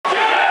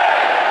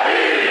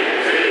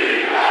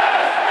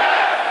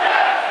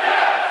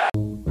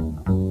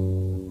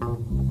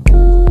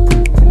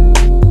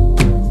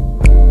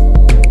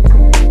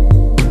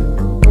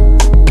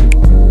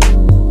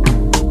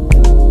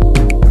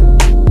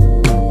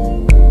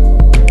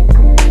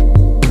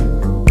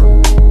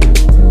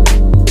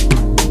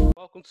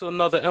to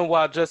another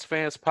NY Jets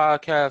Fans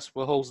podcast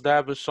with hosts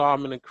Davin,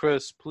 Sharman, and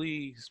Chris.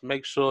 Please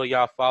make sure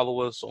y'all follow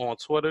us on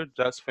Twitter,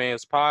 Jets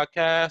Fans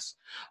Podcast,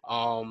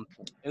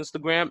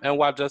 Instagram,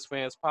 NY Jets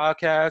Fans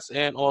Podcast,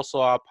 and also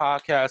our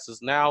podcast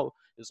is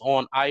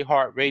on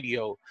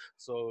iHeartRadio.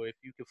 So if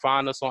you can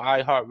find us on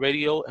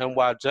iHeartRadio,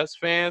 NY Jets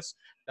Fans,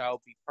 that would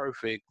be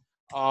perfect.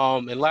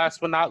 And last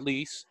but not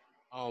least,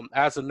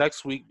 as of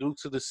next week, due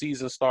to the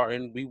season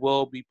starting, we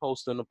will be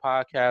posting the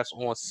podcast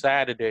on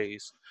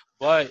Saturdays.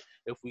 But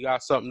if we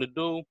got something to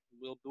do,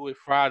 we'll do it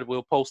Friday.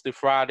 We'll post it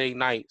Friday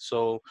night.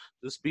 So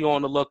just be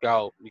on the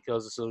lookout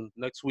because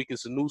next week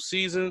is a new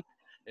season,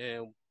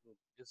 and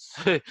it's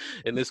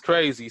and it's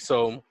crazy.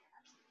 So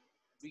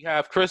we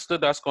have Krista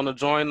that's going to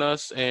join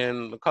us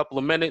in a couple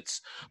of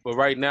minutes. But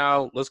right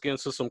now, let's get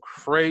into some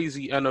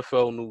crazy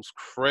NFL news.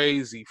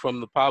 Crazy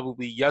from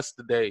probably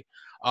yesterday.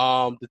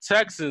 The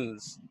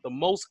Texans, the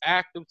most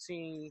active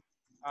team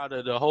out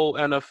of the whole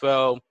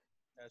NFL,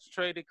 has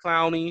traded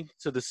Clowney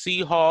to the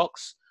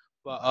Seahawks.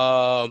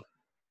 But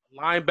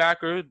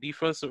linebacker,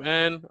 defensive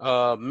end,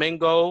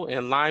 Mingo,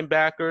 and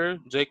linebacker,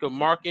 Jacob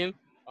Martin,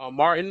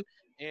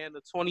 and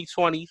the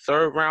 2020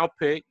 third-round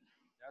pick.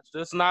 That's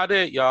just not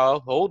it,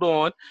 y'all. Hold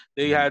on.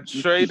 They had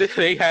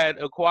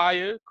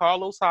acquired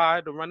Carlos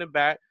Hyde, the running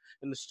back,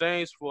 in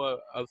exchange for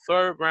the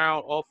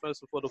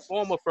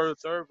former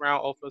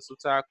third-round offensive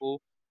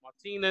tackle,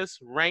 Martinez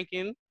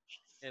Rankin.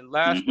 And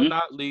last but Mm-hmm.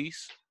 not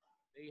least,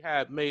 they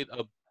had made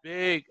a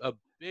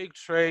big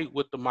trade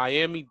with the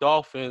Miami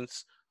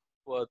Dolphins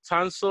for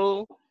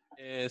Tunsil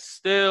and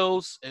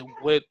Stills, and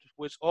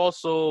which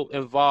also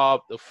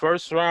involved the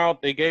first round.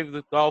 They gave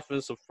the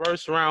Dolphins a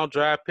first round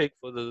draft pick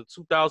for the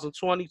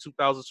 2020,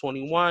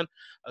 2021,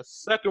 a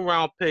second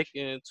round pick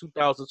in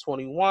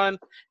 2021,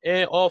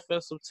 and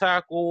offensive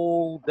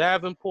tackle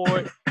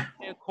Davenport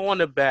and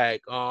cornerback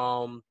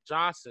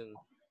Johnson.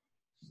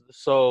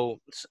 So,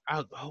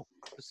 I,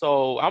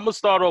 so I'm gonna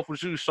start off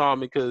with you, Sean,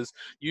 because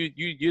you're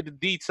the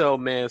detail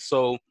man.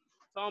 So,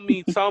 tell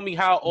me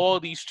how all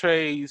these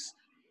trades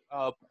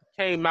uh,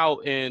 came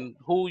out and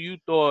who you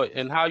thought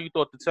and how you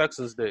thought the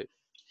Texans did.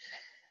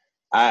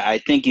 I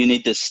think you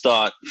need to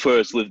start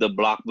first with the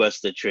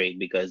blockbuster trade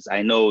because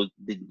I know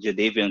the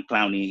Jadeveon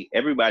Clowney,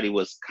 everybody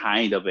was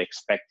kind of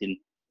expecting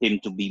him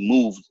to be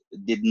moved,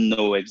 didn't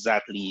know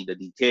exactly the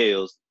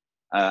details.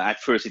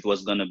 At first, it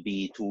was going to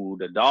be to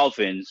the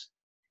Dolphins.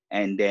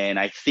 And then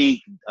I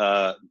think,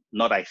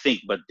 not I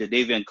think, but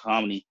Jadeveon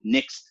Clowney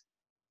nixed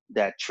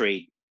that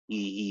trade.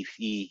 He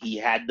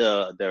had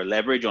the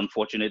leverage,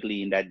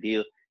 unfortunately, in that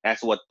deal.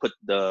 That's what put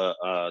the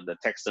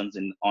Texans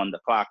on the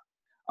clock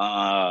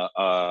on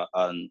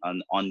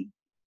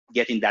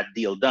getting that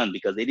deal done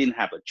because they didn't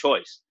have a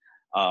choice.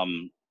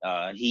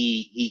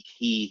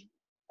 He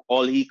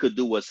all he could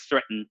do was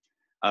threaten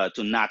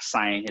to not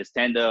sign his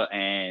tender,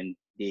 and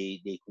they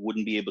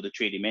wouldn't be able to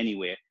trade him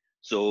anywhere.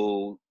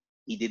 So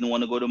he didn't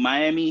want to go to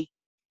Miami.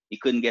 He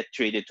couldn't get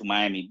traded to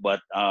Miami,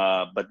 but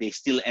they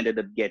still ended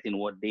up getting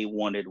what they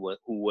wanted,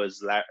 who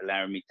was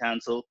Laramie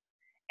Tunsil,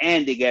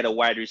 and they get a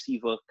wide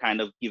receiver, kind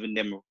of giving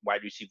them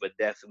wide receiver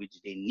depth, which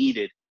they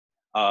needed.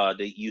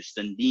 The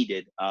Houston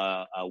needed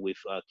with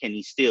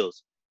Kenny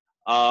Stills.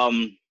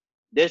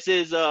 This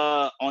is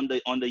on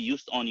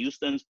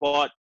Houston's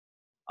part.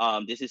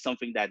 This is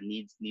something that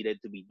needed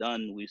to be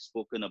done. We've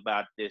spoken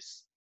about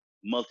this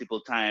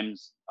multiple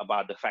times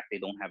about the fact they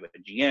don't have a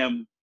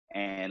GM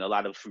and a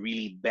lot of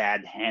really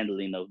bad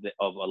handling of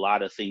a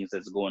lot of things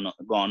that's gone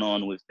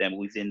on with them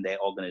within their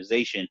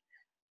organization.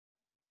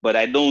 But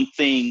I don't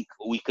think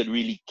we could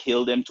really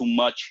kill them too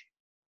much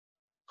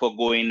for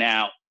going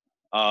out.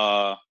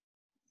 I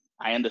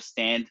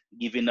understand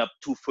giving up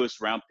 2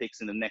 first-round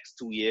picks in the next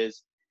 2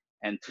 years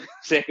and 2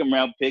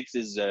 second-round picks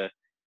is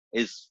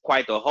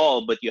quite a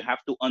haul, but you have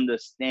to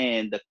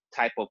understand the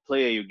type of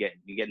player you get.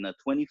 You're getting a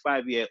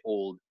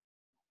 25-year-old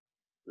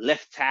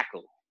left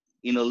tackle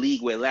in a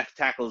league where left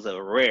tackles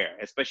are rare,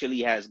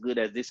 especially as good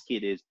as this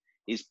kid is.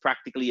 He's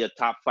practically a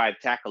top 5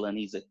 tackle, and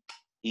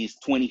he's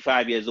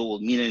 25 years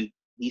old, meaning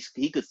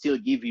he could still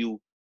give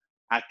you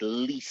at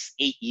least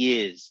 8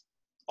 years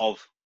of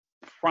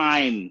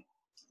prime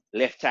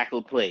left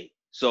tackle play.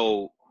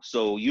 So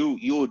you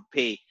would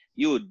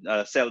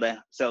sell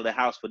the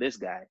house for this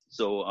guy.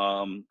 So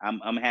I'm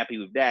happy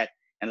with that.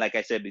 And like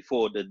I said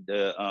before,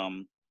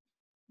 the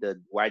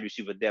wide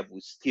receiver depth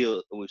with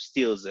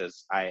Stills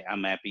as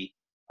I'm happy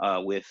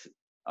with.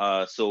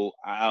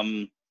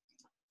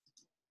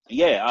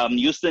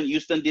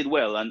 Houston did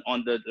well, and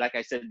on the, like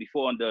I said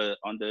before, on the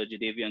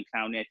Jadeveon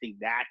Clowney, I think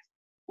that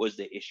was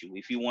the issue.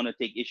 If you want to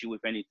take issue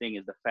with anything,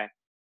 is the fact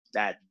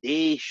that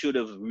they should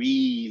have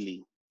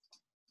really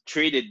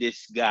traded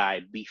this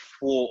guy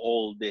before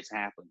all this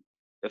happened.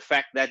 The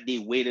fact that they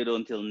waited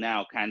until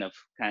now kind of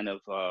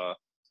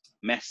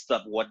messed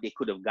up what they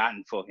could have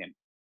gotten for him.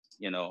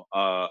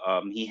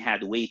 He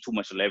had way too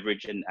much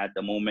leverage, and at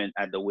the moment,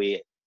 at the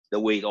way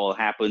it all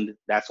happened,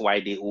 that's why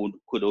they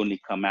could only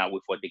come out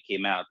with what they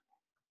came out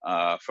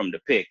from the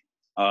pick.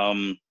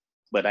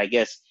 But I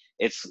guess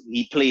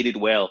he played it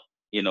well,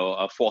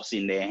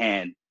 forcing their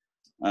hand.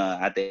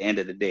 at the end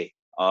of the day.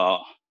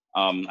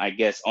 I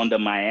guess on the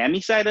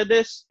Miami side of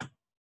this,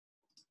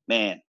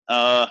 man,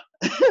 the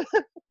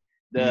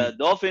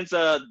Dolphins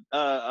are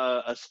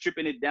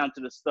stripping it down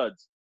to the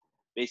studs.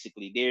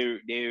 Basically,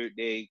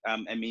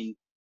 I mean,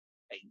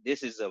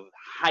 this is a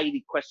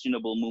highly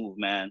questionable move,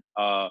 man.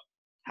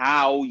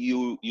 How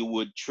you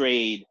would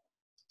trade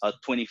a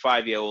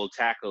 25-year-old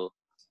tackle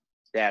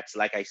that's,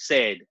 like I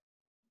said,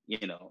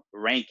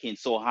 ranking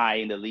so high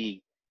in the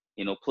league,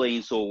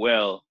 playing so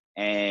well,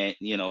 and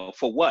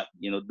for what?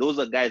 Those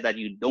are guys that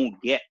you don't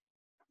get.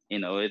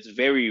 It's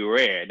very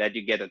rare that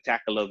you get a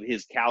tackle of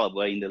his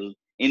caliber in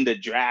the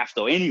draft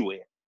or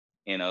anywhere.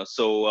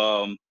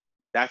 So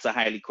that's a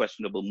highly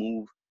questionable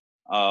move.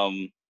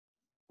 I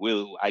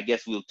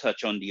guess we'll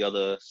touch on the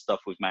other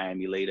stuff with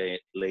Miami later.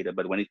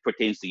 But when it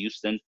pertains to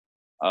Houston,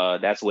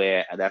 that's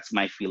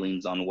my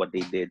feelings on what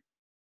they did.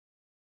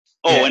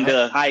 Oh, yeah.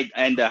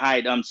 and the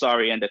Hyde. I'm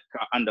sorry, and the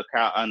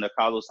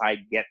Carlos Hyde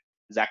get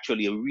is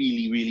actually a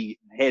really, really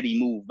heady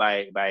move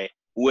by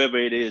whoever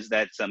it is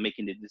that's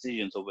making the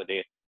decisions over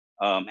there.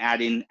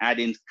 Adding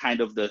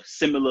kind of the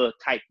similar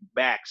type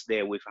backs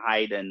there with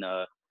Hyde and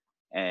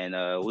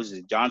who's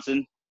it,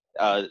 Johnson.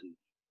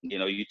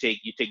 You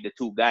take the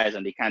two guys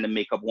and they kind of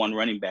make up one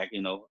running back.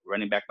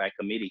 Running back by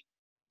committee.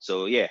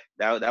 So yeah,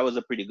 that was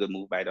a pretty good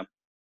move by them.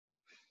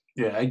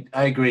 Yeah,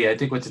 I agree. I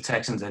think with the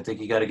Texans, I think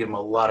you got to give them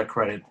a lot of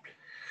credit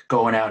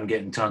going out and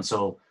getting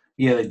Tunsil.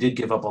 Yeah, they did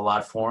give up a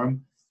lot for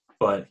him,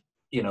 but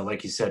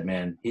like you said,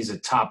 man, he's a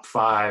top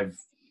 5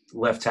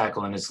 left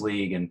tackle in this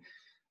league, and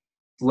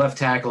left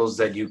tackles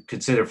that you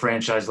consider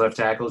franchise left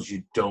tackles,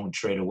 you don't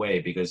trade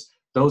away because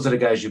those are the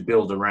guys you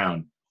build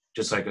around.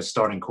 Just like a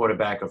starting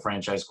quarterback, a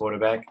franchise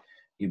quarterback,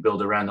 you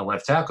build around the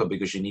left tackle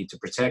because you need to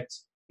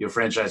protect your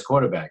franchise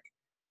quarterback.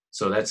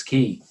 So that's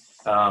key.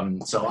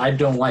 So I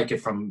don't like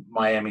it from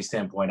Miami's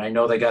standpoint. I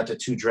know they got the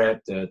 2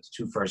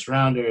 first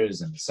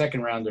rounders and the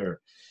second rounder, a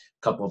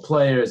couple of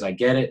players. I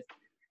get it.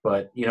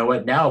 But you know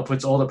what? Now it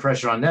puts all the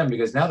pressure on them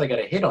because now they got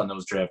to hit on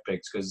those draft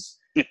picks because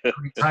how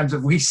many times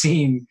have we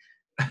seen,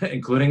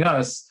 including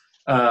us,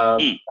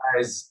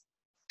 guys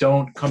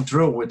don't come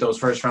through with those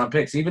first-round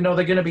picks, even though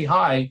they're going to be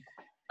high.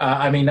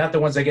 I mean, not the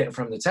ones they get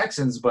from the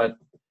Texans, but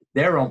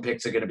their own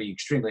picks are going to be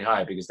extremely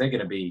high because they're going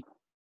to be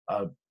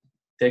a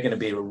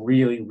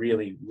really,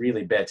 really,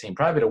 really bad team.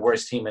 Probably the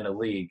worst team in the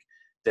league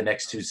the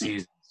next 2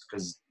 seasons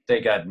because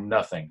they got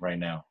nothing right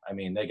now. I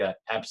mean, they got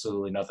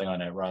absolutely nothing on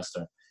that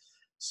roster.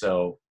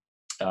 So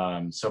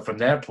from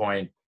that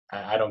point,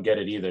 I don't get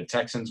it either.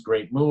 Texans,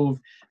 great move,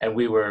 and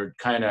we were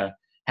kind of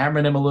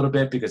hammering them a little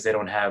bit because they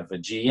don't have a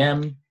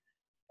GM.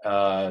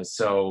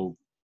 So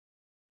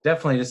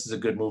definitely this is a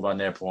good move on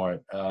their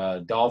part.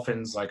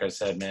 Dolphins, like I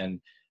said, man,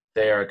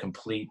 they are a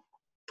complete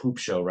poop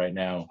show right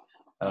now.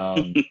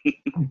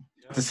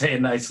 To say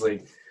it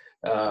nicely.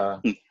 Yeah,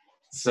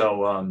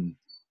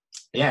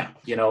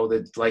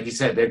 like you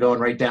said, they're going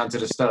right down to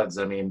the studs.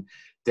 I mean,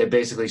 they're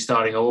basically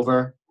starting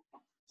over.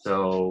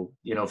 So,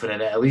 for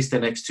at least the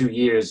next 2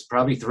 years,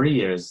 probably 3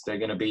 years, they're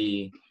going to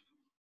be,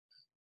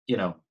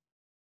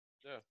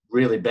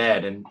 really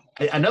bad. And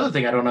another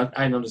thing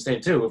I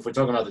understand too, if we're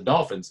talking about the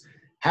Dolphins,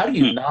 how do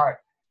you not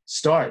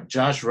start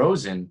Josh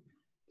Rosen?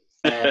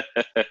 And,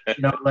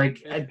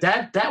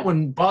 that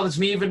one bothers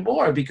me even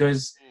more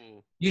because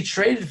you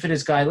traded for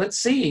this guy. Let's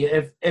see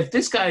if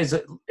this guy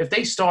if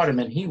they start him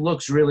and he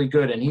looks really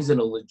good and he's a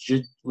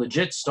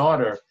legit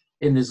starter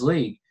in this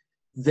league,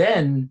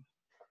 then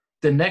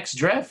the next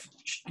draft,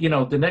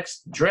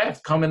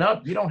 coming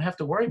up, you don't have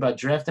to worry about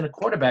drafting a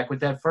quarterback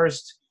with that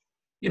first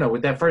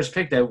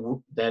pick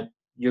that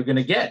you're going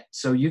to get.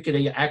 So you could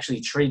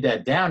actually trade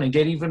that down and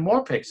get even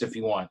more picks if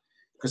you want,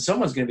 because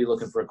someone's going to be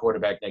looking for a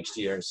quarterback next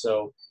year.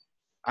 So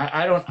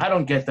I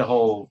don't get the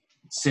whole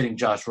sitting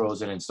Josh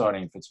Rosen and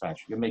starting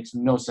Fitzpatrick. It makes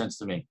no sense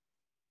to me.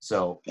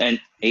 So and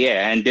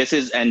this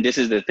is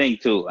the thing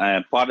too.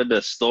 Part of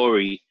the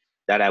story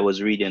that I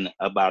was reading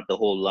about the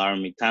whole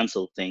Laremy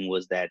Tunsil thing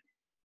was that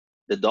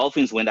the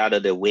Dolphins went out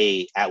of their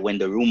way when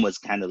the rumors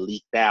kind of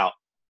leaked out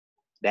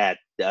that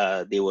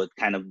they were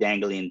kind of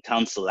dangling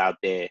Tunsil out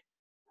there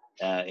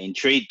in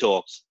trade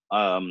talks.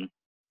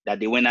 That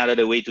they went out of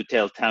their way to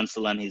tell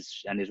Tunsil and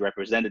his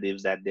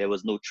representatives that there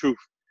was no truth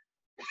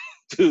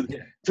to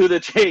the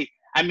trade.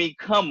 I mean,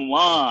 come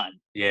on.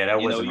 Yeah,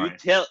 that wasn't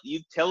right. You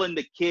telling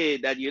the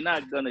kid that you're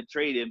not gonna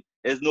trade him.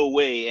 There's no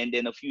way. And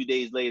then a few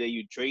days later,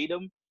 you trade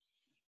him.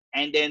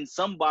 And then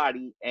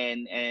somebody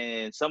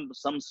and some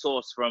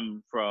source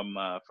from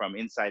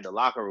inside the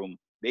locker room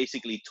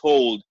basically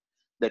told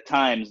the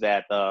Times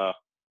that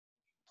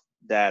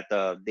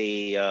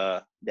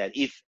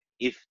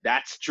if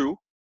that's true,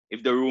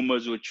 if the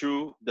rumors were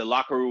true, the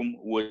locker room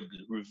would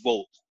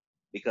revolt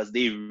because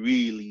they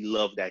really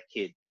love that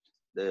kid.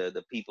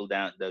 The people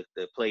down, the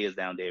players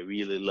down there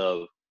really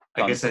love.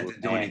 I guess that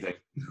didn't do anything.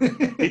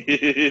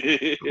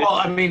 Well,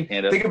 I mean,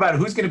 think about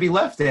who's going to be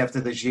left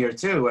after this year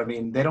too. I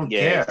mean, they don't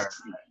care,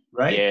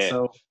 right? Yeah,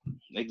 so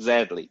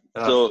exactly.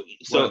 So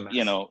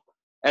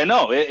I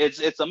know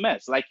it's a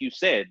mess, like you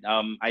said.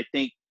 I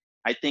think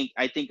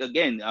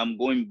again,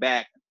 going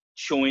back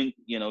showing,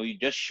 you're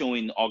just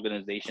showing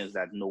organizations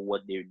that know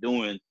what they're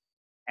doing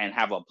and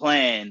have a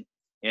plan.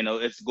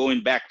 It's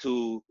going back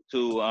to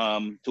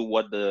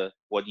what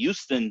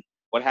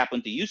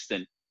happened to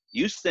Houston.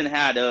 Houston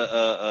had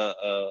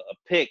a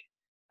pick.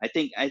 I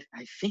think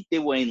they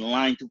were in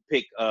line to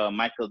pick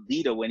Michael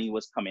Dieter when he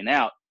was coming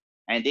out,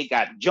 and they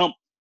got jumped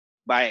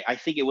by, I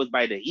think it was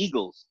by the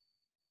Eagles,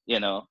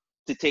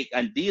 to take.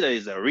 And Dieter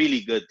is a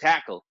really good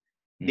tackle.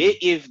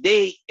 If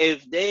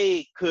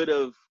they could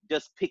have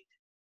just picked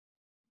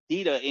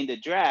Dieter in the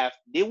draft,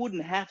 they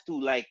wouldn't have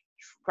to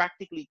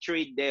practically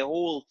trade their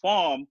whole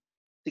farm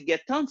to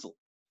get Tunsil.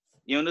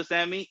 You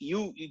understand me?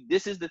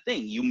 This is the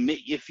thing.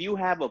 If you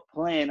have a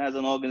plan as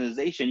an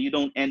organization, you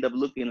don't end up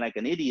looking like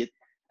an idiot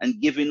and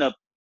giving up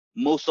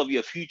most of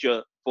your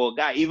future for a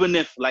guy. Even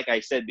if, like I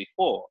said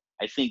before,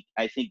 I think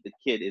the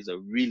kid is a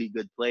really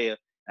good player.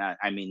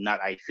 Not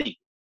I think.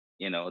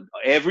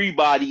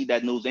 Everybody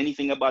that knows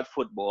anything about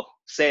football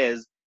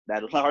says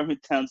that Laremy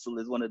Tunsil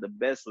is one of the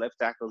best left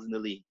tackles in the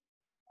league.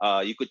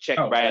 You could check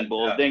Brian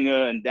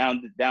Baldinger and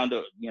down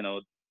to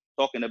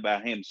talking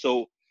about him.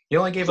 So he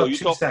only gave up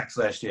 2 sacks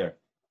last year.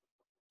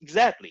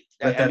 Exactly.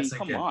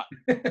 Come on.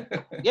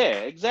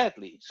 Yeah,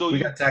 exactly. So we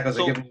got tackles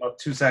that give him up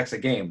 2 sacks a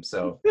game.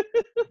 So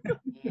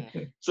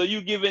so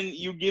you're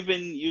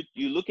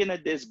looking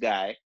at this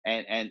guy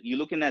and you're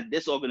looking at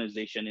this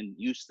organization in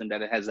Houston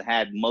that has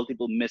had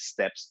multiple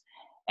missteps,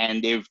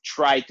 and they've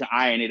tried to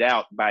iron it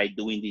out by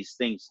doing these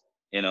things.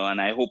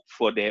 And I hope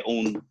for their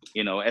own,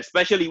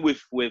 especially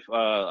with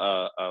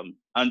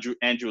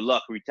Andrew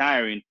Luck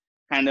retiring,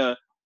 kind of,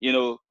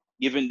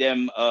 giving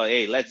them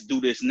hey, let's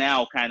do this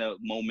now kind of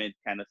moment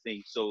kind of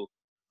thing. So,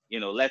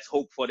 let's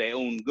hope for their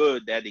own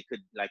good that they could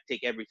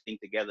take everything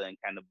together and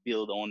kind of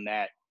build on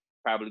that,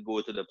 probably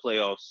go to the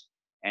playoffs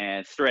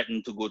and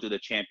threaten to go to the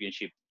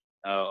championship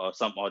or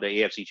the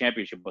AFC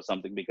championship or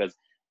something, because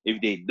if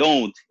they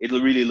don't,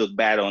 it'll really look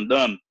bad on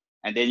them.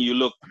 And then you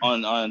look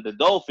on the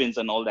Dolphins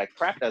and all that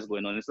crap that's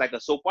going on. It's like a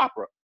soap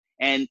opera.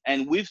 And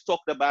we've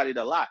talked about it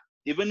a lot.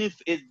 Even if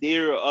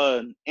they're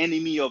an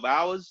enemy of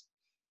ours,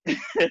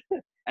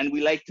 and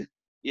we like to,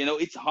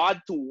 it's hard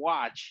to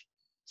watch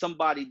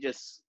somebody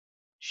just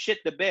shit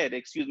the bed,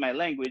 excuse my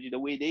language, the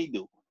way they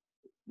do.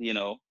 We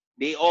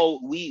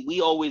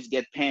always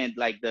get panned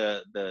like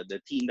the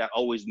team that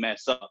always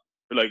mess up.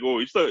 They're like, oh,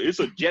 it's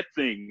a Jet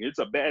thing. It's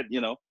a bad,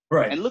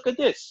 Right. And look at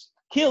this.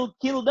 Kill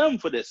them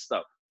for this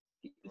stuff.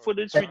 For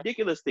this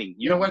ridiculous thing.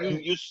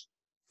 You're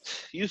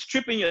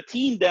stripping your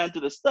team down to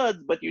the studs,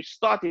 but you're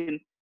starting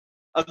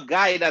a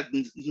guy that's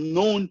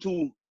known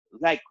to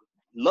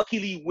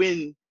luckily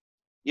win,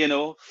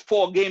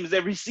 4 games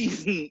every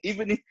season,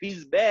 even if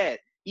he's bad.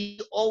 He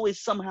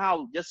always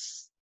somehow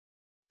just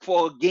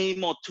for a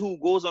game or 2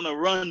 goes on a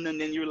run, and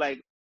then you're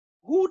like,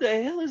 who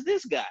the hell is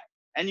this guy?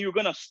 And you're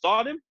gonna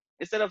start him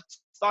instead of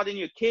starting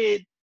your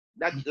kid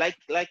that like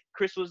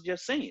Chris was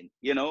just saying,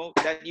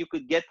 that you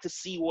could get to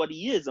see what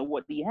he is and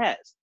what he has.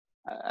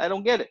 I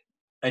don't get it.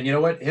 And you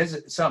know what?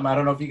 Here's something. I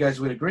don't know if you guys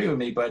would agree with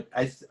me, but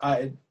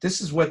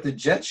this is what the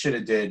Jets should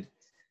have did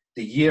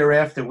the year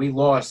after we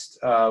lost.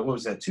 What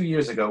was that? 2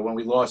 years ago when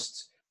we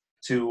lost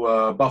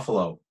to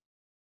Buffalo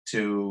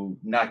to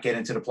not get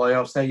into the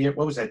playoffs that year.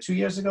 What was that? 2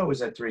 years ago? Or was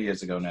that 3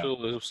 years ago now?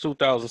 It was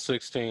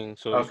 2016.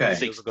 So okay.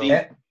 2 years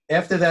ago.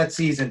 After that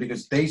season,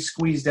 because they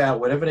squeezed out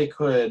whatever they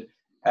could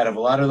out of a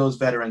lot of those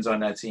veterans on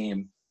that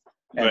team,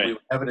 and we were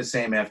never the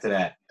same after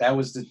that. That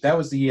was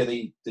the year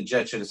the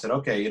Jets should have said,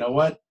 okay, you know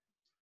what?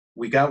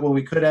 We got what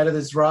we could out of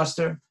this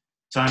roster.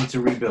 Time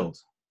to rebuild.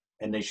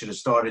 And they should have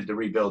started to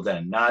rebuild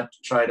then, not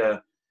try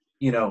to,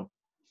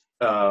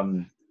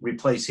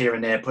 replace here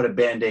and there, put a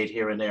Band-Aid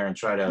here and there and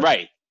try to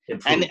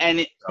improve.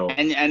 And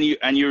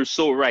you're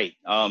so right.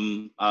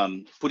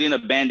 Putting a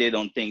Band-Aid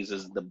on things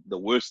is the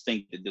worst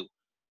thing to do.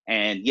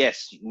 And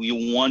yes,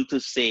 you want to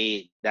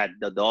say that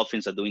the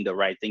Dolphins are doing the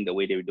right thing the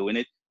way they're doing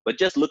it, but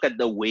just look at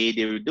the way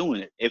they're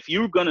doing it. If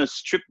you're gonna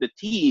strip the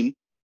team,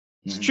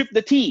 strip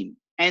the team.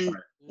 And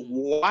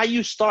why are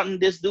you starting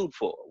this dude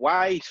for?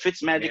 Why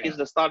Fitzmagic is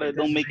the starter?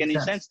 Don't make any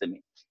sense to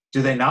me.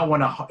 Do they not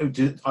want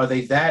to? Are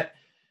they that?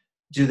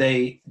 Do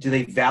they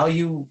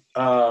value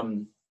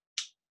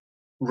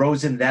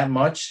Rosen that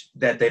much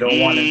that they don't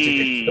want him to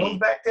get killed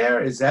back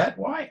there? Is that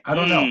why? I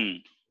don't know.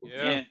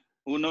 Yeah.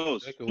 Who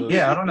knows?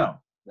 Yeah, I don't know.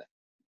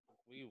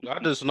 I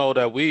just know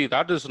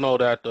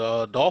that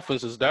the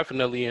Dolphins is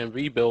definitely in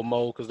rebuild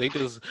mode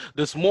because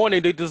this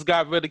morning they just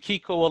got rid of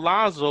Kiko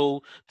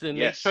Alonso and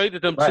they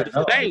traded them to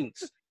the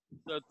Saints.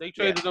 They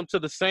traded them to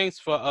the Saints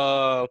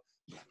for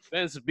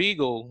Vince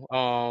Beagle.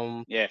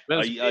 A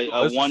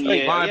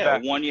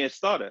 1 year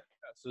starter.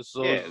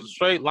 So it's a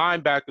straight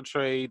linebacker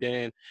trade,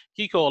 and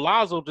Kiko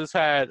Alonso just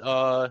had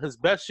his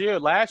best year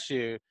last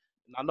year.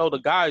 I know the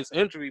guy's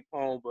injury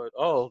prone, but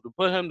to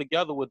put him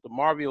together with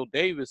Mario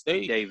Davis,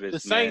 the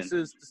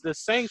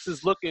Saints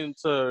is looking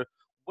to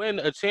win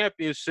a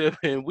championship,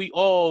 and we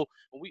all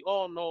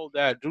know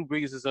that Drew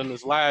Brees is in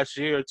his last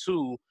year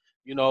too,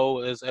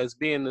 as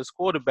being this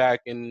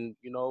quarterback, and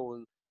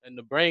And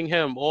to bring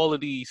him all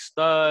of these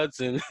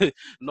studs and,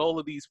 and all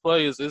of these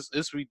players,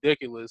 it's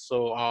ridiculous.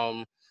 So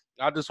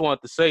I just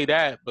wanted to say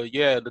that. But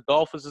yeah, the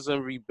Dolphins is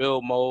in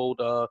rebuild mode.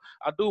 I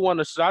do want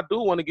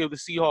to give the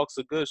Seahawks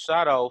a good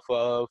shout out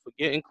for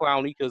getting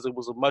Clowney, because it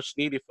was a much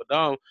needed for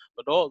them.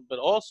 But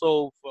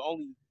also for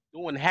only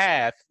doing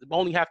half. They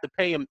only have to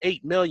pay him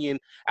 $8 million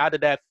out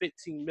of that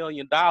 $15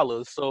 million.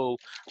 So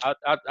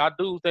I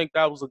do think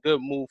that was a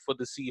good move for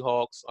the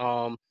Seahawks.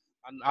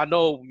 I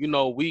know,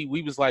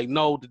 we was like,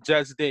 no, the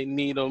Jets didn't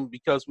need him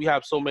because we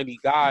have so many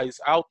guys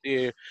out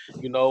there,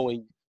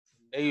 and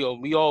they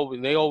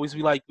always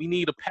be like, we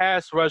need a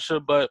pass rusher,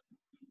 but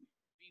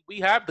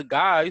we have the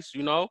guys,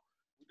 we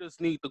just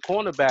need the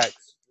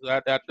cornerbacks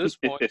at this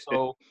point.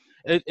 So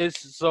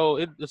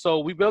so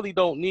we really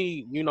don't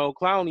need,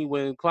 Clowney,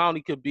 when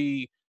Clowney can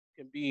be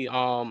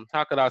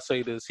how could I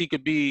say this? He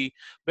could be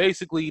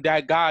basically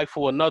that guy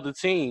for another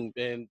team,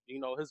 and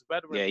his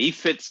veteran. Yeah, he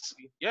fits.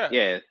 Yeah.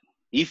 Yeah,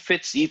 he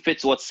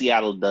fits what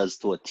Seattle does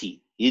to a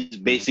T. He's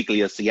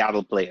basically a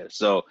Seattle player.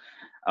 So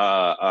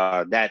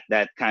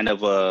that kind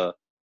of a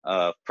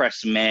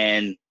press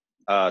man,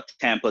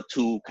 Tampa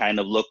 2 kind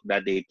of look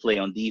that they play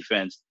on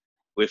defense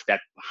with that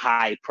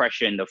high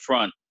pressure in the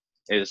front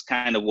is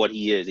kind of what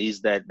he is.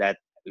 He's that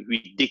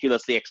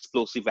ridiculously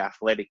explosive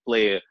athletic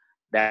player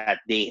that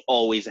they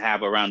always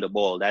have around the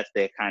ball. That's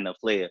their kind of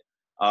player.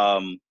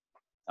 I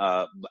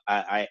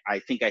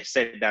think I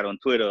said that on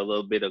Twitter a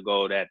little bit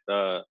ago that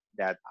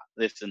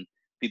listen,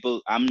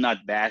 people, I'm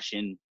not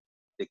bashing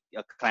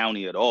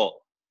Clowney at all,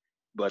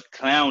 but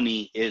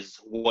Clowney is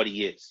what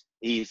he is.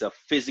 He's a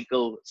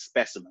physical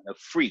specimen, a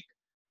freak.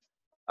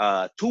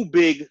 Too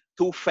big,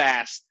 too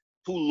fast,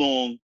 too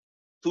long,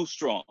 too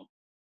strong.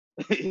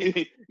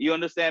 You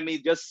understand me?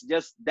 Just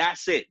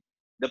that's it.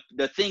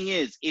 The thing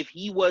is, if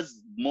he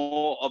was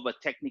more of a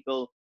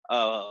technical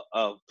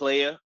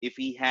player, if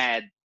he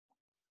had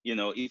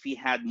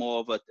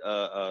more of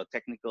a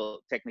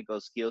technical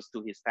skills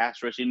to his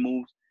pass rushing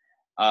moves,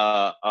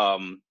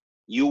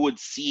 you would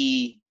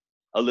see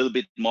a little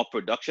bit more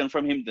production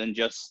from him than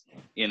just,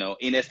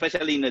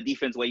 especially in the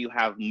defense where you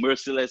have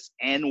Merciless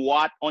and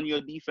Watt on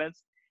your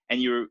defense,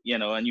 and you're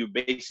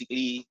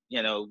basically,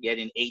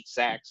 getting 8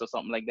 sacks or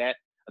something like that.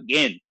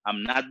 Again,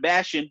 I'm not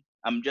bashing.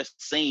 I'm just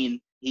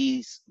saying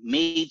he's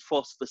made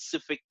for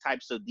specific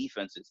types of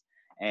defenses,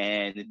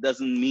 and it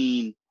doesn't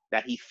mean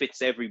that he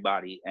fits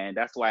everybody. And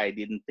that's why I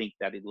didn't think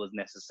that it was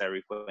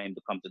necessary for him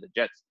to come to the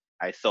Jets.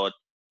 I thought,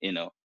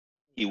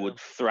 he would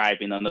thrive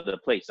in another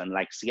place,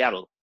 unlike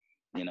Seattle.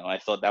 I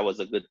thought that was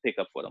a good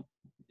pickup for them.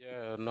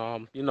 Yeah, and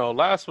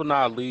last but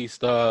not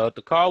least,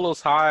 the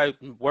Carlos Hyde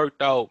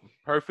worked out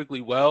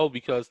perfectly well,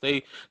 because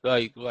they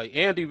like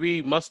Andy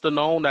Reid must have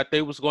known that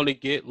they was going to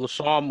get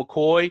LaShawn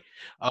McCoy,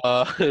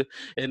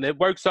 and it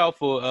works out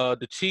for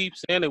the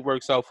Chiefs, and it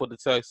works out for the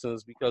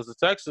Texans, because the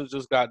Texans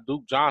just got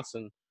Duke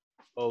Johnson.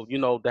 So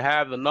to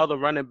have another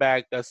running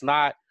back that's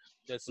not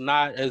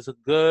as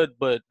good,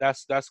 but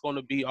that's going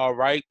to be all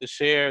right to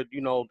share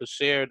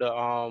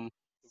the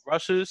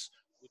rushes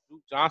with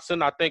Duke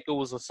Johnson. I think it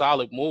was a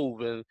solid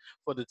move. And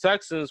for the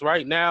Texans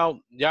right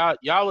now,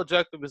 y'all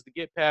objective is to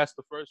get past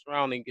the first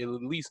round and at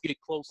least get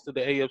close to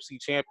the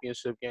AFC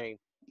Championship game.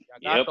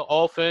 Y'all got the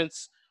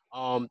offense.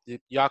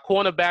 Y'all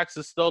cornerbacks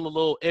is still a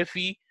little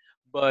iffy,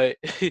 but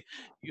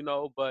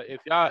but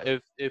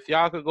if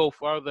y'all could go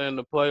further in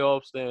the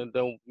playoffs, then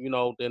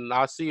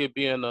I see it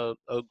being a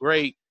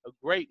great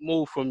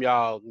move from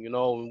y'all.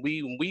 And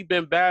we've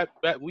been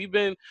we've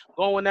been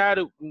going at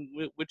it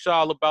with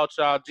y'all about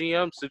y'all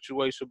GM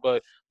situation,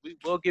 but we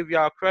will give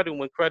y'all credit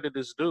when credit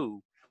is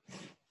due.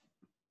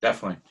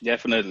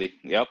 Definitely.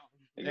 Yep.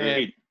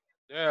 Agreed.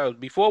 Yeah,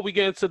 before we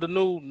get into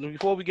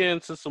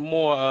some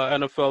more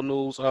NFL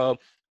news, an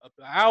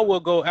hour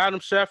ago, Adam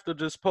Schefter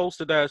just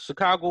posted that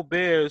Chicago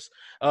Bears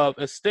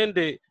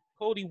extended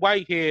Cody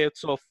Whitehair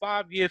to a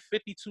 5-year,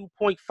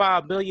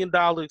 $52.5 million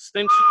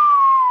extension,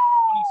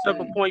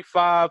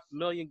 $27.5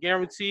 million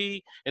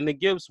guaranteed, and it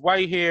gives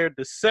Whitehair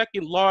the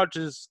second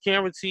largest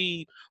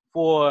guaranteed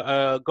for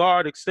a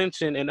guard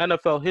extension in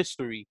NFL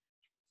history.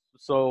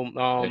 So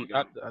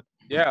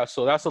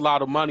so that's a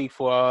lot of money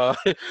for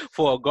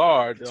for a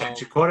guard.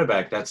 Protect your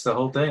quarterback. That's the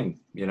whole thing,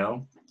 Yeah,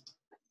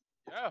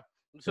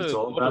 it's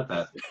all about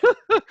that.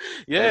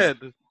 Yeah,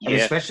 and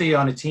especially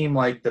on a team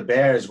like the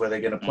Bears, where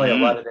they're going to play a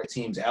lot of their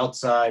teams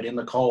outside in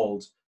the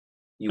cold.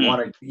 You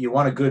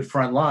want a good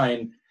front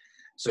line,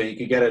 so you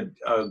could get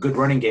a good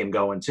running game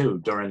going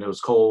too during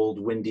those cold,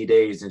 windy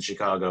days in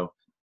Chicago.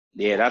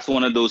 Yeah, that's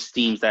one of those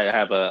teams that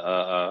have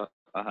a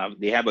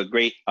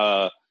great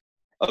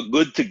a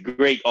good to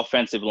great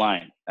offensive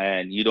line,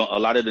 and a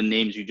lot of the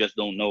names you just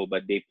don't know,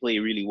 but they play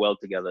really well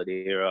together.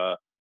 They're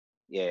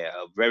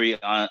very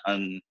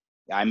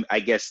I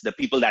guess the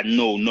people that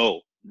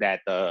know that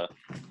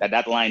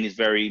that line is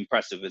very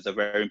impressive. It's a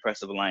very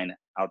impressive line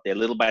out there.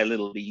 Little by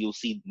little, you'll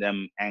see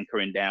them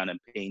anchoring down and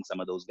paying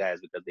some of those guys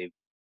because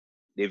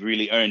they've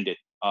really earned it.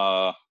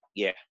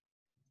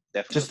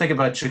 Definitely. Just think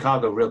about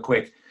Chicago real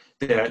quick.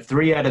 They're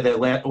 3 out of their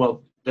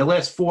the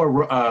last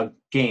four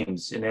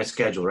games in their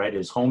schedule, right,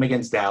 is home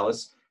against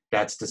Dallas.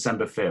 That's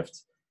December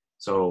 5th.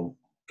 So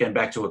getting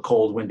back to a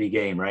cold, windy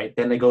game, right?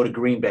 Then they go to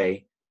Green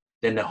Bay.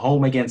 Then they're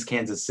home against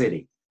Kansas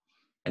City.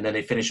 And then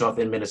they finish off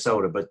in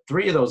Minnesota. But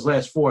three of those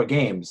last four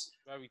games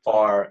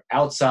are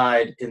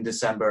outside in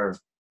December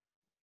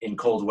in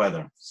cold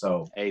weather.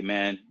 So hey,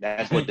 man,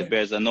 that's what the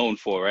Bears are known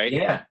for, right?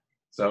 yeah.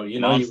 So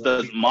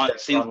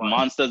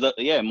monsters of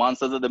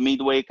the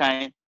midway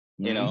kind.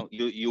 Mm-hmm. You know,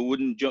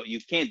 you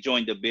can't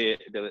join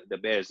the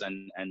Bears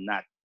and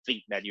not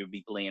think that you'll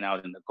be playing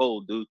out in the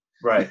cold, dude.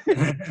 Right.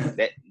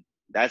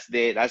 that's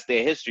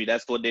their history.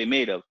 That's what they're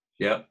made of.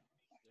 Yep.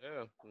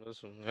 Yeah,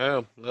 listen,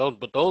 yeah,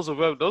 but those are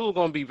going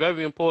to be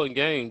very important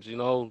games, you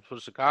know, for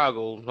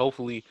Chicago.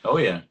 Hopefully. Oh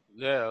yeah.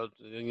 Yeah,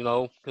 you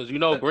know, because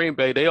Green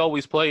Bay, they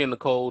always play in the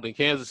cold, and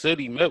Kansas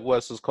City,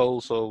 Midwest is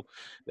cold, so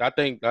I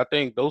think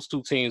those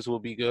two teams will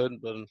be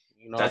good. But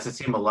that's a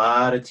team. A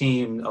lot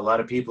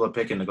of people are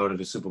picking to go to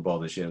the Super Bowl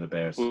this year. The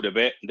Bears. They're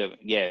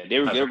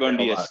going to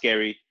be a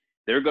scary.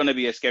 They're going to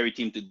be a scary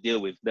team to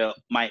deal with.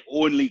 My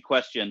only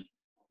question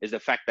is the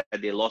fact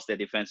that they lost their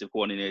defensive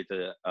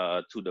coordinator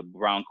to the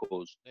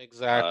Broncos.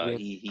 Exactly.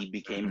 He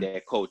became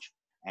their coach,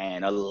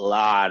 and a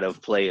lot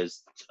of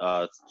players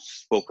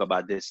spoke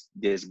about this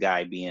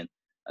guy being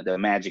the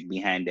magic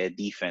behind their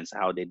defense,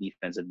 how their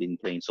defense has been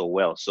playing so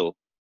well. So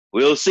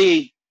we'll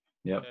see.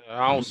 Yep.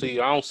 I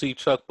don't see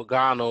Chuck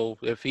Pagano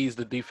if he's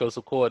the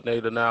defensive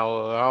coordinator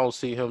now. I don't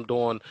see him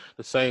doing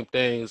the same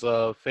things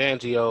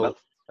Fangio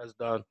has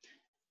done.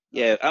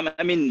 Yeah,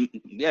 I mean,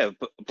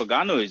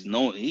 Pagano is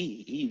known.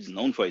 He's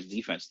known for his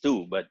defense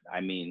too. But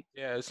I mean,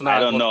 yeah, it's not. I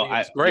don't know.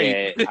 It's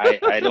great. Yeah,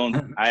 I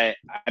don't. I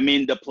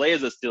mean, the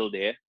players are still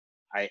there.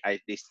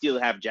 They still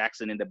have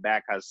Jackson in the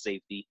back as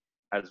safety.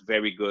 That's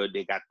very good.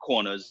 They got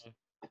corners,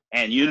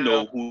 and you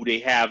know who they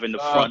have in the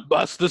front.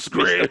 Buster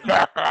Screen.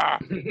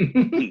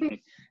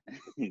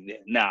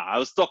 Nah, I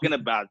was talking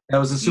about that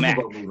was a Super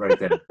Bowl move right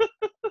there.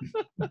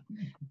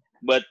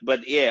 But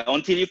yeah,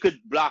 until you could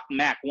block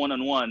Mac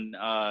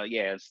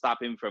 1-on-1,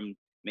 stop him from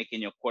making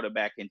your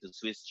quarterback into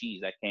Swiss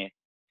cheese. I can't.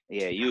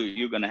 Yeah,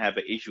 you're gonna have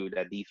an issue with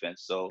that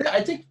defense. So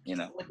I think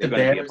they're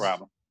gonna be a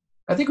problem.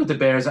 I think with the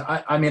Bears,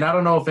 I mean, I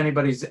don't know if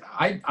anybody's.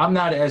 I'm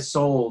not as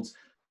sold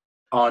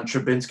on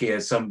Trubinsky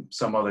as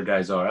some other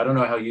guys are. I don't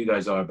know how you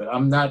guys are, but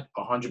I'm not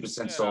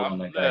 100% sold on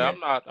that guy. Yeah,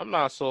 I'm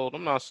not sold.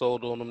 I'm not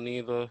sold on him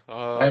neither.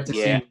 I have to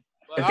see.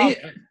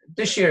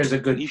 This year is a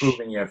good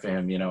proving year for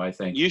him, I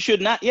think. You should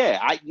not.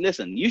 Yeah,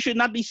 listen. You should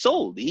not be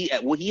sold. He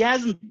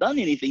hasn't done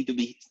anything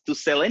to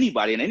sell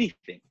anybody in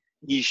anything.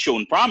 He's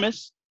shown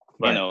promise.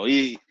 Right.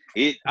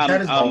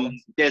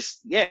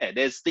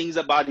 There's things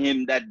about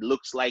him that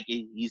looks like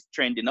he's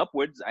trending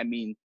upwards. I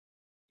mean,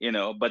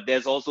 but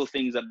there's also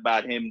things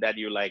about him that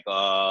you're like,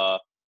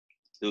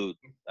 dude,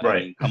 I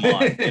mean, come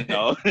on,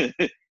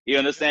 you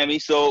understand me?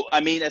 So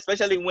I mean,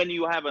 especially when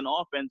you have an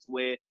offense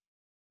where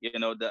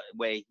the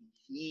way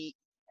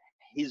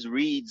his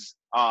reads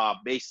are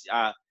based.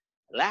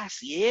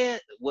 Last year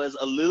was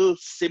a little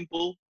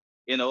simple,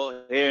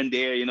 here and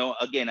there.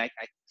 Again, I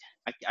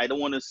don't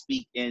want to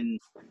speak in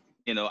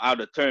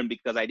out of turn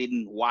because I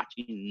didn't watch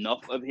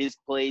enough of his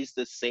plays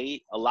to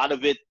say. A lot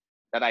of it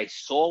that I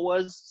saw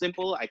was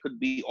simple. I could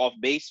be off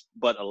base,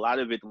 but a lot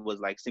of it was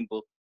like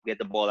simple, get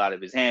the ball out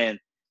of his hand,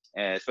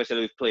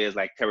 especially with players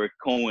like Terry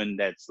Cohen.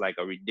 That's like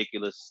a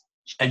ridiculous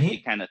and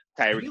he kind of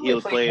Tyreek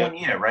Hill player. 1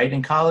 year, right,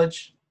 in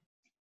college?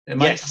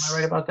 Am I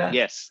right about that?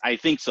 Yes, I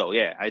think so.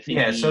 Yeah, I think.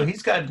 Yeah, so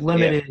he's got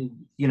limited,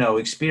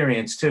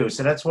 experience too.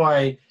 So that's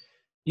why,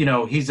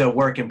 he's a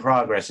work in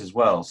progress as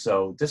well.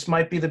 So this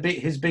might be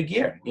his big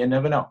year. You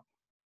never know.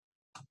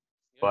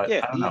 But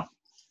I don't know.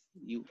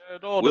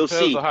 It all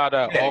depends on how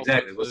that offense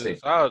exactly. We'll see.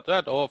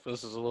 That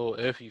offense is a little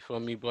iffy for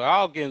me, but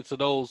I'll get into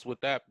those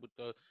with our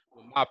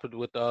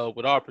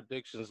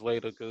predictions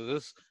later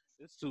because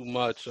it's too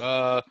much.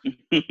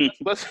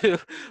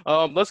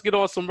 Let's get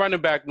on some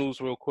running back news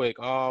real quick.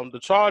 The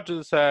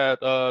Chargers had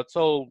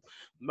told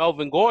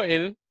Melvin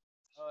Gordon,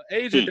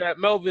 agent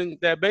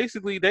that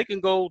basically they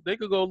can go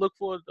look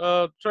for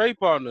a trade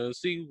partner and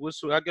see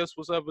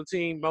whichever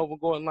team Melvin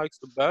Gordon likes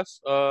the best.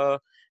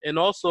 And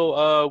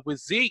also with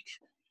Zeke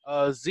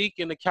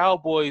and the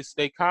Cowboys,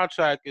 their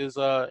contract is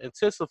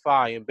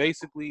intensifying.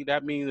 Basically,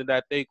 that means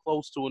that they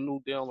close to a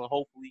new deal and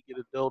hopefully get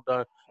a deal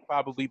done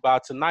probably by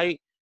tonight.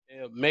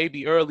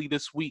 Maybe early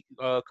this week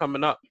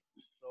coming up.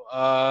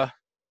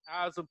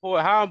 So,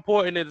 how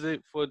important is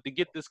it to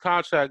get this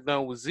contract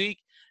done with Zeke?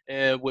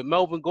 And with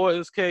Melvin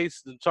Gordon's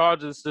case, the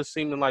Chargers just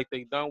seeming like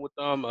they done with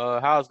them.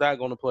 How's that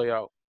going to play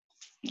out?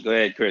 Go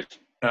ahead, Chris.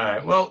 All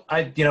right. Well,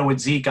 with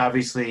Zeke,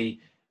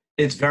 obviously,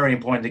 it's very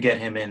important to get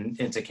him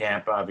into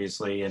camp,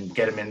 obviously, and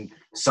get him in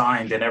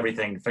signed and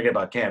everything. Forget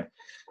about camp.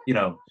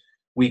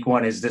 Week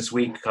 1 is this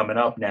week coming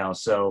up now.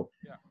 So.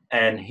 Yeah.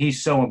 And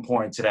he's so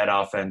important to that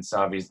offense.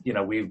 Obviously,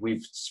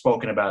 we've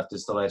spoken about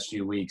this the last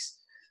few weeks.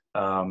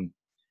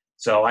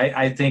 So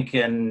I think,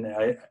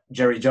 and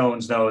Jerry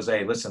Jones knows,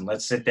 hey, listen,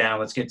 let's sit down,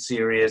 let's get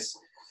serious.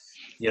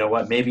 You know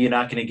what? Maybe you're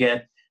not going to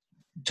get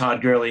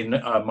Todd Gurley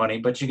money,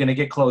 but you're going to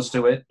get close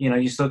to it. You know,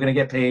 you're still going to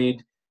get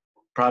paid,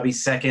 probably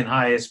second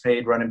highest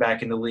paid running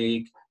back in the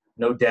league,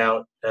 no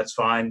doubt. That's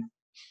fine.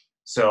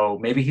 So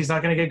maybe he's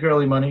not going to get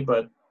Gurley money,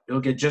 but he'll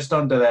get just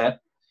under that,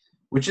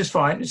 which is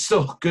fine. It's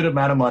still a good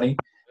amount of money.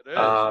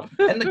 It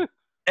is.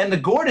 And the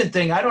Gordon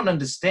thing, I don't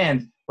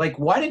understand. Like,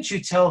 why didn't you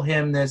tell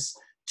him this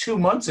 2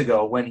 months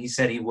ago when he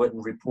said he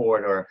wouldn't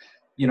report, or,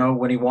 you know,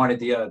 when he wanted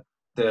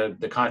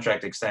the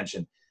contract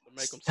extension?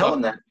 Tell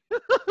him that.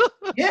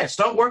 Yeah,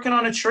 start working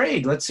on a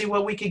trade. Let's see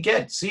what we could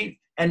get. See,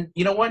 and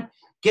you know what?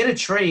 Get a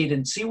trade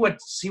and see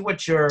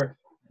what your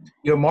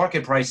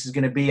market price is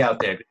going to be out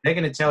there. They're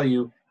going to tell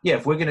you, yeah,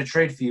 if we're going to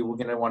trade for you, we're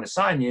going to want to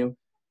sign you,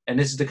 and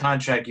this is the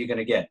contract you're going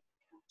to get.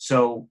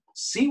 So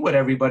see what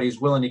everybody's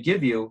willing to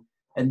give you,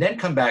 and then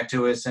come back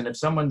to us. And if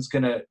someone's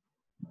going to,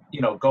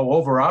 you know, go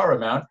over our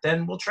amount,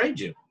 then we'll trade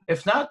you.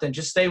 If not, then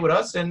just stay with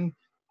us and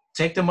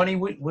take the money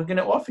we're going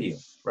to offer you,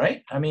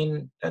 right? I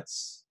mean,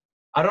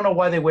 I don't know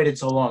why they waited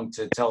so long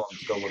to tell him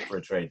to go look for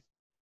a trade.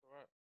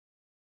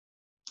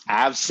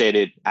 I've said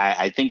it.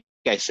 I think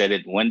I said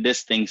it when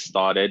this thing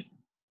started,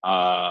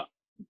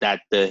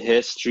 that the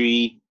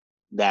history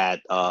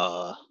that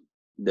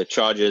the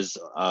Chargers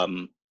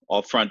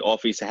front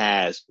office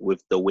has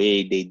with the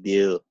way they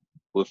deal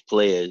with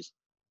players,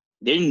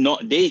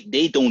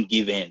 they don't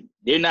give in.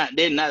 They're not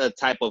a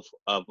type of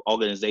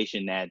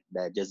organization that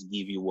just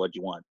give you what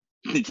you want.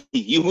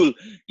 you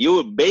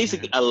will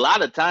basically, a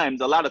lot of times,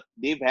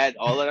 they've had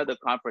all of the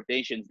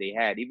confrontations they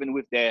had, even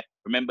with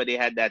remember they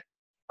had that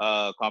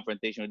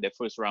confrontation with their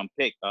first round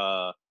pick,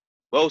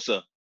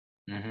 Bosa,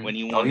 when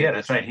he won. Oh yeah,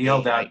 that's right. He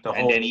held out the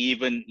whole. And then he I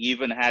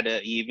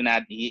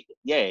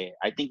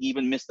think he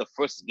even missed the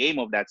first game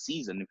of that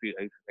season,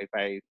 if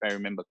I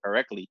remember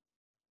correctly.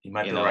 You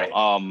might be right.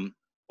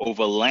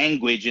 Over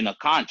language in a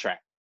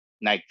contract.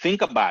 Like,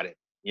 think about it.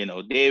 You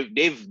know, they've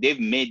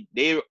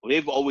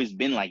always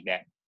been like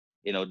that.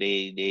 You know,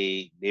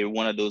 they're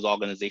one of those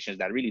organizations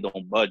that really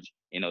don't budge.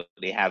 You know,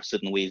 they have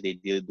certain ways they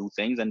do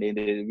things, and they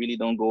really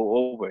don't go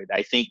over it.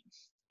 I think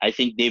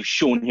they've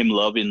shown him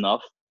love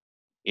enough.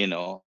 You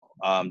know,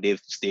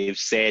 they've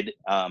said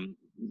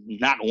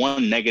not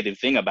one negative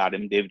thing about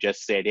him. They've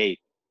just said, hey,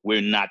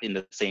 we're not in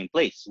the same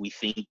place. We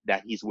think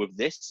that he's worth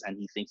this, and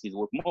he thinks he's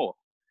worth more.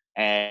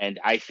 And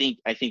I think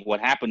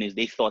what happened is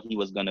they thought he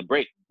was gonna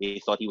break. They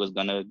thought he was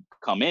gonna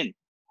come in.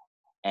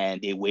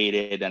 And they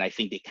waited, and I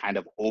think they kind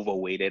of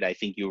overwaited. I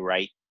think you're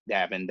right,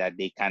 Davin, that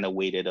they kind of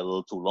waited a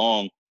little too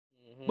long.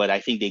 Mm-hmm. But I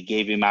think they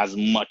gave him as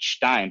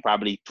much time,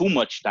 probably too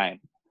much time,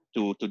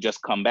 to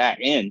just come back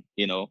in.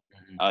 You know,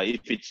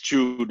 if it's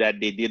true that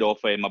they did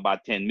offer him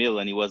about $10 million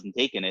and he wasn't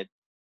taking it,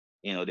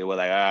 you know, they were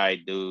like, all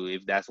right,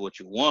 dude, if that's what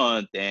you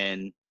want,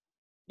 then,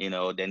 you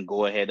know, then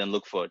go ahead and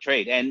look for a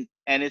trade. And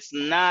it's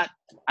not.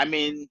 I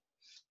mean,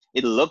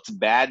 it looked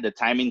bad, the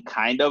timing,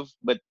 kind of.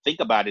 But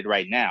think about it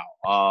right now.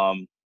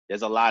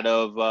 There's a lot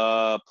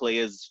of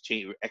players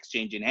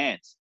exchanging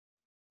hands,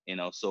 you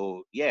know.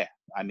 So yeah,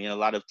 I mean, a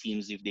lot of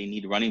teams, if they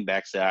need running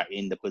backs, are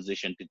in the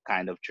position to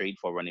kind of trade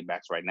for running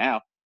backs right now.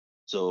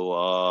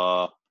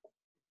 So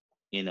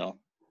you know,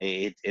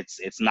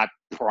 it's not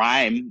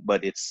prime,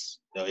 but it's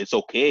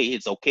okay.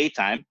 It's okay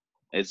time.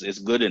 It's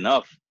good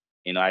enough.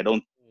 You know, I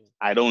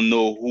don't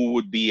know who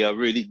would be a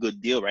really good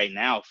deal right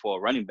now for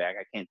a running back.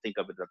 I can't think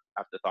of it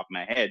off the top of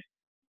my head.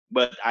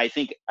 But I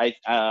think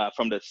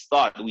from the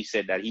start we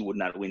said that he would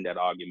not win that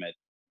argument.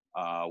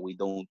 We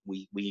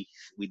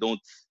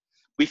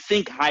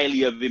think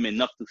highly of him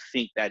enough to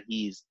think that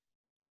he's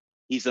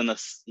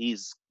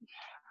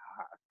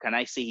can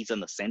I say he's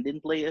an ascending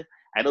player?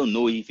 I don't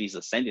know if he's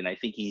ascending. I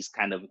think he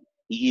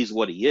is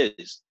what he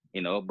is,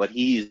 you know. But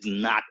he is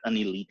not an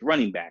elite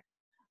running back.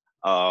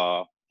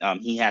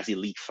 He has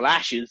elite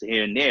flashes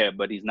here and there,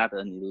 but he's not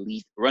an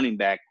elite running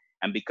back,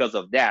 and because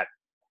of that,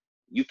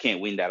 you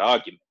can't win that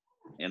argument.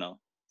 You know.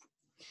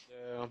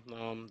 Yeah.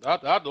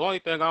 The only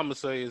thing I'm gonna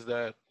say is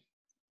that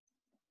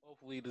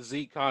hopefully the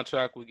Zeke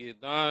contract will get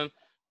done.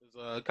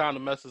 It kind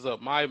of messes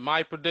up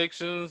my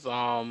predictions.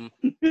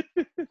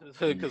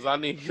 Because I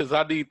need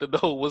to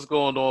know what's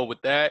going on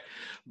with that.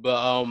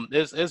 But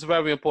it's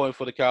very important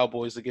for the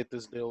Cowboys to get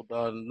this deal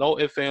done. No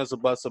ifs, ands, or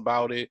buts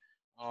about it.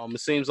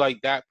 It seems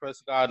like Dak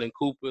Prescott and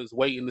Cooper is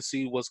waiting to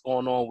see what's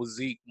going on with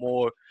Zeke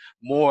more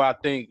I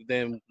think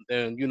than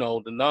you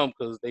know, the numb,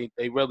 because they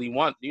really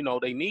want, you know,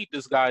 they need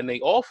this guy in their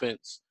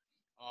offense.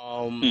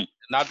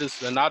 Not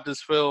just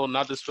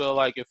feel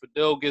like if a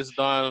deal gets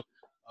done,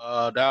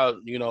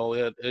 that, you know,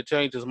 it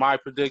changes my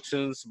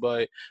predictions.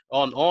 But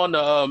on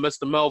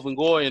Mr. Melvin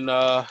Gordon,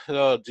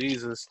 oh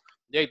Jesus,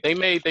 they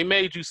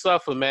made you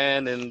suffer,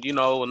 man, and you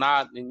know, and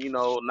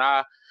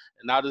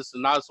I just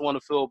want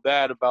to feel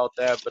bad about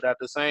that. But at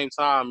the same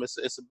time,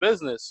 it's a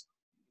business.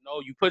 You know,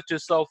 you put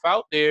yourself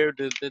out there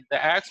to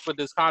ask for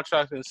this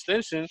contract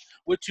extension,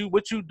 which you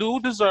do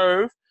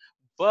deserve.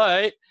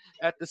 But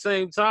at the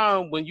same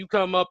time, when you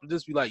come up and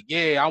just be like,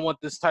 yeah, I want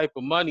this type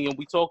of money, and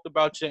we talked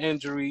about your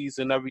injuries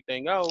and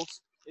everything else,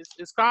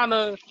 it's kind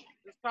of,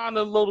 it's kind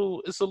of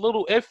it's a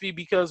little iffy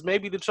because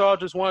maybe the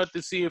Chargers wanted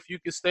to see if you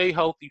could stay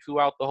healthy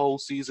throughout the whole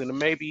season and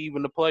maybe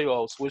even the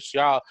playoffs, which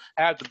y'all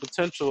have the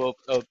potential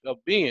of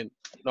being,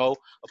 a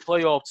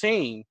playoff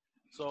team.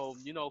 So,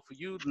 for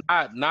you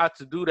not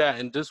to do that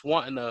and just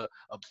wanting a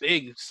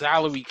big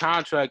salary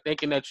contract,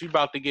 thinking that you're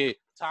about to get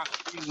top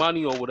three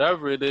money or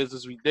whatever it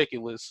is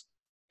ridiculous.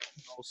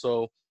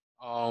 So,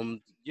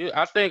 yeah,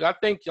 I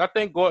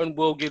think Gordon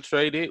will get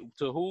traded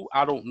to who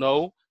I don't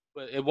know,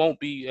 but it won't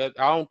be. I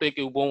don't think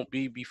it won't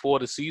be before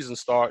the season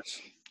starts.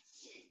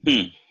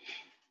 Hmm.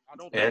 I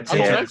don't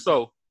think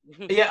so.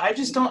 Yeah, I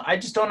just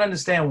don't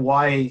understand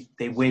why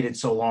they waited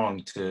so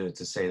long to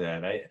say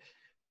that.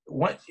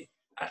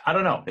 I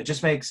don't know. It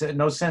just makes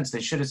no sense.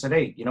 They should have said,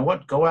 "Hey, you know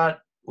what? Go out.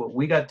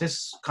 We got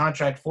this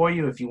contract for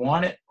you if you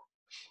want it.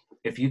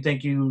 If you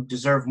think you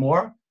deserve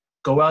more,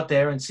 go out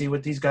there and see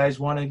what these guys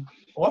want to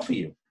offer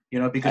you."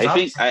 Because I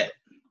think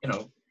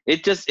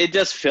it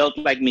just felt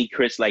like me,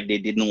 Chris, like they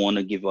didn't want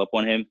to give up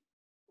on him,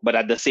 but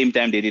at the same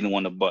time they didn't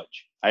want to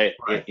budge.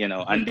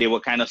 And they were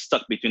kind of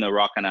stuck between a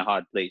rock and a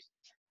hard place,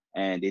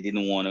 and they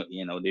didn't want to,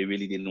 they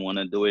really didn't want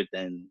to do it,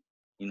 and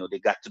they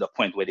got to the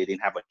point where they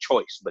didn't have a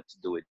choice but to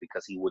do it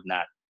because he would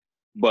not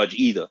budge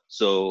either.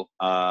 So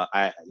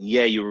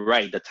you're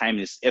right. The time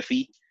is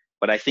iffy,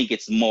 but I think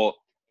it's more,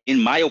 in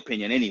my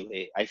opinion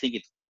anyway, I think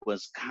it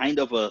was kind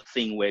of a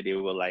thing where they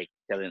were like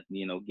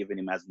giving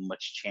him as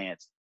much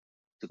chance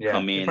to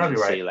come in and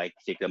say like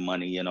take the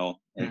money,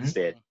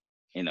 instead,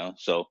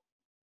 so.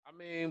 I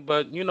mean,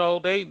 but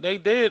they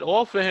did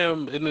offer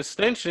him an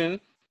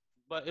extension,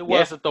 but it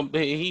wasn't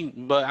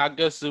but I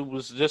guess it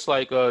was just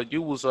like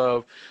you was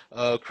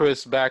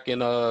Chris back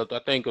in I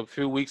think a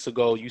few weeks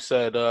ago you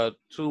said 2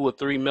 or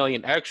 3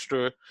 million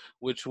extra,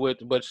 which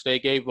they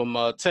gave him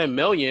 10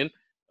 million.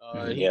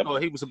 He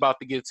thought he was about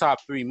to get top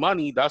three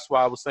money. That's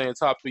why I was saying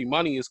top three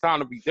money is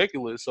kind of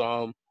ridiculous.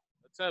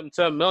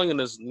 10 million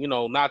is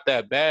not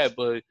that bad,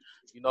 but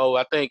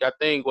I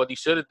think what he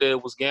should have did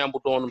was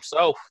gambled on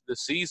himself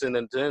this season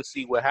and then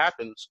see what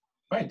happens.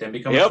 Right, then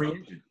become a free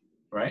agent.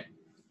 Right.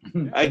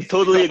 I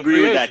totally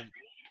agree with that.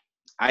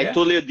 I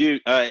totally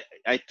agree. I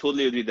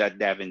totally agree with that,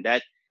 Davin.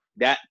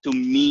 That to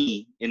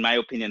me, in my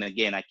opinion,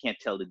 again, I can't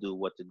tell the dude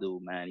what to do,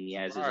 man. He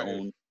has his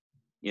own,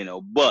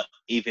 But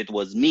if it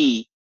was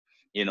me,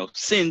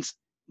 since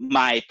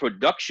my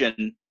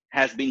production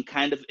has been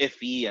kind of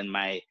iffy and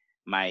my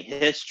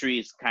history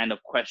is kind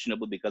of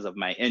questionable because of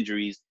my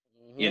injuries,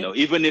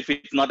 even if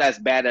it's not as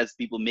bad as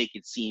people make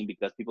it seem,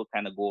 because people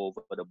kind of go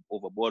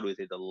overboard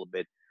with it a little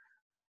bit.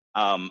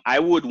 I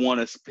would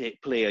want to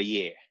play a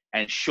year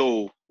and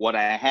show what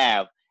I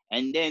have,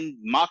 and then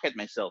market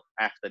myself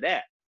after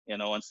that,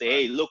 and say,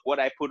 hey, look what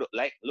I put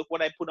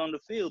on the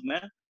field,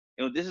 man.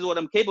 This is what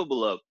I'm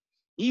capable of.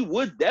 He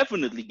would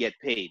definitely get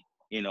paid.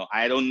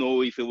 I don't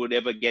know if he would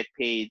ever get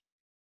paid,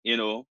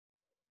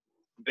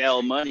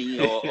 Bell money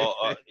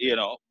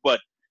or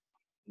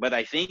but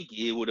I think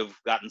he would have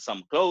gotten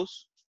some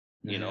close.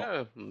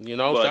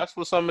 That's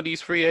what some of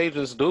these free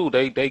agents do.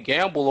 They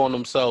gamble on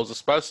themselves,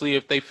 especially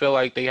if they feel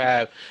like they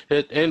have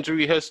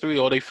injury history,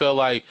 or they feel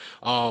like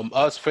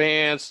us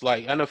fans,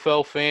 like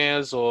NFL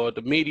fans or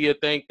the media,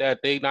 think that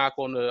they not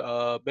going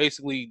to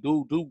basically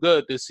do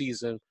good this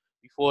season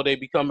before they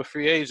become a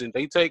free agent.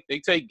 They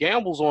take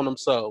gambles on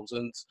themselves,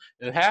 and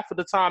half of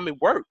the time it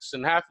works,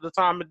 and half of the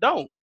time it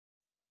don't.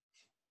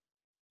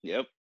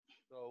 Yep.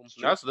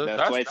 So that's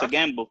why it's a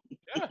gamble.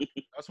 Yeah,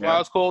 that's why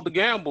it's called the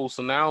gamble.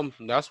 So now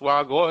that's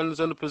why Gordon's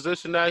in the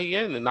position that he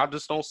in, and I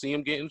just don't see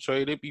him getting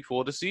traded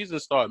before the season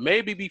starts.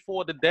 Maybe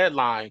before the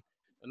deadline,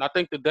 and I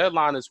think the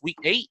deadline is week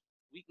 8,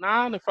 week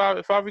 9, if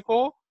I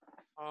recall.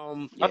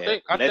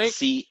 Let's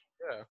see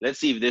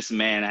if this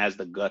man has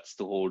the guts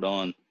to hold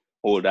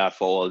out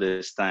for all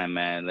this time,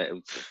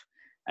 man.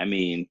 I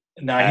mean,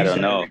 I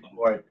don't know.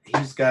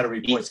 He's got to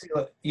report.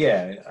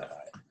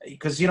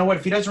 Because you know what?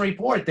 If he doesn't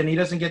report, then he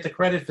doesn't get the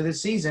credit for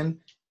this season,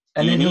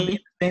 and then he'll be in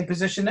the same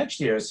position next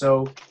year.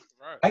 So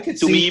I could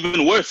see. To me,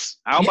 even worse.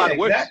 How about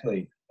worse?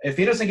 Exactly. If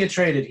he doesn't get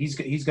traded, he's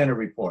going to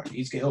report.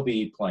 He'll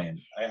be playing.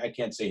 I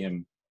can't see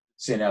him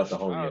sitting out the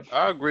whole year.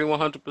 I agree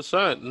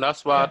 100%, and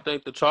that's why I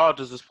think the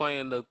Chargers is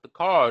playing the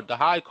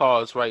high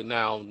cards right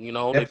now.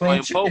 They're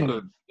playing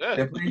poker. Yeah,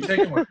 they're playing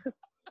chicken.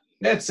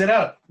 Sit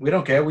out. We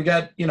don't care. We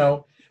got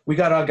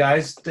our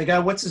guys. They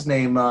got what's his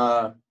name?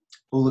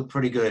 Who looked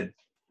pretty good.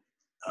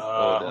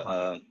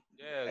 I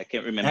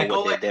can't remember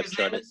what their depth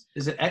chart is.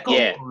 Is it Echo?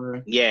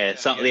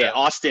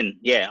 Austin.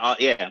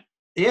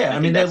 I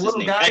mean, they're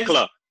little guys.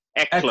 Eckler,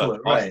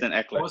 right. Austin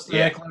Eckler. Austin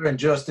Eckler and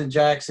Justin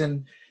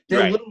Jackson.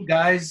 They're little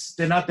guys.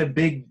 They're not the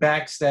big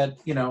backs that,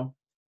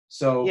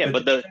 So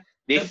but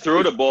they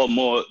throw the ball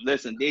more.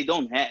 Listen, they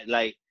don't have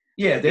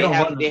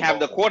they have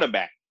the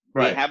quarterback.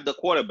 Right. They have the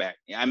quarterback.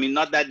 I mean,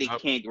 not that they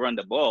can't run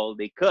the ball.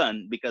 They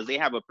can, because they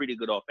have a pretty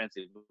good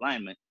offensive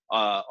line.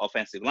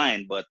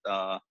 But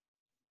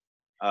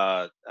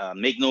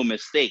make no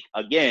mistake.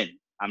 Again,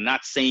 I'm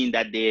not saying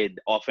that the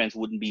offense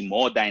wouldn't be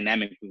more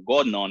dynamic with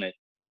Gordon on it,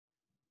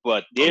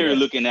 but they're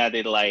looking at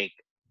it like,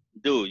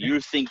 dude,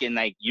 you're thinking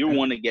like you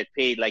want to get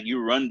paid like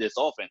you run this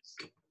offense.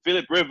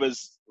 Philip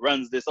Rivers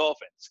runs this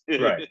offense.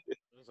 Right.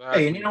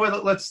 Exactly. Hey, and you know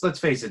what? Let's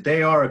face it.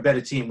 They are a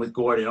better team with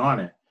Gordon on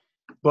it,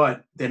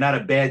 but they're not a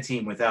bad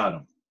team without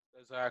him.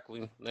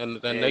 Exactly, and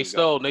There they you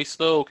go.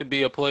 still could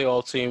be a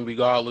playoff team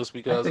regardless I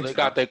because think they so.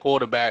 got their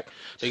quarterback,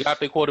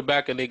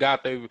 and they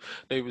got their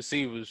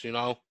receivers. You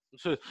know.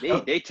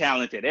 They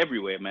talented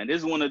everywhere, man. This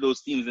is one of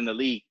those teams in the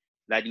league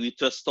that we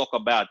just talk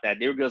about that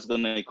they're just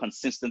gonna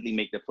consistently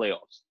make the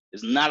playoffs.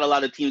 There's not a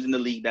lot of teams in the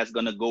league that's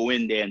gonna go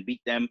in there and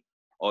beat them,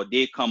 or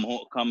they come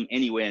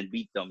anywhere and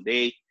beat them.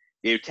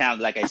 They're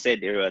talented. Like I said,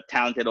 they're a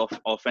talented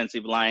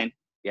offensive line.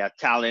 They have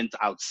talent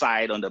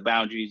outside on the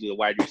boundaries. The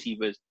wide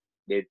receivers.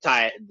 They're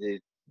tired.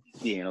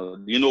 You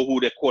know who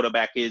their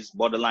quarterback is,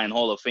 borderline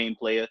Hall of Fame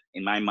player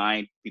in my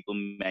mind. People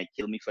might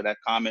kill me for that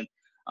comment.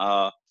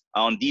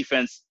 On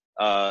defense,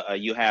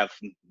 you have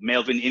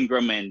Melvin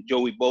Ingram and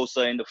Joey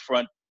Bosa in the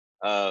front,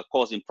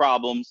 causing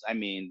problems. I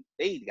mean,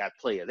 they got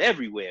players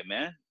everywhere,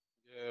 man.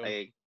 Yeah,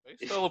 Like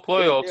they still a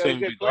playoff they're a team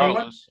good player.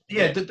 regardless.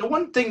 Yeah, the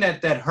one thing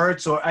that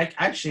hurts, or I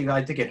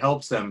think it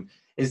helps them,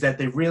 is that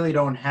they really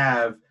don't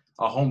have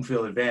a home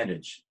field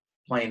advantage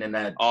playing in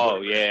that Oh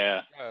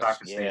yeah, Yes, soccer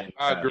yeah, stadium.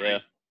 I agree. yeah.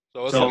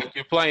 So it's So- like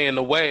you're playing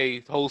away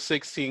the whole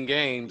 16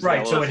 games.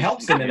 Right, so well, it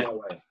helps them in that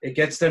way. It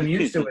gets them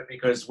used to it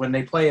because when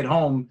they play at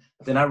home,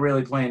 they're not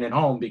really playing at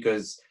home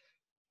because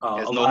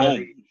There's a no lot of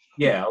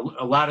home.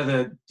 a lot of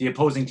the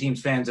opposing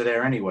team's fans are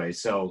there anyway.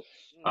 So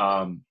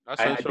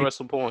That's an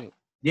interesting point.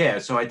 yeah,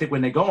 so I think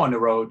when they go on the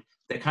road,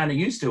 they're kind of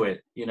used to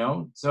it, you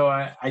know. So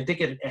I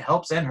think it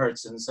helps and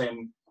hurts in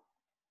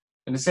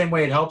the same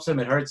way it helps them,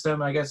 it hurts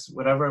them, I guess,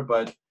 whatever.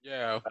 But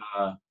Yeah,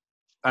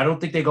 I don't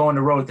think they go on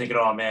the road thinking,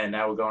 "Oh man,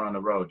 now we're going on the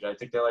road." I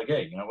think they're like,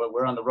 "Hey, you know what?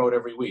 We're on the road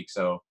every week."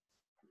 So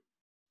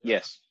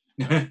Yes.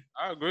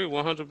 I agree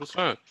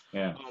 100%.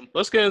 yeah,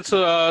 Let's get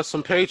into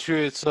some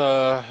Patriots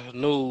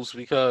news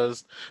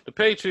because the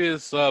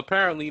Patriots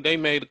apparently they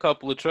made a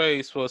couple of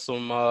trades for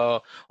some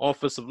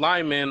offensive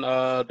linemen.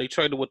 They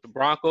traded with the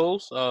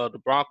Broncos.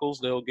 The Broncos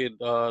they'll get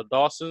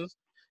Dawson's,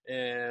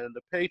 and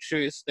the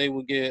Patriots they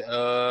will get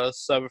a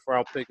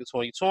 7th-round pick in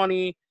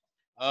 2020.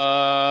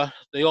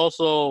 They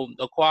also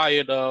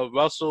acquired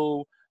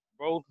Russell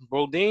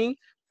Brodeen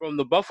from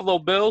the Buffalo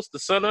Bills, the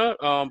center,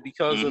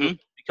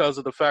 because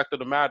of the fact of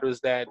the matter is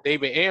that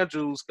David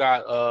Andrews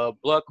got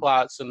blood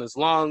clots in his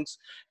lungs,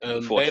 and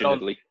they don't.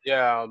 Unfortunately.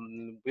 Yeah,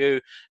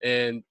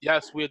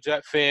 yes, we're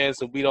Jet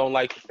fans and we don't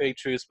like the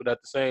Patriots, but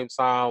at the same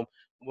time,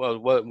 well,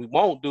 what we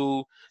won't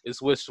do is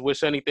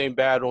wish anything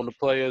bad on the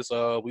players.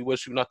 We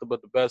wish you nothing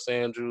but the best,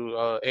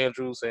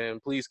 Andrews,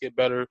 and please get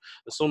better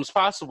as soon as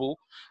possible.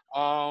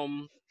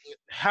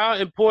 How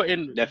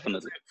important is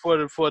Definitely.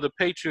 it for the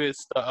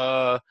Patriots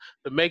to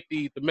make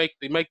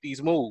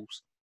these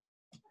moves?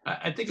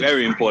 I think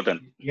Very it's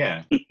important.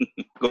 Yeah.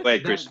 Go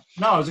ahead, Chris.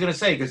 No, I was gonna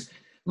say because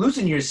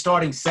losing your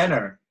starting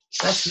center,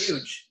 that's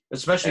huge,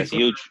 especially That's for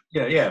huge.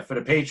 for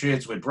the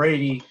Patriots with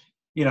Brady,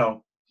 you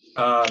know,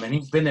 and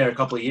he's been there a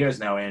couple of years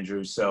now,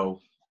 Andrew. So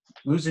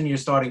losing your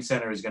starting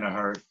center is gonna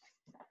hurt.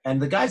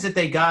 And the guys that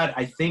they got,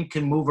 I think,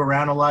 can move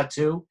around a lot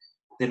too.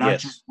 They're not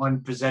Yes. just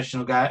one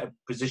position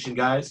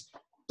guys.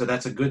 So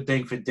that's a good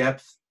thing for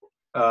depth.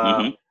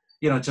 Mhm.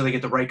 Until they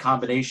get the right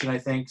combination, I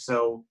think.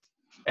 So,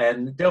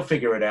 and they'll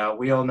figure it out.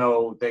 We all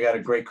know they got a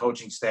great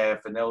coaching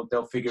staff, and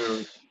they'll figure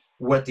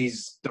what the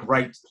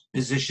right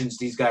positions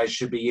these guys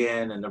should be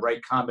in, and the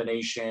right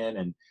combination,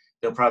 and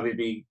they'll probably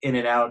be in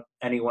and out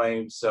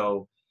anyway.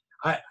 So,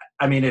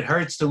 I mean, it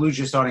hurts to lose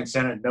your starting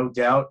center, no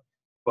doubt.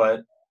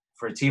 But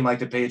for a team like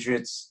the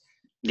Patriots,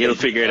 They'll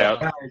figure it out.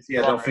 guys,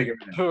 yeah, they'll figure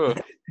it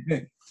out.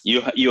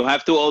 You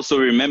have to also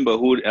remember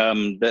who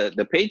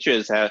the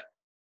Patriots have.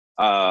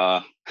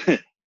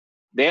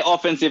 Their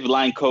offensive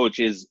line coach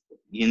is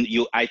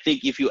I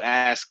think if you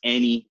ask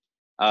any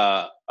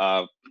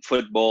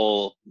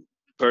football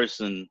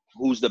person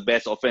who's the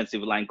best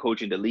offensive line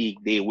coach in the league,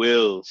 they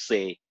will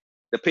say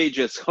the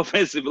Patriots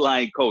offensive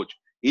line coach.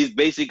 He's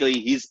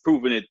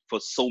proven it for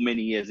so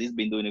many years. He's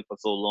been doing it for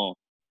so long.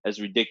 That's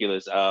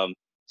ridiculous.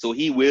 So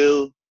he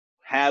will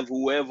have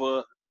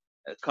whoever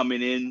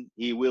coming in.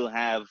 He will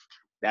have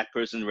that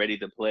person ready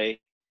to play.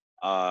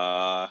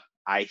 I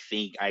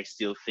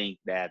still think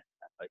that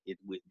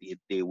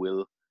they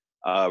will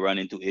run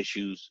into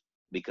issues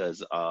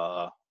because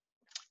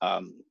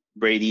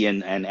Brady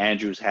and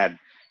Andrews had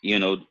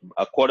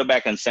a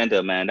quarterback and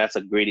center, man. That's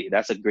a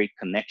great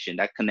connection.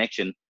 That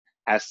connection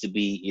has to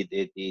be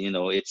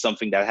it's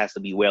something that has to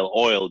be well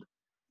oiled,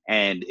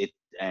 and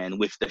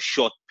with the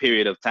short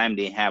period of time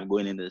they have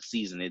going into the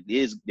season,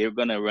 they're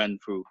gonna run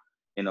through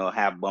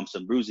have bumps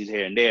and bruises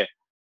here and there.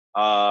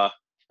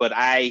 But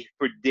I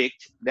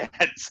predict that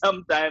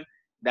sometime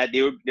that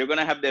they're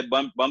gonna have their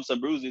bumps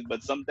and bruises,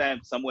 but sometime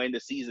somewhere in the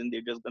season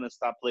they're just gonna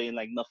stop playing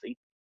like nothing,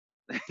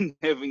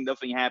 having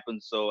nothing happen.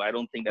 So I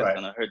don't think that's Right.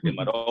 gonna hurt them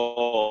at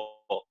all.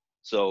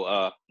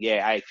 So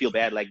yeah, I feel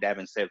bad, like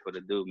Davin said, for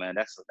the dude, man.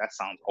 That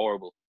sounds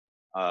horrible.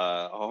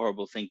 A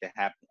horrible thing to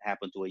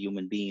happen to a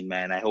human being,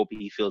 man. I hope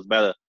he feels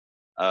better,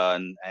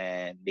 and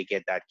they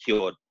get that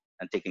cured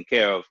and taken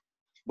care of.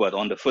 But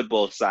on the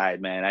football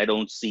side, man, I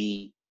don't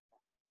see.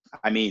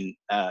 I mean,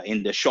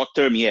 in the short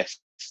term, yes,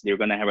 they're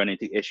going to run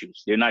into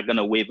issues. They're not going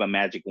to wave a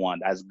magic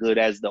wand. As good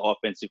as the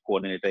offensive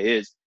coordinator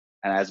is,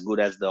 and as good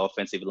as the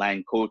offensive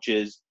line coach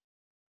is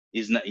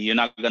not, you're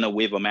not going to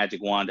wave a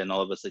magic wand and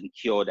all of a sudden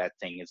cure that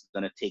thing. It's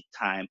going to take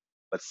time.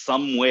 But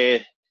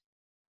somewhere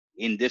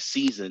in this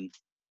season,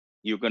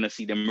 you're going to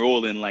see them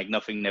rolling like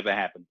nothing never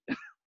happened,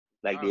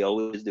 like they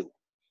always do.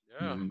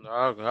 Yeah,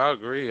 I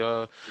agree.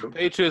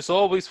 Patriots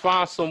always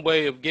find some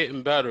way of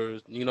getting better.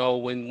 You know,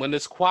 when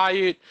it's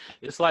quiet,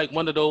 it's like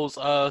one of those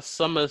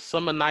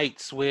summer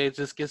nights where it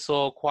just gets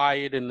all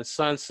quiet and the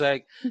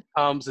sunset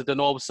comes, and then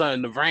all of a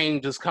sudden the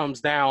rain just comes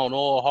down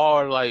all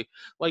hard, like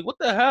what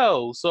the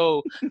hell?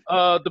 So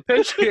the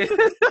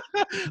Patriots,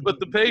 but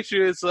the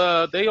Patriots,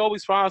 they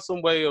always find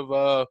some way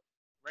of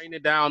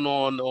raining down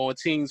on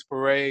teams'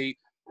 parade.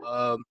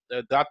 I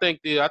think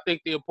the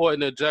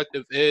important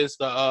objective is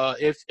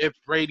if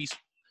Brady's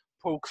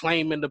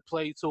proclaiming to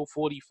play till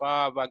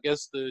 45, I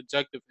guess the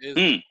objective is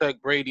to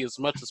protect Brady as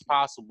much as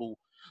possible.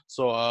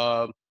 So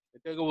I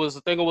think it was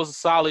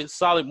a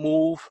solid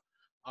move,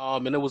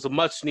 and it was a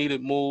much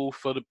needed move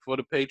for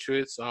the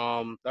Patriots.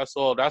 That's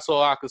all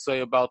I could say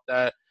about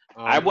that.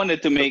 I want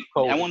to make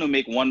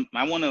one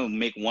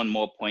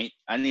more point,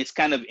 and it's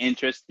kind of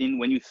interesting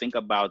when you think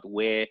about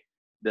where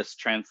the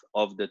strength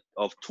of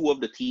two of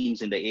the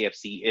teams in the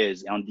AFC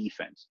is on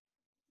defense.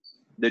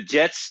 The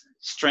Jets'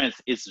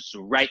 strength is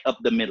right up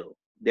the middle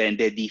than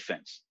their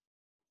defense.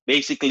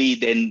 Basically,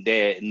 then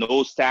their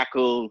nose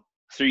tackle,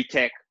 3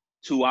 tech,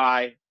 2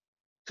 eye,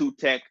 2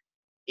 tech,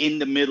 in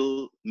the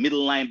middle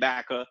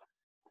linebacker.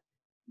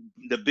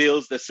 The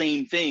Bills, the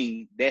same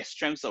thing. Their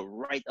strengths are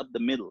right up the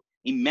middle.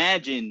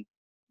 Imagine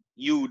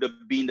you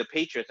being the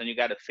Patriots and you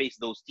got to face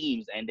those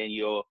teams, and then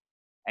your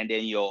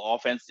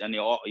offense and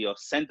your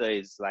center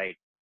is like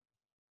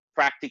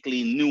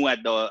practically new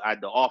at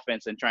the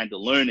offense and trying to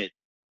learn it,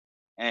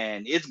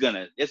 and it's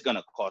gonna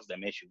cause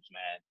them issues,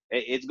 man.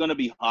 It's gonna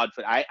be hard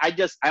for. I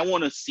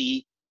want to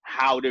see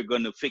how they're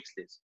gonna fix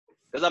this,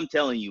 because I'm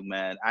telling you,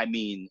 man. I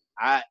mean,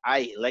 I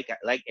like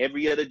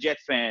every other Jet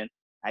fan,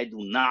 I do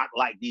not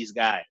like these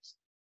guys.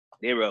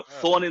 They're a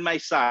thorn in my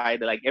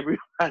side, like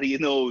everybody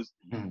knows.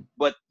 Mm-hmm.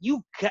 But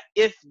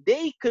if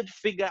they could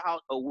figure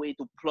out a way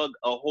to plug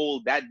a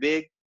hole that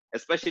big,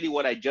 especially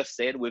what I just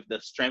said with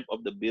the strength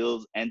of the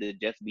Bills and the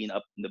Jets being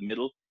up in the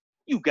middle,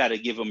 you got to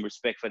give them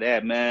respect for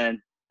that, man.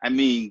 I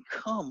mean,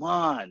 come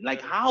on.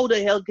 Like, how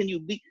the hell can you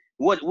be –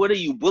 what are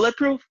you,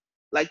 bulletproof?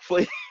 Like, for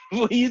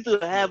you to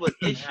have an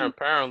issue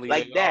apparently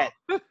like that.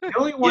 The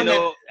only one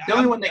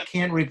that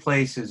can't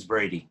replace is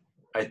Brady,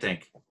 I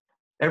think.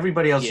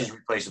 Everybody else is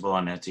replaceable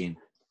on that team.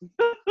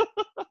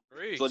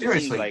 So it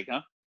seems like,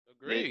 huh?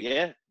 Agreed.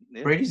 Yeah.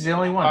 Brady's the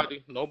only one.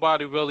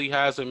 Nobody really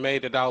hasn't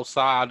made it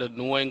outside of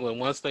New England.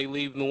 Once they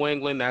leave New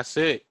England, that's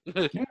it.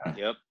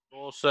 Yep.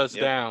 All shuts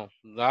down.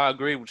 I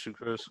agree with you,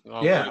 Chris.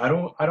 Not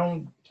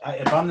that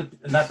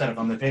if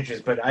I'm the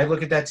Patriots, but I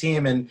look at that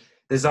team and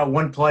there's not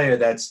one player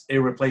that's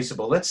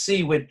irreplaceable. Let's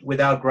see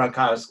without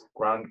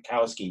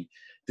Gronkowski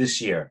this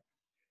year.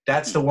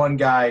 That's the one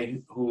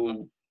guy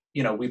who,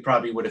 we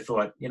probably would have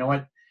thought, you know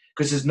what?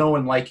 Because there's no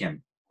one like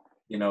him.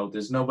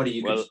 There's nobody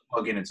you can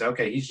plug in and say,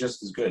 okay, he's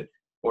just as good.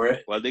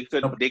 They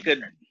could,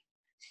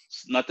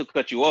 not to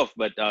cut you off,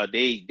 but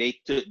they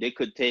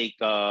could take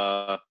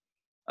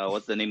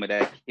what's the name of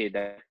that kid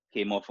that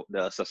came off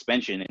the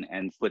suspension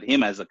and put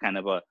him as a kind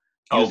of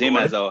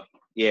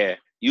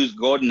use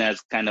Gordon as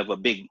kind of a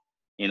big,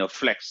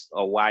 flex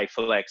or wide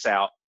flex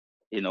out,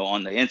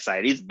 on the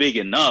inside. He's big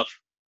enough.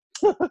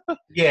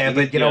 Yeah,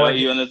 but you know what?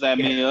 You understand?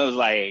 Yeah. I mean, it was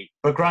like,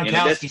 but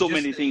Gronkowski, there's so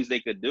many things they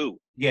could do.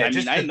 Yeah,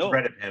 I know. The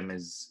threat of him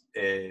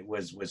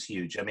was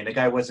huge. I mean, the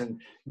guy wasn't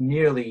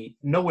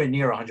nowhere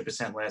near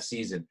 100% last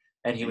season,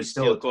 and he was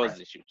still caused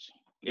issues.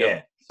 Yep.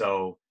 Yeah,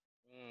 so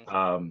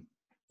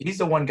he's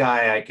the one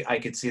guy I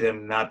could see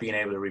them not being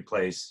able to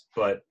replace.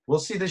 But we'll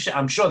see this.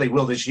 I'm sure they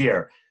will this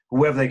year.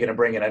 Whoever they're going to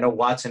bring in. I know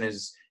Watson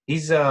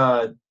he's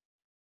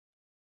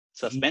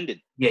suspended.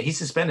 He's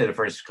suspended the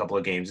first couple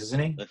of games, isn't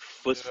he? The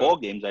first 4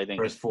 games, I think.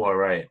 First 4,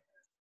 right.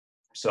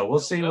 So we'll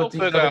see what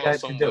the other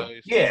guys can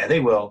do. Yeah, they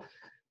will.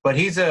 But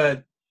he's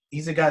a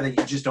guy that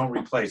you just don't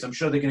replace. I'm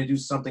sure they're going to do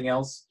something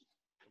else,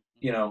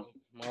 Well,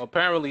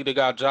 apparently they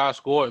got Josh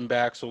Gordon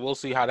back, so we'll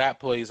see how that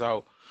plays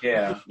out.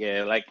 Yeah.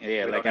 Like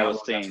I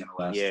was saying.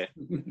 Yeah.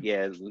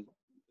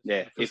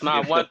 It's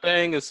not one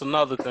thing, it's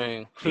another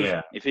thing.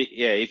 Yeah. If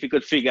he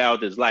could figure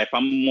out his life,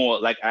 I'm more,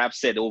 like I've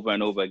said over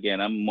and over again,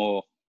 I'm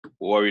more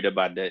worried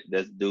about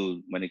this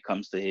dude when it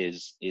comes to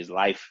his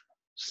life,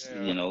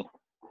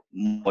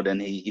 more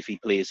than if he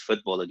plays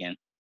football again.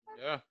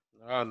 Yeah,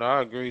 no,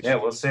 I agree. Yeah,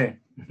 we'll see.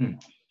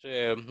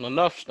 Yeah,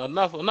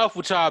 enough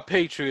with y'all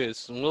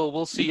Patriots.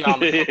 We'll see y'all.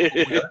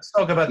 Let's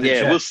talk about the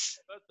Jets.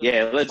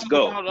 Let's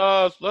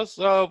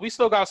go. We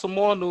still got some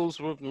more news.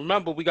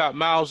 Remember, we got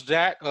Miles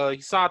Jack.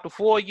 He signed the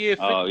 4-year,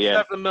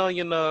 $57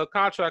 million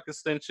contract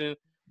extension.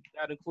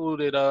 That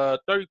included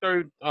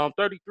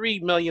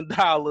 $33 million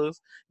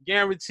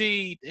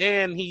guaranteed,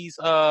 and he's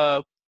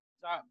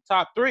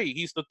top three.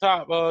 He's the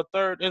top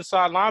third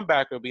inside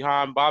linebacker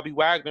behind Bobby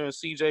Wagner and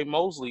C.J.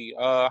 Mosley.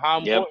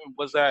 How Yep. important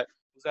was that?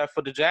 Was that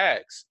for the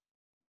Jags?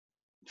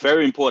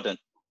 Very important.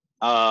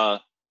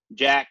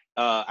 Jack,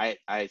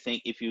 I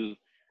think if you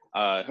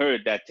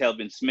heard that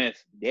Telvin Smith,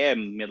 their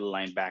middle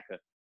linebacker,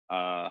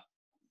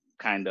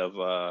 kind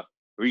of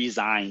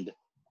resigned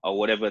or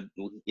whatever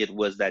it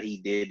was that he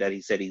did, that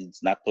he said he's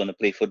not going to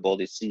play football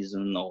this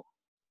season or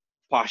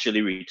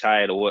partially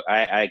retired, or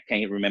I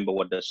can't remember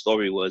what the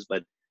story was,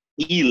 but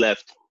he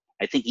left.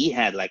 I think he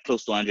had like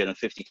close to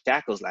 150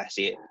 tackles last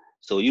year.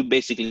 So you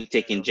basically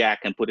taking Jack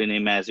and putting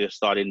him as your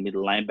starting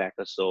middle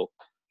linebacker. So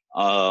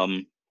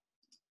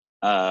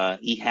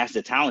he has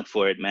the talent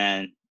for it,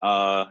 man.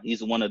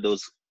 He's one of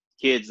those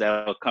kids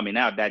that are coming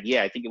out that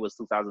year. I think it was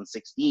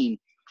 2016,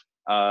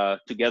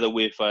 together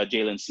with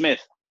Jalen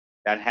Smith,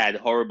 that had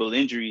horrible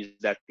injuries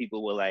that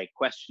people were like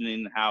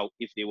questioning how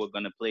if they were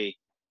going to play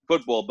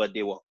football, but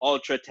they were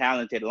ultra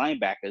talented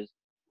linebackers.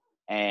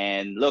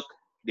 And look,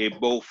 they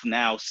both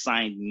now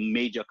signed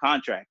major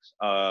contracts.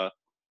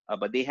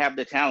 But they have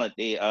the talent.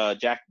 They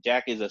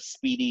Jack is a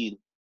speedy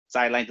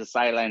sideline to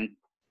sideline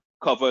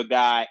cover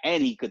guy,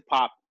 and he could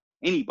pop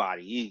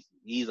anybody.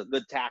 He's a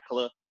good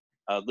tackler,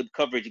 a good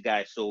coverage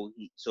guy. So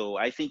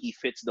I think he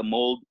fits the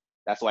mold.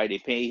 That's why they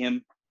pay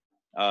him.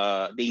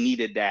 They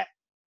needed that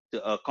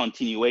a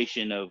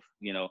continuation of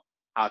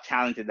how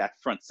talented that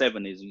front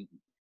seven is.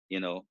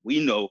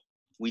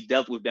 We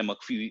dealt with them a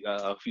few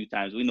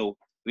times. We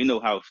know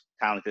how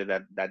talented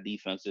that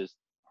defense is.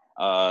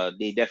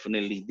 They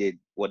definitely did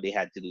what they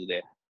had to do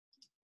there.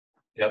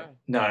 Yep.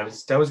 No,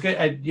 that was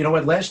good. You know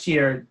what? Last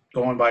year,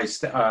 going by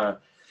the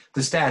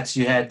stats,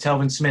 you had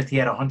Telvin Smith. He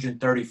had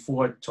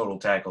 134 total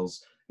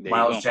tackles.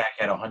 Miles Jack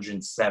had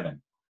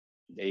 107.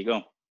 There you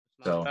go.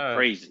 So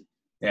crazy.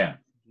 Yeah.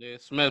 Yeah,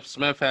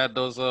 Smith had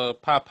those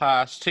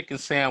Popeyes chicken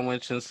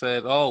sandwich and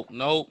said, "Oh,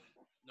 nope.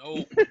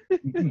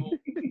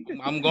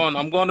 I'm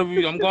going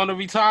to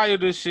retire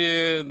this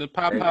year. The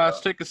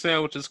Popeyes chicken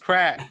sandwich is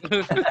crack."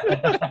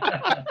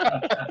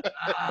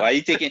 Why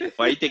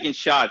are you taking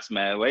shots,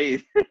 man?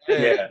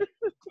 Yeah.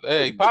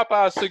 Hey,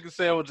 Popeye's chicken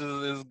sandwich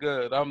is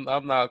good. I'm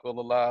not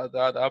gonna lie.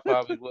 I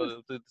probably would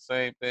have did the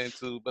same thing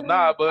too. But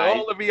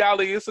all in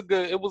reality,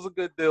 it was a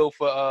good deal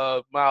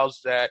for Miles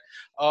Jack.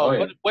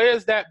 But where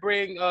does that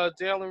bring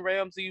Jalen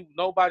Ramsey?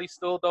 Nobody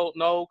still don't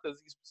know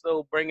because he's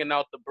still bringing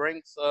out the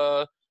Brinks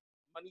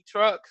money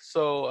truck.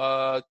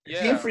 So Is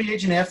he a free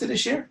agent after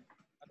this year?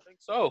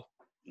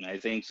 I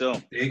think so.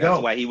 There you go.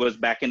 That's why he was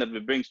backing up the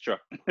Brinks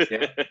truck.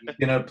 Yeah, he's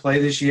gonna play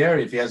this year.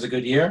 If he has a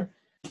good year,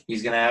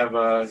 he's gonna have.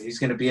 He's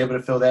gonna be able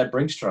to fill that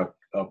Brinks truck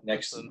up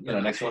next.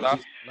 Next one.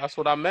 That's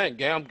what I meant.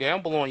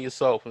 Gamble on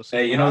yourself and see.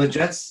 Hey, the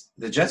Jets.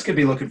 The Jets could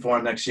be looking for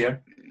him next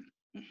year.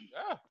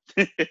 Yeah.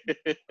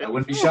 I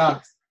wouldn't be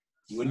shocked.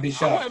 You wouldn't be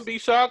shocked. I wouldn't be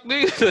shocked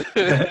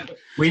either.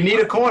 We need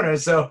a corner,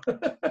 so.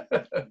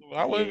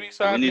 I wouldn't be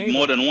shocked. We need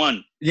more than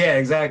one. Yeah,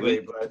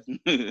 exactly. But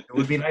it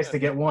would be nice to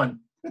get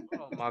one.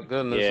 Oh my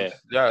goodness! Yeah.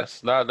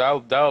 Yes,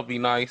 that would be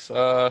nice.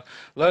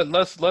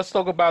 Let's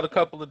talk about a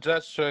couple of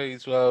Jets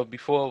trades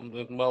before.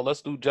 Well,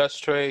 let's do Jets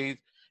trades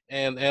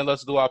and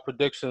let's do our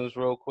predictions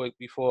real quick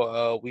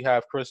before we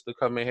have Chris to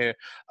come in here.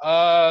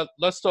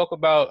 Let's talk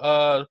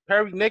about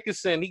Perry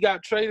Nickerson. He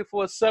got traded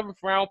for a 7th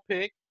round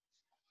pick.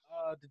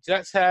 The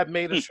Jets had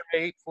made a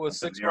trade for a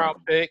 6th round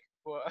pick.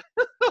 For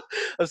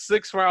a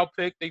 6th round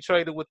pick, they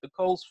traded with the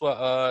Colts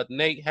for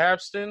Nate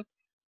Hairston.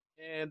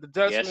 And the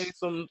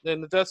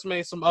Jets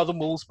made some other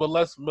moves, but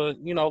let's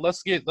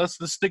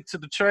just stick to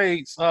the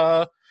trades.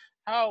 How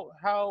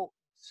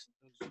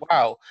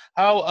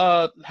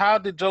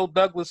did Joe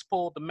Douglas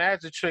pull the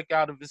magic trick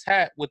out of his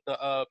hat with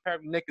the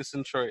Perry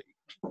Nickerson trade?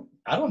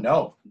 I don't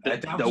know.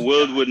 The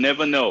world would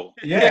never know.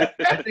 Yeah,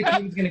 I think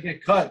he was going to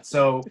get cut.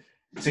 So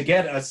to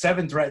get a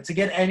 7th round, to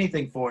get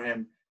anything for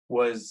him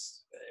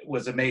was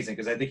amazing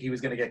because I think he was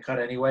going to get cut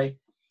anyway.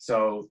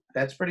 So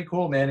that's pretty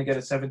cool, man, to get a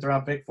 7th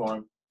round pick for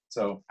him.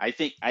 So I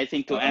think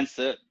to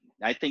answer,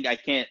 I think I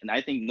can't, and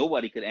I think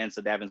nobody could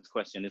answer Davin's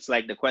question. It's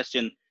like the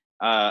question,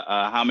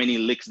 how many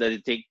licks does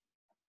it take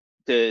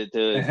to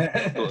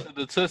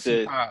the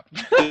Tootsie Pop?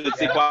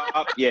 Tootsie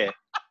Pop, yeah,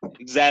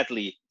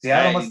 exactly.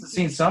 I must have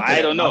seen something.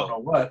 I don't know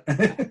what.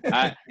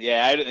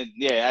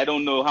 I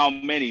don't know how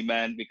many,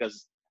 man,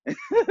 because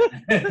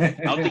I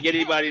don't think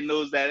anybody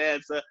knows that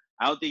answer.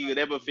 I don't think you could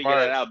ever figure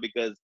that out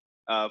because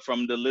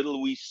from the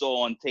little we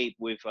saw on tape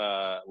with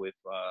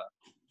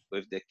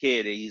the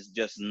kid, he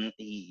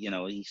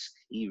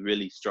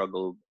really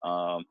struggled.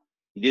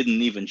 He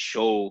didn't even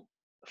show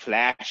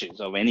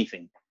flashes of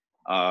anything.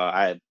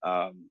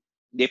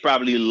 They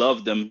probably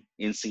loved him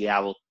in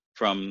Seattle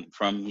from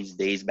his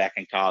days back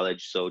in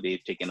college, so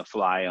they've taken a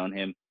fly on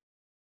him.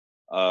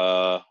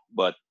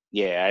 But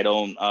yeah, I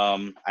don't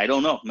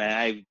know,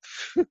 man.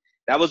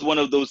 That was one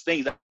of those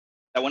things that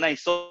when I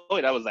saw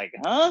it, I was like,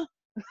 huh?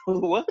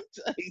 What?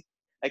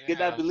 I could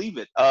not believe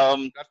it.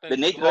 The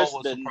Nate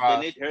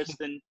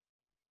Hairston.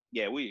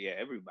 Yeah,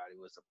 everybody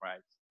was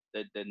surprised.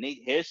 The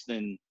Nate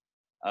Hairston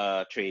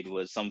trade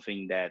was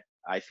something that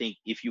I think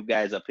if you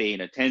guys are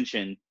paying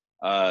attention,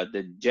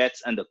 the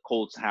Jets and the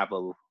Colts have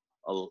a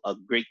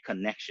great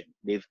connection.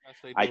 Yes,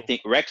 they I do.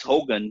 think Rex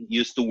Hogan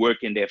used to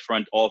work in their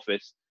front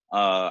office.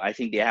 I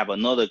think they have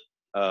another.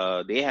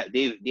 They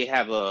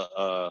have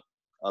a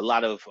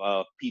lot of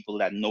people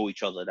that know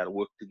each other that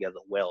work together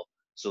well.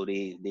 So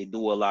they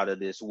do a lot of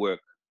this work.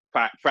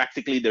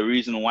 Practically, the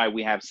reason why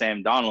we have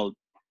Sam Donald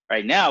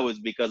right now is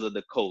because of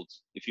the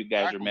Colts, if you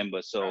guys Exactly.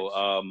 remember.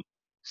 So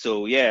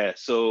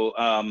Yes.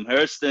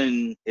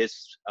 Hurston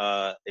is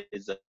I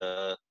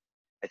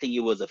think he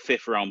was a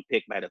 5th-round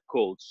pick by the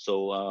Colts.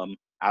 So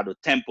out of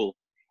Temple,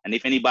 and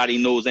if anybody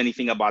knows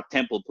anything about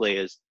Temple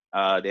players,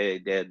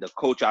 the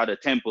coach out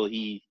of Temple,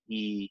 he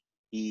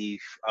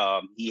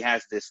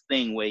has this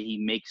thing where he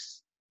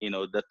makes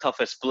the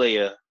toughest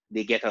player,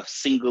 they get a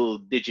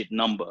single-digit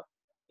number.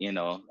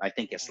 I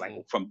think it's like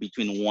from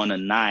between 1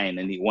 and 9,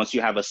 and once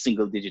you have a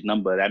single-digit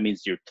number, that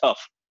means you're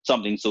tough.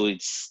 Something. So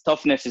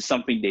toughness is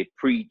something they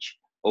preach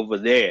over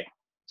there.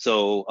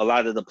 So a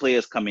lot of the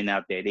players coming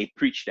out there, they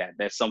preach that.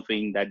 That's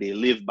something that they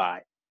live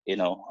by.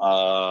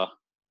 The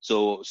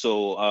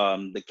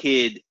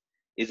kid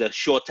is a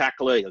short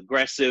tackler,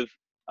 aggressive.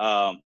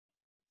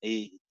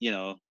 He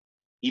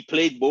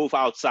played both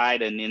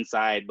outside and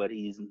inside, but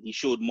he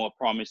showed more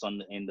promise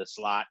in the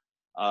slot.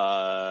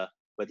 But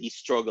he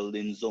struggled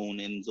in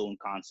zone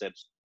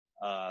concepts.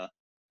 I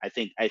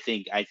think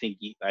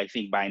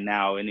by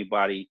now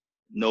anybody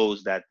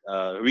knows that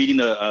reading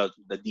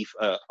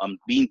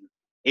being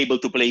able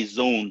to play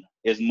zone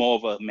is more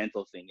of a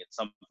mental thing. It's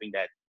something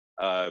that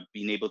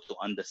being able to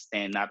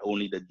understand not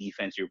only the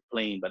defense you're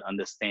playing, but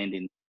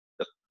understanding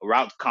the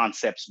route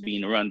concepts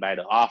being run by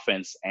the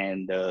offense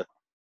and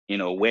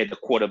where the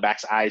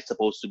quarterback's eye is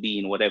supposed to be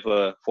in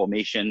whatever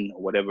formation,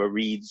 whatever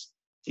reads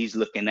he's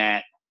looking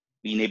at,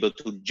 being able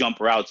to jump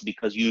routes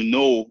because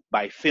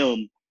by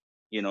film,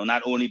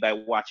 not only by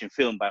watching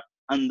film, but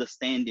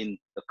understanding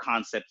the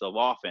concepts of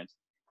offense.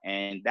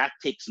 And that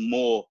takes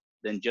more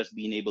than just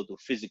being able to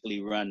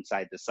physically run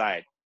side to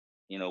side,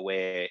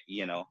 where,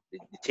 it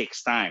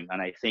takes time.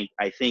 And I think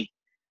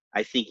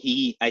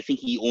he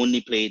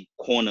only played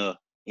corner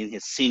in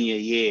his senior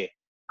year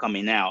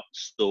coming out.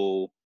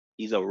 So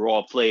he's a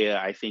raw player.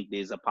 I think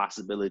there's a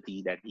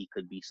possibility that he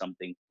could be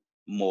something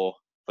more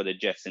for the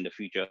Jets in the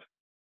future.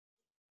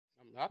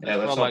 I just Yeah,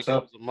 let's felt hope like so.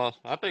 it was a must.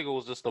 I think it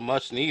was just a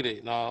much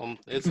needed.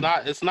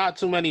 It's not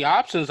too many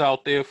options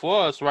out there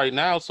for us right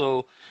now.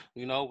 So,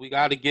 we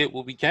got to get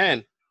what we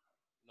can.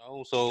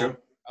 So Sure.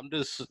 I'm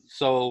just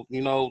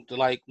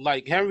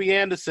like Henry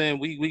Anderson.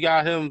 We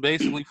got him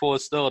basically for a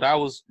steal. That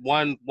was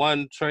one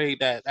trade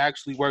that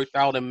actually worked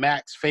out in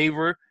Mac's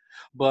favor,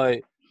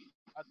 but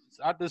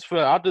I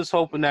just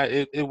hoping that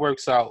it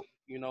works out.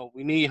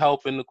 We need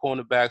help in the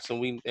cornerbacks,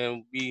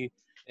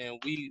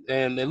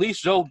 and at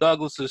least Joe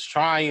Douglas is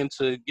trying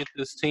to get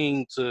this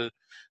team to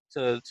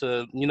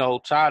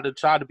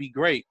try to be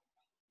great.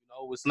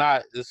 It's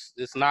not.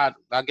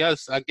 I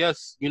guess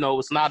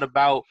it's not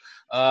about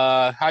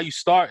how you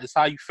start; it's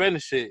how you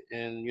finish it.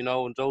 And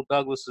and Joe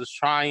Douglas is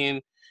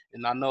trying,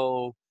 and I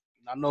know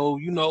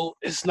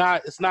it's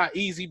not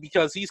easy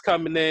because he's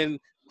coming in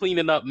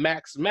cleaning up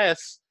Mac's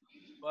mess,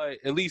 but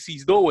at least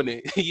he's doing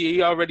it.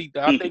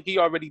 I think he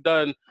already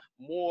done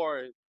more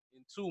in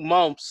 2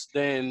 months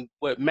than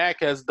what Mac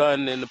has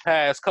done in the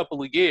past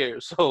couple of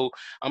years. So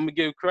I'm gonna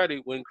give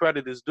credit when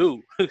credit is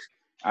due.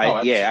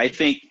 Absolutely.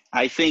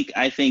 I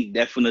think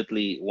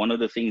definitely one of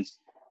the things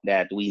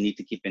that we need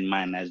to keep in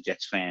mind as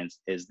Jets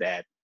fans is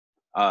that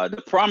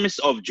the promise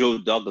of Joe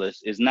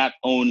Douglas is he's not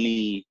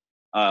only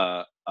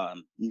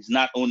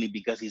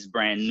because he's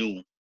brand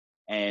new,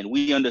 and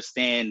we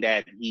understand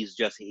that he's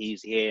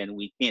here and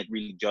we can't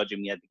really judge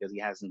him yet because he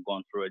hasn't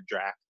gone through a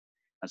draft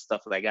and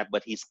stuff like that.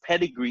 But his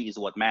pedigree is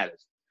what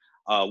matters.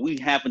 We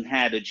haven't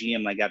had a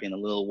GM like that in a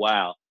little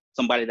while.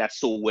 Somebody that's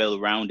so well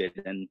rounded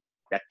and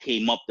that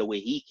came up the way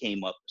he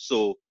came up.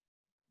 So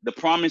the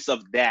promise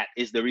of that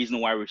is the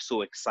reason why we're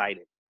so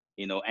excited,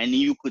 and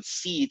you could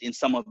see it in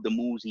some of the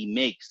moves he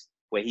makes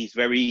where he's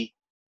very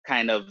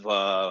kind of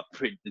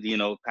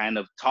kind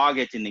of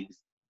targeting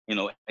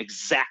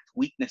exact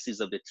weaknesses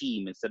of the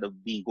team instead of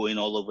going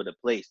all over the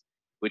place,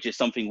 which is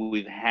something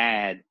we've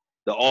had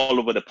the all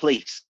over the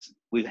place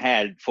we've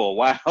had for a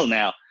while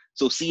now.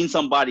 So seeing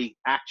somebody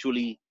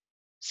actually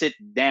sit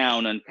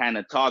down and kind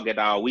of target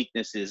our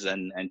weaknesses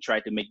and try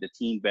to make the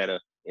team better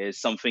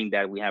is something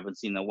that we haven't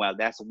seen in a while.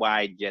 That's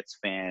why Jets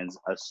fans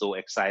are so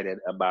excited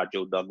about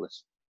Joe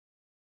Douglas.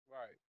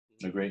 Right.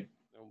 Agreed.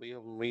 And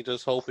we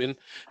just hoping,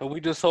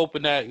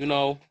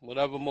 that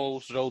whatever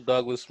moves Joe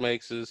Douglas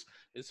makes it's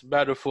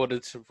better for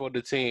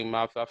the team.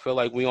 I feel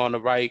like we on the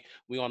right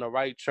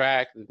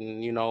track,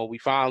 and we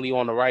finally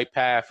on the right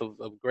path of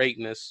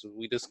greatness.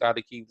 We just got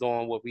to keep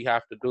doing what we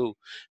have to do,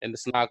 and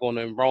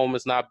Rome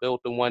is not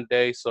built in one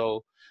day,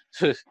 so.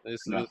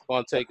 It's No.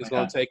 gonna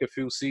take a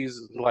few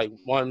seasons, like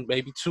 1,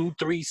 maybe 2,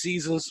 3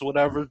 seasons,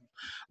 whatever.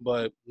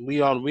 But we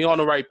on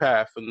the right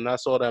path, and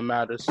that's all that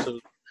matters.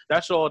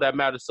 That's all that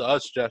matters to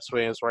us Jets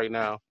fans right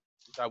now.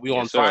 That we on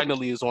Yes, sir.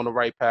 finally is on the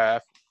right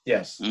path.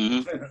 Yes.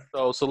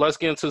 Mm-hmm. So let's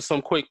get into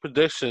some quick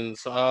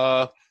predictions.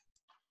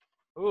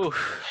 Ooh.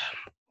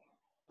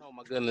 Oh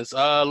my goodness.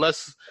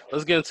 Let's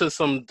get into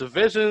some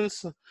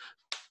divisions.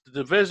 The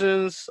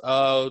divisions.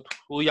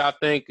 Who y'all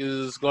think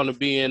is going to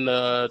be in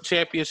the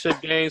championship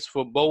games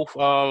for both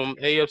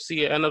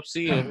AFC and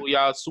NFC, and who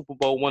y'all Super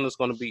Bowl winners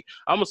going to be?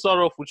 I'm gonna start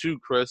off with you,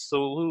 Chris.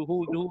 So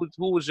who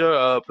was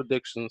your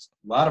predictions?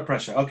 A lot of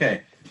pressure.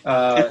 Okay.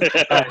 All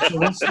right. So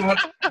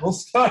We'll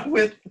start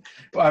with.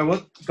 All right.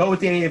 We'll go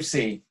with the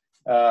AFC.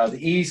 The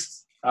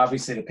East,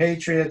 obviously, the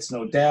Patriots,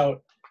 no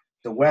doubt.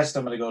 The West,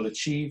 I'm going to go the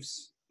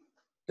Chiefs.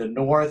 The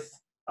North,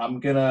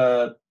 I'm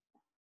gonna.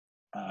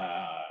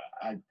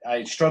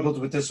 I struggled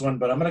with this one,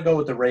 but I'm gonna go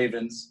with the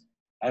Ravens.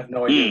 I have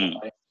no idea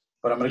why,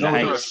 but I'm gonna go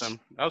with Interesting.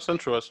 That was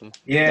interesting.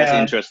 Yeah, That's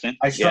interesting.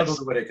 I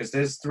struggled with it because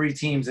there's 3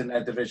 teams in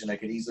that division that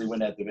could easily win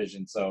that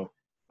division, so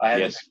I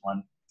had to pick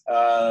one.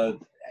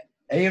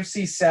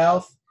 AFC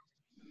South,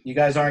 you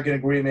guys aren't going to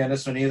agree with me on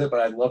this one either,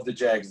 but I love the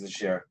Jags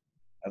this year.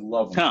 I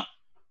love them.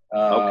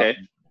 Okay.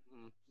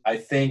 I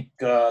think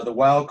the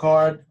wild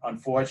card,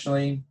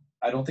 unfortunately,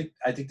 I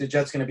think the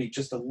Jets going to be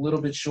just a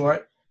little bit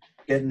short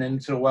getting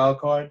into the wild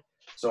card.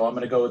 So I'm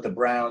going to go with the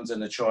Browns and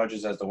the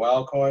Chargers as the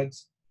wild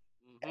cards.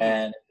 Mm-hmm.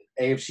 And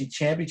AFC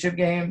Championship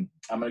game,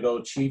 I'm going to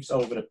go Chiefs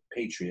over the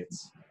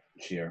Patriots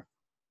this year.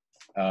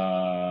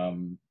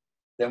 Then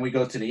we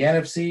go to the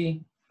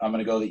NFC. I'm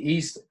going to go the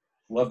East.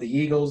 Love the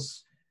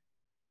Eagles.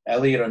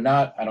 Elliott or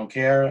not, I don't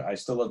care. I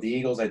still love the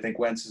Eagles. I think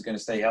Wentz is going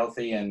to stay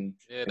healthy. And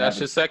yeah, that's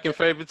your second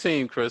favorite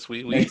team, Chris.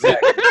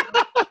 Exactly.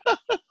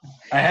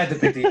 I had to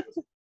pick the Eagles.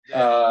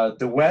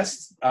 The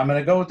West, I'm going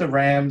to go with the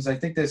Rams. I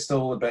think they're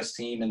still the best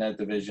team in that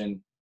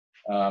division.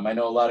 I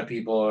know a lot of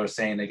people are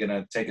saying they're going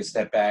to take a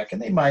step back,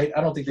 and they might.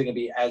 I don't think they're going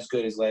to be as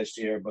good as last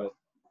year, but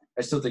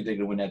I still think they're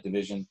going to win that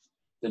division.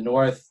 The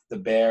North, the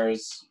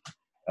Bears.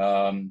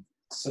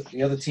 So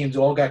the other teams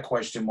all got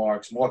question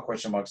marks, more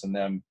question marks than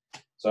them.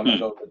 So I'm going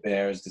to go with the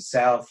Bears. The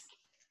South,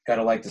 got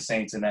to like the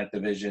Saints in that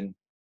division.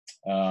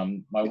 My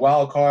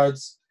wild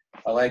cards,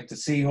 I like the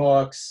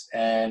Seahawks,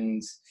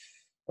 and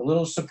a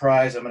little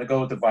surprise, I'm going to go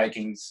with the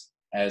Vikings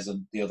as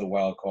the other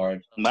wild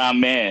card. My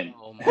man.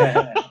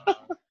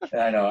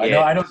 I know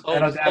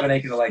Davin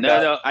ain't gonna like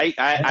that. No,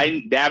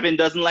 I Davin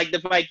doesn't like the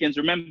Vikings.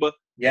 Remember,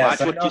 yes,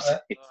 watch what you say.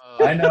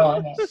 I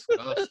know.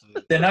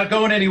 They're not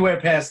going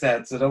anywhere past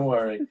that, so don't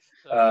worry.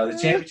 The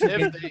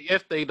championship.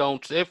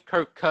 If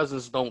Kirk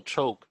Cousins don't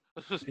choke.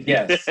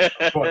 Yes,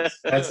 of course.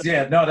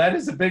 That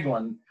is a big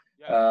one.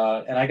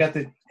 And I got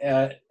the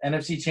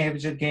NFC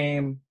Championship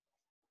game.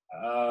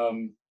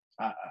 I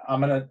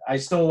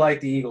still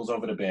like the Eagles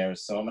over the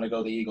Bears, so I'm gonna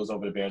go the Eagles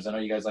over the Bears. I know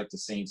you guys like the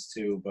Saints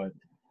too, but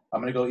I'm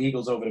going to go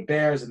Eagles over the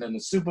Bears. And then the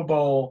Super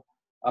Bowl,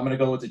 I'm going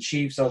to go with the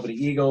Chiefs over the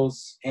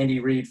Eagles.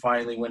 Andy Reid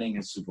finally winning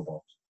his Super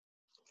Bowl.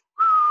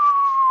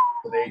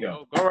 So there you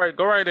go. Go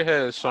right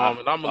ahead, Sean.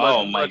 I'm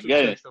going to let you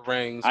take the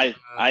reins. I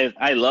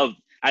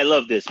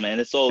love this, man.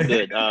 It's all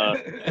good.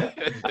 Okay,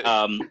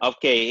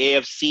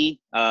 AFC.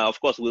 Of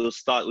course, we'll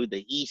start with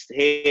the East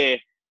here.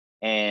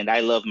 And I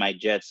love my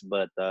Jets,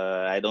 but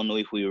I don't know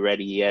if we're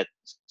ready yet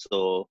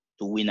to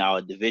win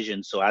our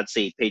division. So I'd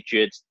say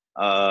Patriots.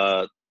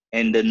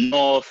 In the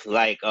North,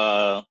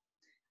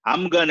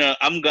 I'm gonna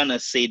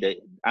say the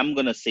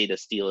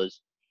Steelers.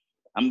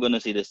 I'm gonna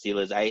say the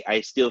Steelers.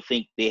 I still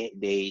think they're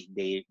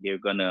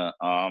gonna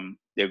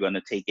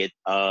take it.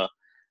 The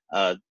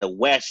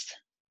West,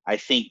 I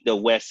think the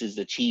West is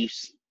the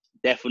Chiefs,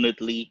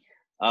 definitely.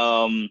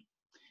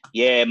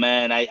 Yeah,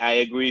 man, I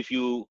agree with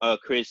you,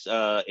 Chris.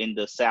 In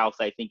the South,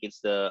 I think it's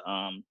the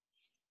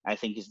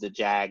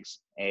Jags,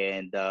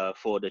 and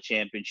for the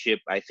championship,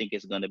 I think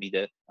it's going to be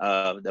the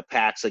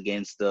Pats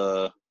against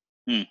the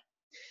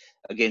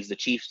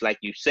Chiefs, like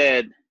you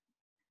said.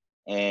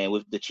 And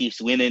with the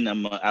Chiefs winning,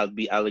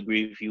 I'll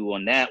agree with you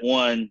on that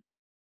one.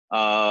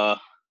 For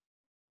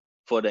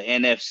the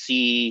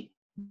NFC,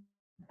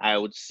 I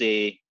would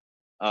say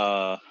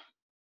the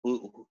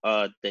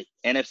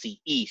NFC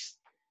East.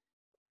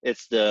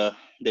 It's the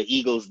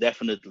Eagles,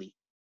 definitely.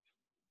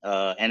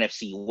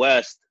 NFC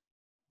West.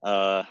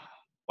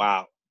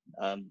 Wow.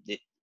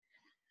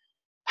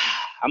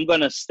 I'm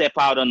going to step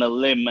out on a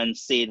limb and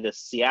say the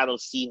Seattle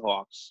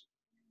Seahawks.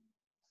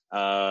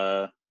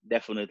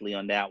 Definitely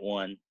on that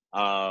one.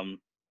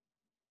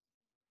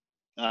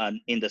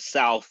 In the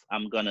South,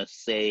 I'm going to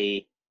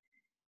say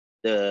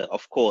the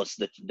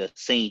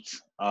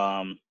Saints.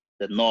 The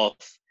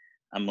North,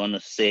 I'm going to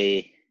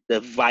say the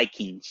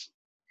Vikings.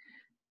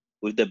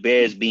 With the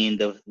Bears being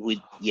I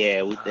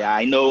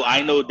know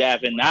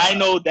Davin.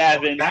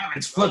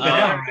 Davin's flipping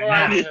out right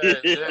now.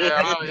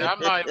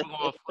 I'm not even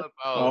going to flip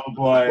out. Oh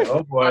boy.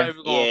 I'm not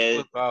even going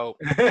to flip out.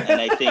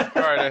 And I think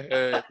right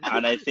ahead.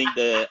 And I think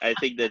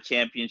the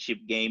championship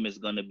game is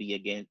going to be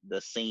against the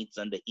Saints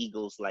and the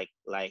Eagles, like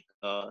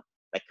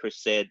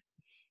Chris said,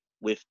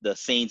 with the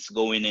Saints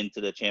going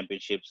into the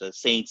championships, the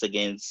Saints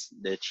against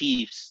the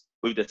Chiefs,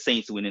 with the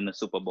Saints winning the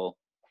Super Bowl.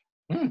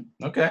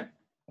 Okay.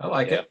 I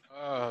like it.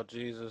 Oh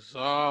Jesus!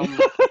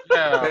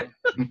 Yeah.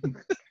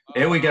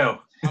 Here we go.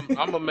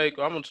 I'm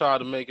gonna try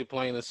to make it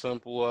plain and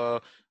simple. I'm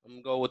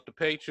gonna go with the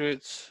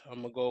Patriots.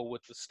 I'm gonna go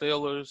with the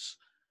Steelers,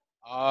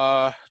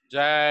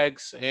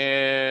 Jags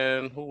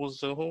and who was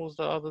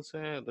the other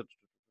team? The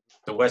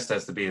The West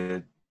has to be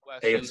the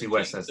West and the AFC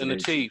West Chiefs has to and the be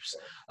the Chiefs.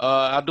 Chiefs.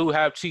 I do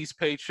have Chiefs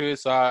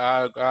Patriots.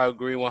 I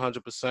agree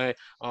 100%.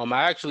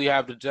 I actually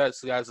have the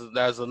Jets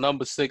as a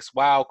number 6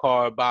 wild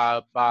card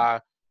by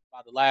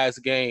the last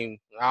game.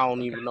 I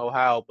don't even know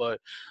how, but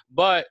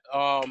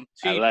I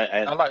Chiefs. like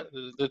I like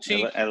the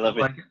Chiefs. I I love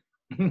it. like it.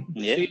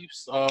 Yeah.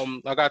 Chiefs.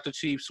 I got the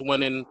Chiefs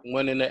winning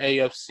the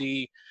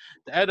AFC.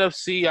 The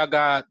NFC, I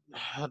got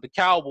the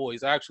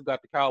Cowboys. I actually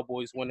got the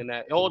Cowboys winning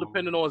that. It all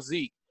depending on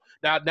Zeke.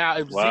 Now,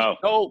 if Zeke Wow.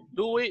 don't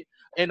do it,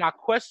 and I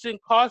question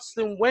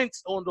Carson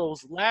Wentz on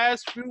those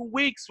last few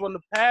weeks from the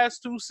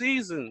past 2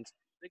 seasons.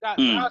 They got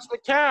Hmm. Josh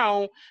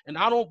McCown, and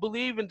I don't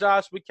believe in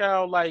Josh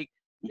McCown like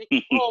Nick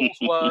Foles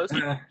was.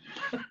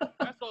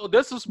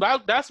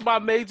 That's my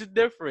major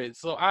difference.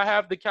 So I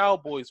have the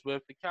Cowboys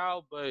with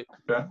but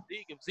Okay.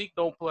 if Zeke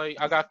don't play,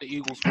 I got the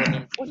Eagles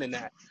winning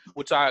that,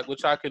 which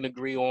I can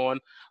agree on.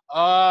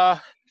 I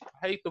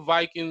hate the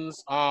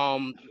Vikings,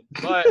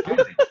 but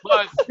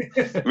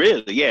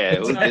Really? Yeah.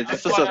 but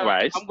It's a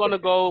surprise. I'm gonna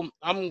go.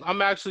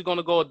 I'm actually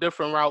gonna go a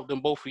different route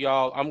than both of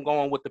y'all. I'm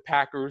going with the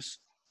Packers.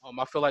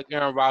 I feel like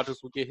Aaron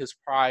Rodgers will get his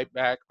pride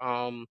back.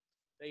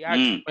 They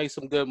actually Mm. made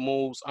some good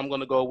moves. I'm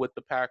gonna go with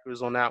the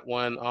Packers on that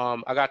one.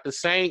 I got the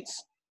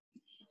Saints.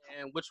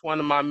 And which one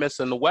am I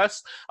missing? The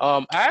West.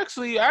 I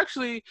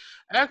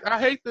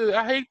hate.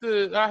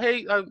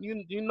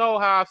 You know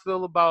how I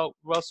feel about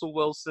Russell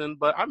Wilson,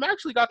 but I'm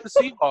actually got the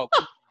Seahawks.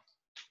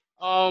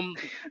 Um,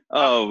 I,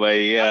 Oh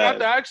my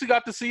God. I actually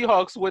got the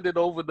Seahawks winning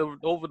over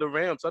the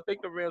Rams. I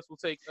think the Rams will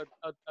take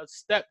a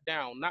step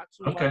down, not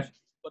too Okay. much,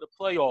 but a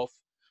playoff.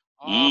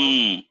 Um,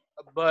 Mm.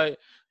 but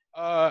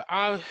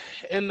I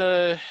in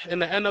the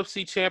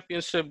NFC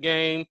Championship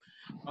game,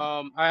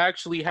 I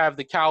actually have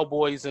the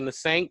Cowboys and the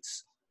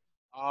Saints.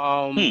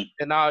 Hmm.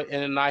 And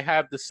I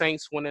have the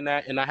Saints winning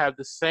that, and I have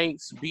the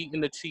Saints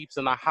beating the Chiefs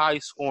in a high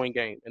scoring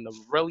game, in a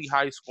really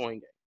high scoring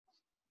game.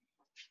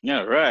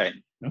 Yeah. Right.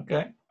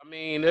 Okay. I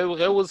mean, it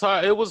was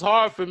hard. It was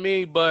hard for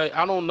me, but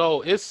I don't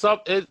know. It's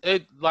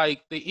it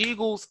like the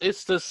Eagles.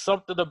 It's just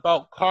something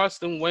about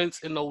Carson Wentz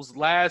in those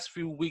last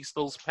few weeks,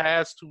 those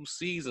past 2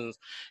 seasons.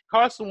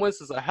 Carson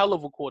Wentz is a hell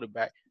of a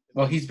quarterback.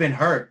 Well, he's been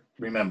hurt.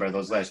 Remember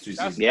those last 2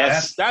 seasons.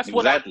 Yes.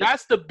 Exactly.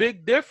 That's the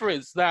big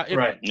difference. Now, if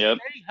Right. Yep.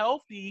 they stay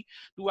healthy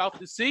throughout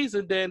the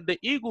season, then the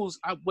Eagles,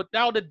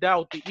 without a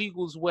doubt, the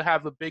Eagles will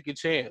have a bigger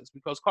chance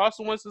because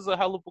Carson Wentz is a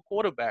hell of a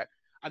quarterback,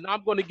 and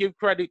I'm going to give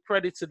credit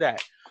to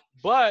that.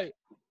 But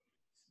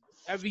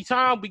every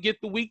time we get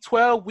to week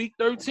 12, week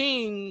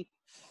 13,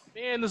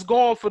 man is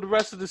gone for the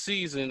rest of the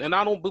season, and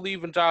I don't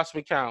believe in Josh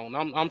McCown.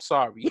 I'm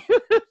sorry.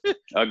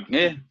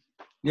 Yeah.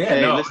 Yeah.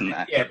 Hey, No. listen.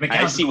 Yeah. If I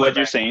McCown's see the what you're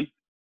quarterback. saying.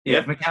 Yeah.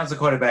 If McCown's the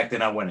quarterback, they're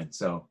not winning.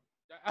 So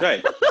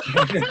Right.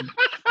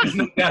 there's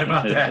no doubt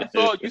about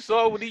that. you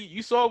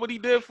saw what he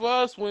did for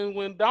us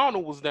when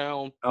Donald was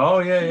down. Oh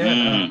yeah. Yeah.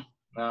 Mm.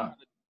 No.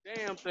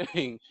 Damn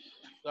thing.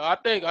 So I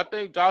think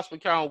Josh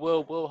McCown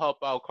will help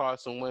out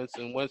Carson Wentz,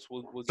 and Wentz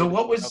will So get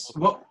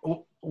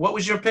what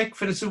was your pick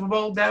for the Super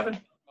Bowl, Davin?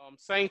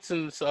 Saints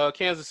and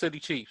Kansas City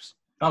Chiefs.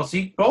 Oh, so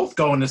you both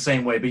going the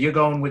same way, but you're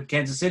going with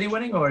Kansas City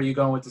winning, or are you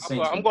going with the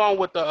Saints? I'm going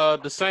with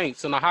the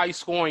Saints in a high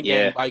scoring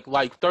Yeah. game,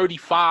 like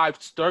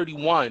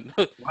 35-31.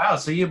 Wow,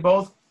 so you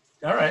both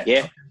all right.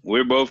 Yeah.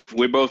 We're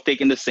both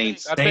taking the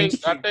Saints. Okay.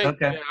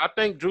 I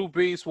think Drew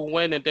Brees will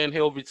win and then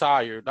he'll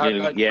retire.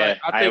 Yeah.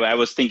 I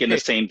was thinking the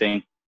same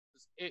thing.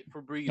 It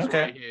for Brees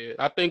Okay. right here.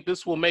 I think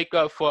this will make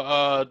up for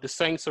the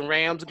Saints and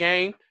Rams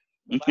game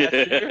last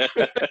year.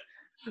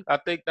 I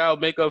think that'll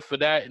make up for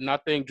that, and I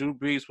think Drew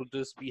Brees will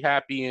just be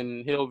happy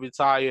and he'll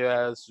retire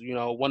as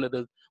one of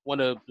the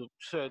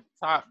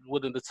top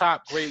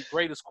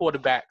greatest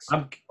quarterbacks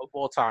of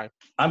all time.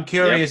 I'm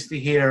curious to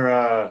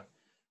hear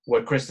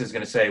what Kristen's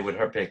going to say with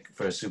her pick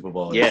for a Super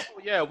Bowl. Yeah.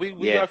 Yeah, we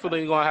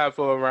definitely gonna have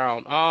her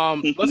around.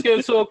 Let's get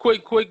into a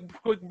quick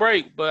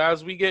break. But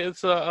as we get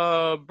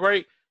into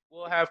break,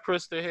 we'll have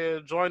Krista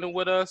here joining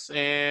with us,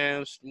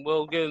 and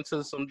we'll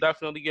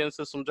definitely get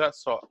into some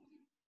Jets talk.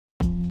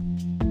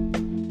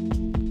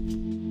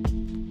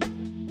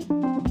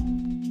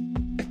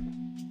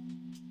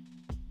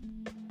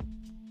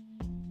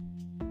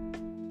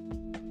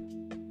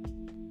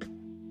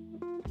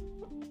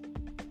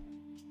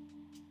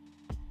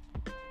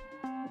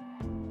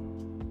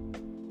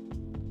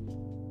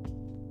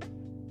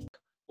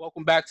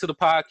 Welcome back to the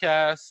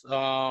podcast.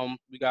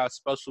 We got a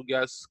special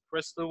guest,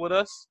 Krista, with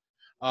us.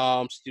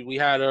 We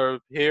had her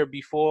here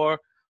before,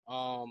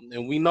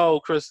 and we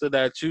know, Krista,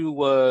 that you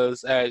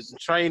was at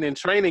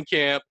training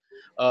camp,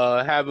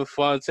 having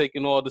fun,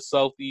 taking all the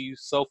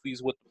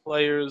selfies with the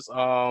players.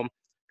 Can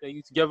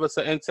you give us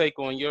an intake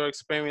on your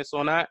experience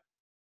on that?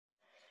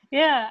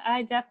 Yeah,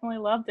 I definitely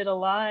loved it a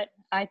lot.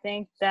 I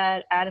think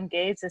that Adam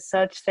Gase is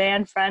such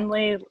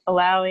fan-friendly,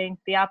 allowing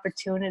the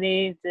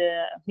opportunity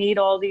to meet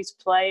all these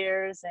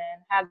players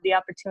and have the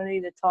opportunity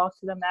to talk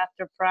to them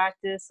after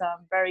practice.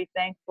 I'm very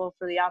thankful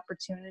for the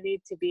opportunity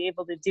to be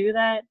able to do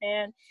that.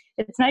 And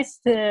it's nice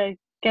to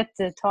get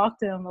to talk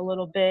to them a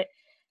little bit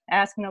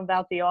asking them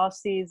about the off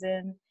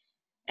season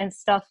and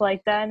stuff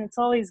like that. And it's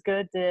always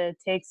good to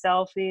take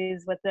selfies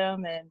with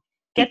them and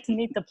get to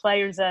meet the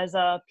players as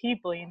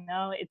people.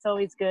 It's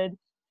always good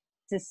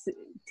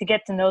to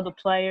get to know the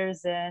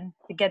players and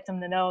to get them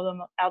to know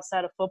them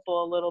outside of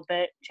football a little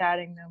bit,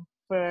 chatting them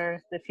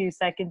for the few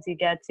seconds you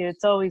get to.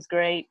 It's always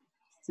great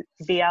to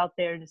be out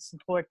there to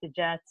support the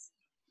Jets.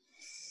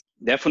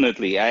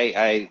 Definitely.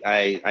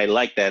 I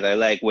like that. I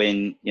like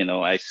when,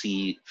 I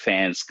see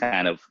fans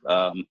kind of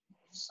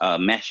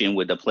meshing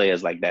with the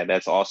players like that.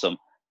 That's awesome.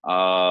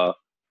 There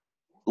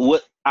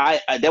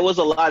was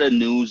a lot of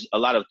news, a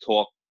lot of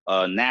talk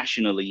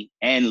nationally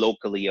and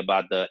locally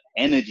about the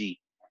energy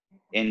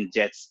in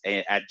Jets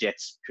at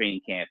Jets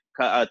training camp.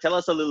 Tell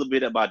us a little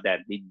bit about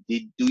that.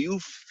 Did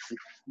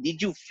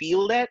you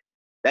feel that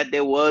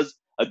there was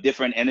a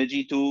different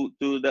energy to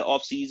the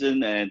off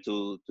season and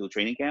to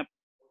training camp?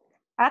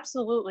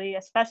 Absolutely,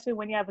 especially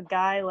when you have a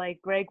guy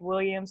like Greg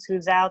Williams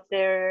who's out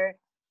there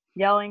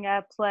yelling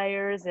at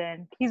players,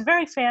 and he's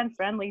very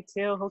fan-friendly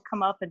too. He'll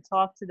come up and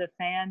talk to the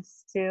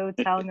fans too,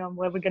 telling them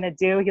what we're going to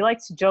do. He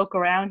likes to joke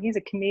around. He's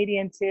a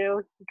comedian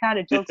too. He kind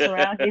of jokes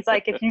around. He's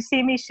like, if you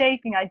see me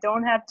shaking, I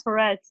don't have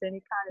Tourette's, and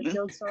he kind of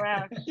jokes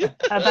around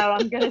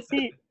about you're going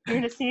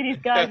to see these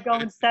guys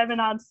going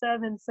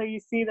 7-on-7, so you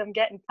see them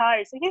getting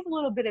tired. So he's a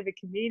little bit of a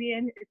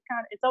comedian.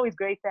 It's always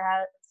great to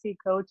see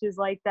coaches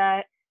like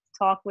that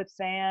talk with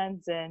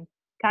fans and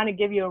kind of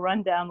give you a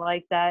rundown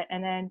like that.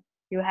 And then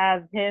you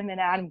have him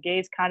and Adam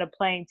Gase kind of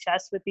playing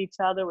chess with each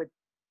other with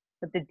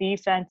the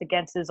defense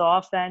against his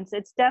offense.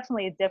 It's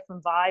definitely a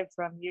different vibe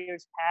from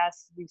years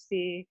past. You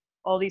see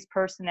all these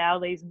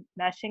personalities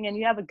meshing, and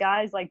you have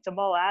guys like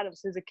Jamal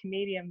Adams, who's a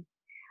comedian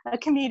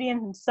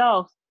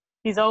himself.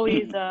 He's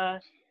always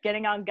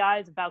getting on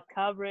guys about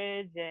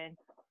coverage, and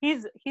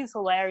he's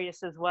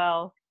hilarious as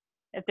well.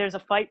 If there's a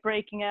fight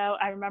breaking out,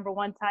 I remember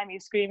one time he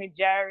was screaming,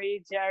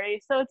 "Jerry,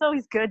 Jerry." So it's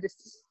always good to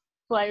see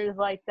players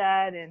like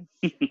that and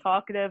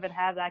talkative and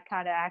have that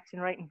kind of action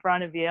right in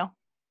front of you.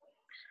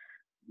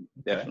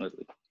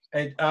 Definitely.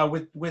 And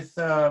with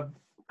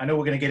I know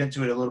we're going to get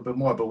into it a little bit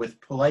more, but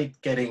with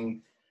Polite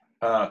getting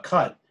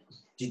cut,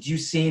 did you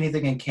see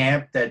anything in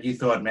camp that you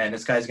thought, man,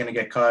 this guy's going to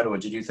get cut, or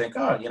did you think,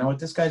 oh, you know what,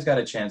 this guy's got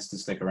a chance to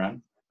stick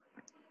around?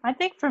 I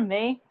think for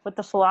me, with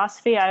the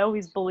philosophy, I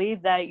always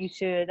believe that you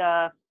should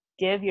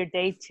give your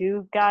day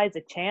two guys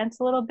a chance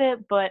a little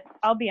bit. But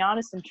I'll be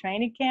honest, in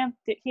training camp,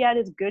 he had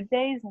his good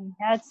days and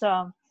he had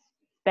some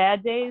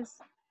bad days.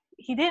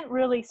 He didn't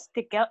really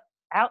stick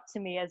out to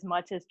me as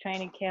much as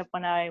training camp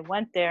when I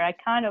went there. I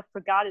kind of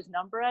forgot his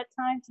number at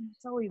times, and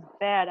it's always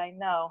bad, I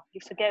know. You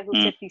forget who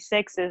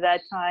 56 is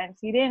at times.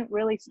 He didn't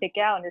really stick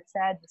out, and it's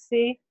sad to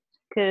see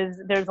because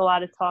there's a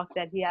lot of talk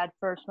that he had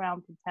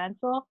first-round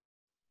potential.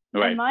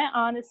 Right. In my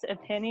honest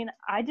opinion,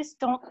 I just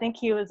don't think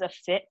he was a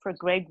fit for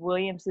Greg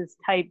Williams'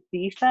 type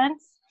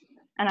defense,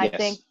 and I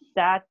think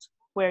that's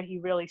where he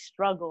really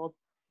struggled.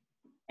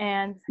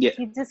 And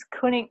he just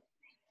couldn't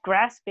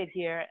grasp it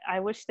here.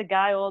 I wish the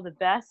guy all the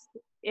best.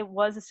 It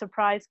was a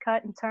surprise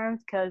cut in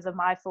terms because of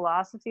my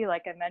philosophy,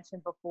 like I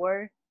mentioned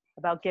before,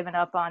 about giving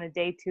up on a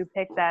day two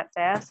pick that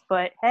fast.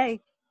 But, hey,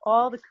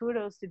 all the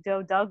kudos to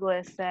Joe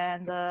Douglas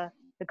and the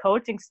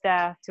coaching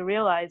staff to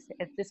realize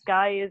if this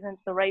guy isn't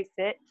the right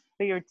fit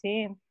for your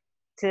team,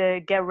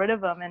 to get rid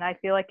of him. And I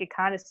feel like it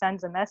kind of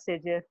sends a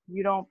message. If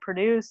you don't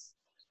produce,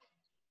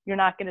 you're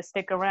not going to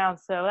stick around.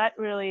 So that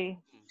really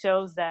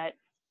shows that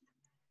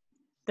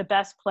the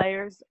best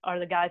players are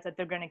the guys that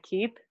they're going to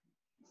keep.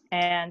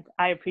 And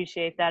I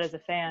appreciate that as a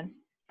fan.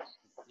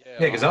 Yeah,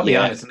 because I'll be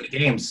honest, in the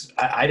games,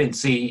 I didn't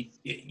see,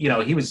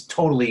 he was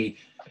totally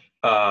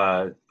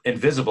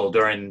invisible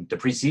during the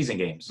preseason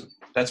games.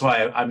 That's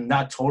why I'm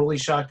not totally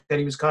shocked that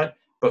he was cut.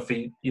 But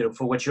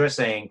for what you're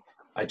saying,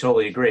 I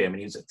totally agree. I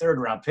mean, he's a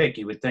third-round pick.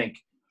 You would think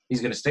he's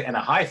going to stay, and a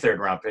high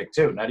third-round pick,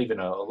 too, not even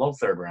a low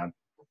third round.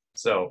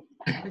 So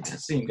to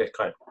see him get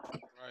cut.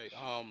 Right.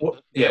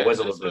 It was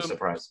a little bit of a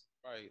surprise.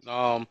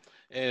 Right.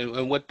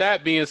 And with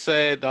that being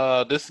said,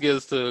 this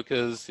gets to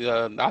because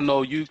I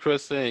know you,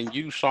 Krista, and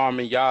you,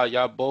 Sharman,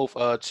 y'all both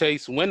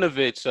Chase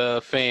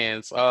Winovich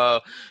fans.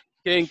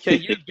 Can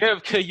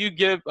you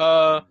give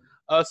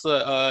us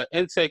a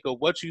intake of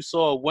what you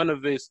saw of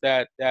Winovich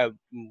that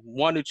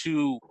wanted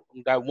you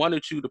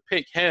to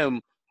pick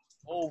him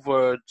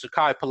over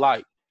Jachai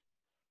Polite?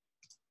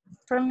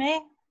 For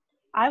me,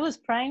 I was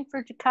praying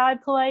for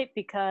Jachai Polite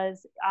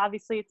because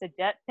obviously it's a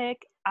Jet pick.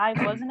 I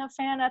wasn't a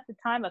fan at the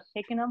time of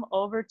picking him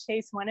over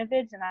Chase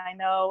Winovich, and I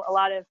know a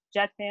lot of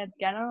Jet fans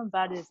get him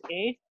about his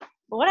age.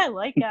 But what I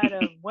like out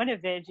of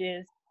Winovich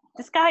is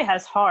this guy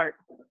has heart.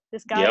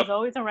 This guy is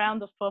always around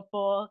the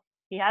football.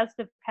 He has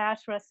the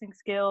pass rushing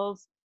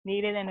skills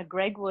needed in a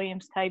Greg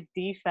Williams type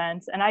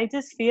defense, and I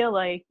just feel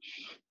like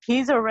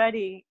he's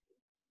already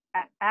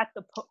at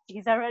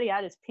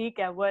his peak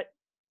at what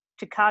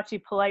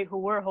Jachai Polite, who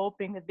we're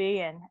hoping to be,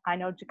 and I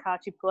know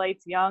Jachai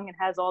Polite's young and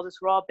has all this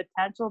raw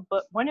potential,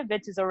 but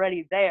Winovich is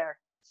already there.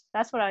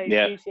 That's what I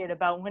appreciate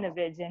about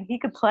Winovich, and he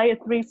could play a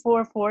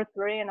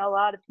 3-4-4-3, and a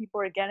lot of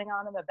people are getting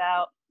on him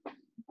about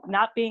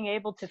not being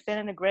able to fit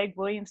in a Greg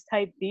Williams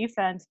type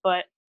defense.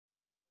 But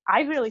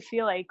I really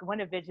feel like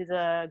Winovich is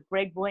a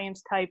Greg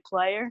Williams type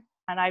player,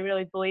 and I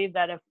really believe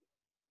that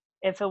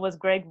if it was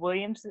Greg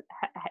Williams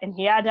and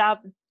he had the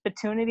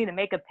opportunity to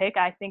make a pick,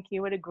 I think he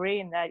would agree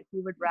and that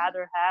he would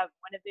rather have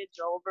Winovich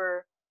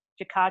over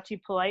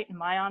Jakachi Polite, in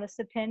my honest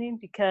opinion,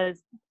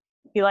 because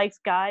he likes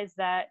guys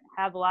that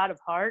have a lot of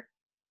heart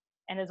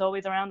and is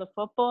always around the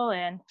football.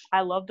 And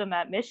I loved him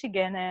at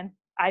Michigan, and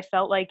I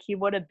felt like he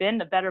would have been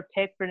the better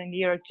pick for the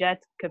New York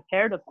Jets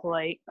compared to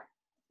Polite.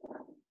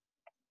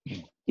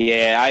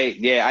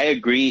 I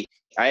agree.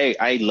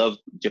 I loved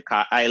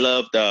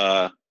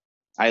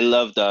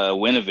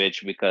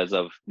Winovich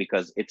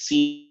because it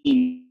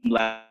seemed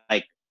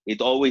like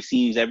it always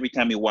seems every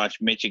time you watch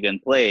Michigan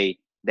play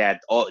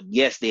that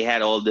yes, they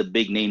had all the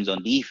big names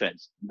on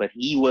defense, but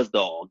he was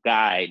the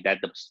guy that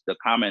the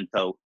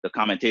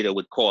commentator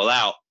would call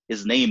out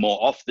his name more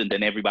often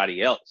than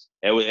everybody else.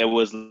 It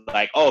was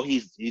like, oh,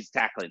 he's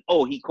tackling,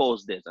 oh, he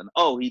calls this, and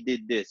oh, he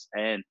did this,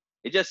 and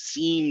it just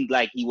seemed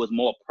like he was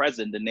more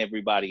present than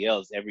everybody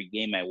else every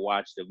game I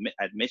watched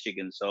at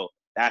Michigan. So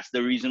that's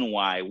the reason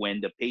why when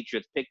the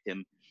Patriots picked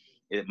him,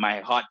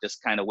 my heart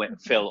just kind of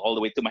fell all the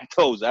way to my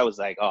toes. I was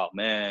like, oh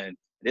man,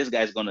 this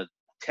guy's gonna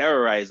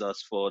terrorize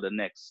us for the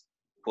next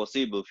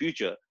foreseeable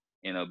future,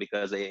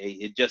 because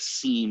it just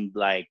seemed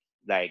like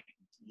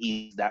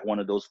he's that one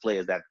of those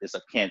players that is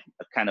a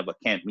kind of a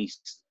can't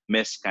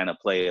miss kind of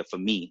player for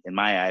me, in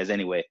my eyes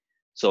anyway.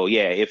 So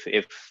yeah,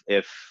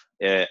 if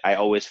I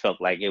always felt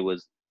like it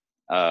was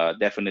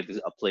definitely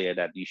a player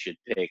that you should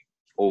pick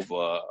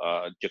over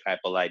Jachai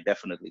Polite,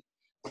 definitely.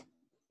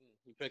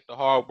 You picked the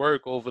hard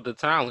work over the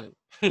talent.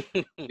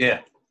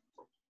 Yeah.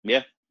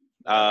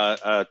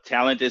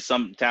 Talent is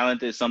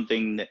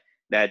something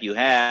that you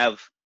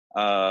have,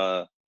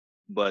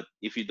 but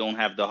if you don't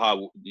have the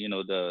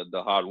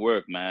hard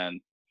work, man,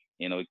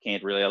 you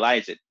can't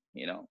realize it.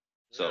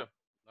 So Yeah,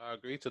 I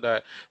agree to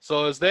that.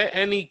 So is there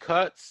any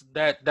cuts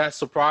that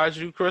surprised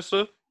you,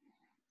 Krista?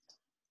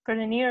 For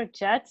the New York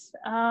Jets,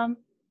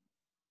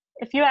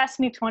 if you asked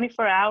me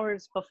 24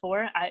 hours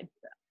before, I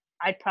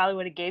probably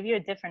would have gave you a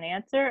different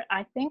answer.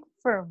 I think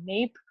for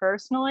me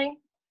personally,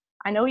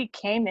 I know he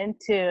came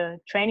into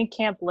training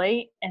camp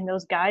late, and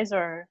those guys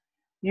are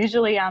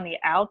usually on the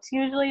outs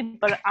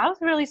but I was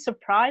really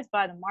surprised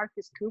by the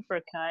Marcus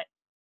Cooper cut.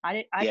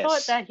 I Yes.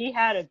 thought that he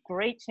had a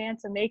great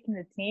chance of making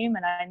the team,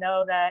 and I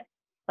know that,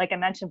 like I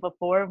mentioned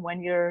before,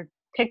 when you're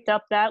picked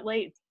up that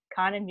late, it's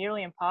kind of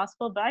nearly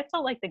impossible, but I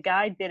felt like the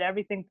guy did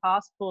everything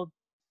possible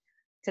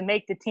to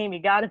make the team. He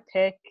got a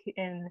pick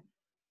in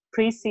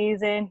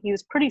preseason. He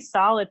was pretty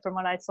solid from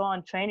what I saw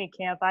in training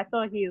camp. I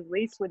thought he at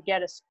least would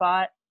get a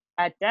spot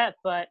at depth,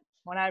 but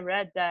when I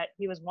read that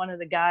he was one of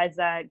the guys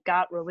that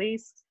got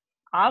released,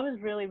 I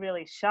was really,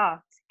 really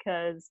shocked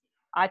because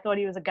I thought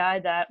he was a guy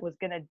that was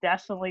going to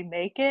definitely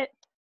make it.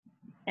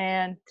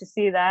 And to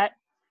see that,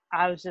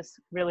 I was just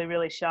really,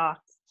 really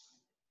shocked.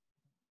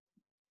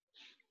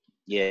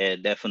 Yeah,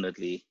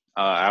 definitely.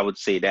 I would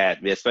say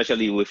that,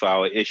 especially with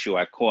our issue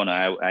at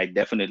corner, I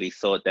definitely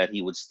thought that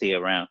he would stay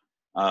around.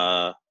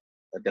 The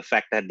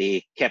fact that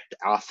they kept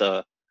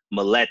Arthur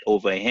Millette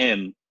over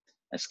him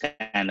is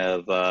kind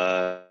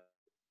of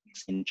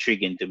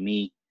intriguing to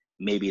me.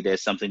 Maybe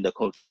there's something the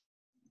coach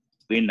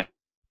doing.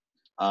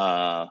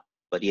 But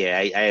yeah,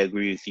 I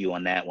agree with you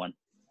on that one.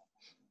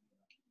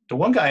 The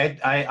one guy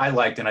I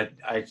liked, and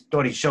I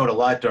thought he showed a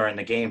lot during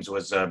the games,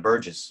 was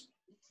Burgess,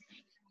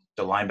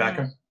 the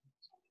linebacker.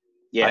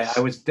 Yes.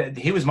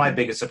 He was my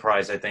biggest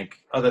surprise, I think,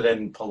 other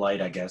than Polite,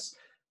 I guess.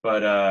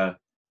 But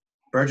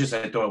Burgess,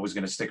 I thought was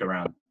going to stick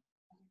around.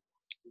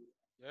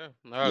 Yeah,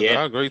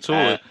 I agree to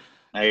it.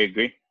 I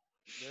agree.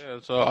 Yeah.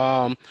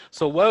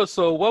 So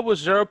what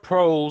was your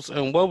pros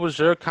and what was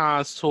your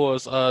cons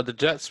towards the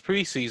Jets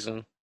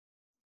preseason?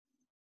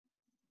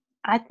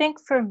 I think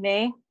for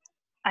me,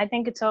 I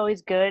think it's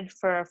always good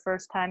for a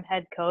first-time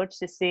head coach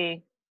to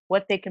see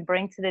what they can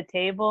bring to the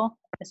table,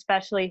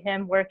 especially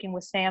him working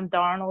with Sam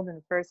Darnold and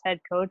the first head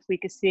coach. We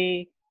could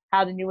see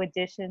how the new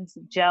additions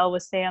gel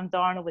with Sam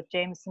Darnold, with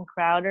Jamison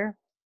Crowder,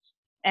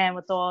 and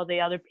with all the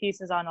other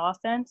pieces on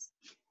offense.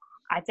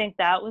 I think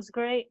that was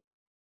great.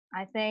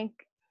 I think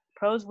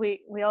pros,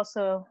 we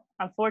also,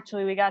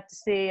 unfortunately, we got to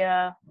see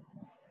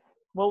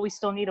what we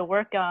still need to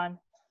work on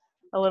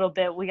a little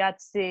bit. We got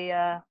to see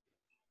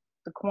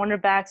the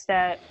cornerbacks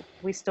that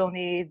we still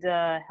need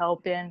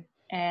help in,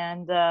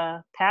 and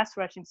pass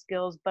rushing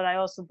skills. But I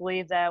also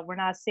believe that we're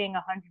not seeing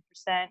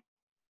 100%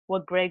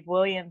 what Greg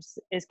Williams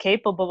is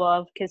capable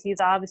of, because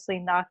he's obviously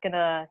not going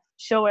to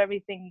show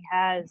everything he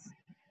has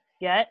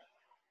yet.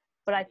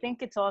 But I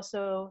think it's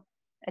also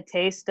a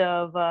taste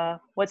of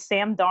what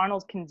Sam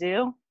Darnold can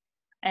do.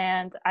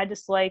 And I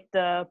just like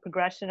the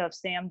progression of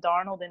Sam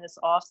Darnold in this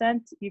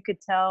offense. You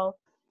could tell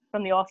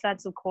from the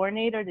offensive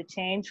coordinator the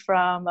change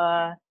from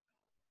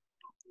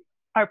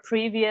our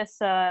previous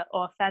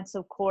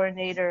offensive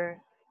coordinator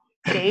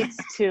Gates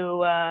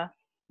to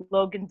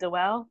Logan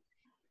Dowell.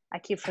 I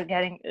keep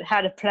forgetting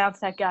how to pronounce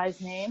that guy's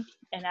name.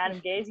 And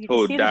Adam Gase, you can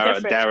Oh, see the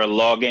difference. Dara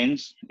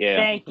Loggins. Yeah.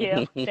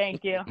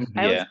 Thank you.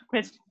 I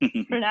always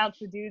mispronounce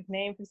the dude's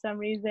name for some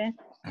reason.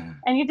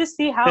 And you just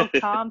see how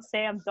calm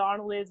Sam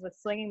Darnold is with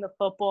slinging the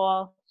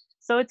football.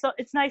 So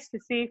it's nice to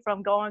see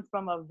from going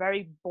from a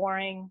very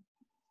boring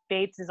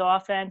Bates'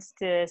 offense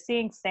to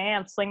seeing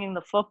Sam slinging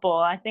the football.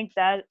 I think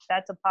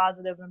that's a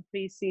positive in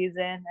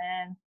preseason.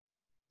 And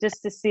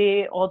just to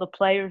see all the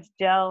players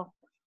gel,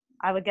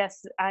 I would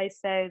guess I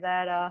say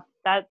that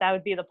that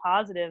would be the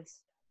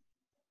positives.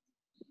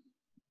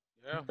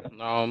 Yeah,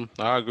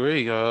 I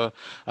agree. I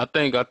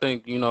think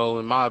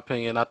in my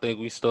opinion, I think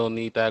we still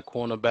need that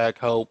cornerback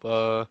help.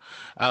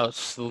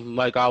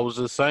 Like I was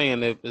just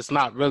saying, if it's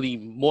not really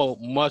more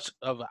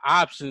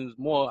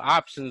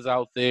options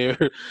out there,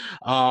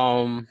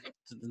 um,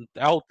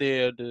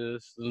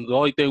 the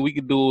only thing we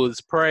can do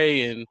is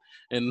pray and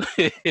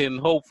and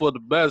hope for the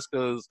best,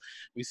 because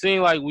we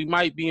seem like we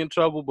might be in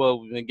trouble, but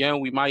again,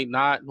 we might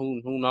not.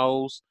 Who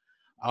knows?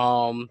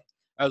 Um,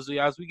 as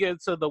we get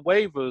into the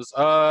waivers,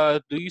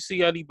 do you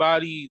see any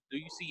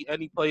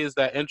players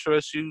that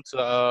interest you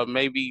to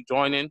maybe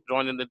joining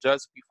the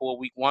Jets before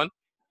week 1?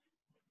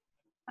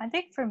 I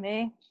think for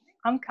me,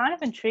 I'm kind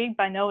of intrigued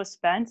by Noah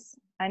Spence.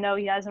 I know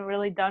he hasn't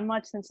really done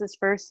much since his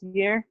first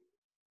year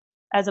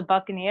as a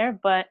Buccaneer,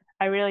 but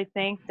I really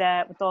think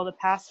that with all the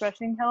pass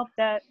rushing help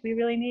that we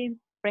really need,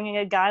 bringing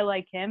a guy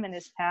like him and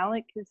his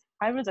talent, because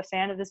I was a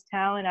fan of his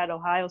talent at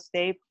Ohio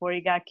State before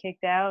he got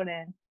kicked out,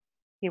 and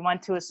he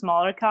went to a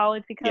smaller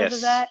college because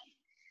of that.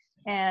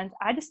 And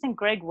I just think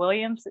Greg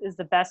Williams is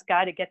the best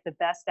guy to get the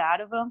best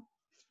out of him.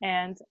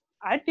 And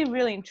I'd be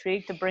really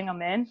intrigued to bring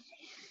him in.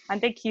 I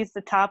think he's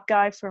the top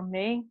guy for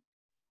me.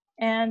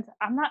 And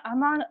I'm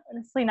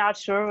honestly not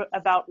sure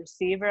about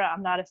receiver.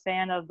 I'm not a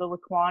fan of the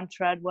Laquan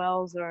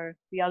Treadwells or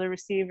the other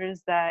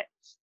receivers that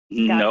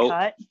got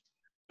cut.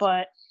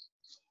 But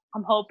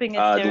I'm hoping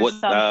if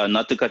there's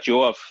not to cut you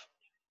off,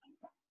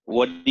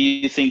 what do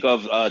you think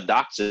of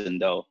Doxson,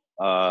 though?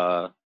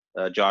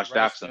 Josh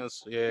Doxson.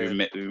 Yeah.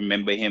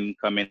 Remember him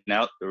coming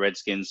out, the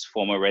Redskins,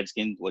 former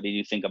Redskin? What did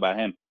you think about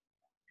him?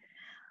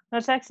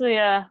 That's actually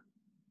a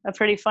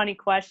pretty funny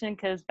question,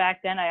 because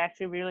back then I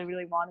actually really,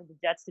 really wanted the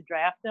Jets to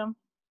draft him.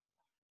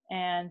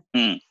 And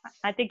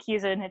I think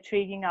he's an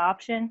intriguing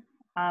option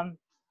to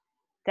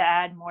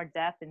add more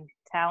depth and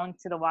talent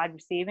to the wide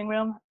receiving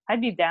room.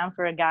 I'd be down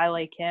for a guy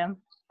like him.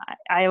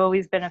 I've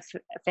always been a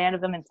fan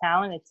of him in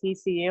talent at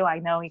TCU. I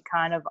know he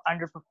kind of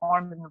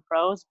underperformed in the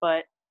pros,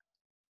 but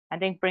I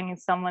think bringing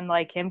someone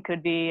like him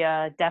could be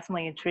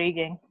definitely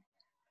intriguing.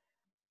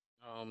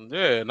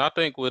 And I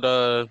think with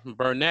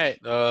Burnett,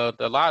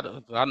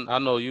 I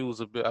know you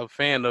was a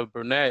fan of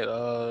Burnett,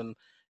 and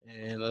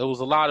there was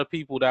a lot of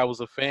people that was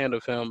a fan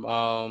of him.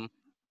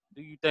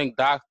 Do you think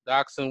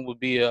Doxson would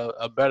be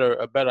a better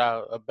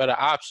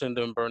option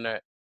than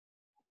Burnett?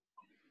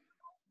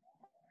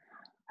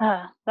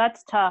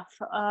 That's tough.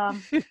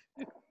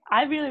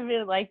 I really,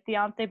 really like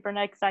Deontay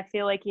Burnett because I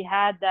feel like he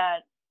had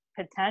that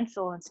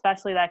potential, and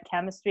especially that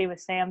chemistry with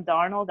Sam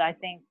Darnold. I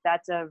think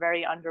that's a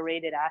very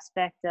underrated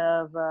aspect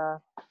of a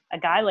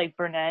guy like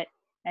Burnett.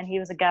 And he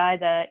was a guy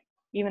that,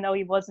 even though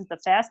he wasn't the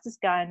fastest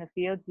guy in the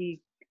field,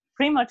 he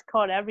pretty much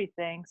caught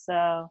everything.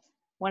 So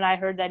when I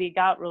heard that he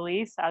got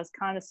released, I was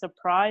kind of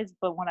surprised.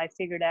 But when I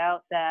figured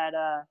out that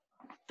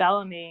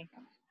Bellamy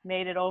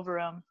made it over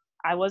him,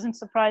 I wasn't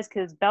surprised,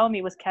 because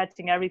Bellamy was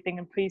catching everything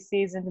in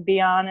preseason, to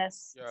be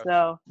honest. Yeah.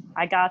 So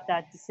I got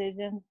that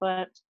decision.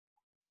 But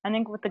I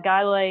think with a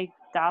guy like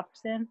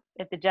Dobson,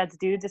 if the Jets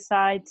do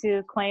decide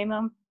to claim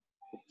him,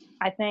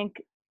 I think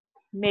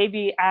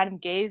maybe Adam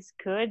Gase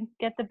could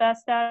get the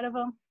best out of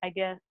him. I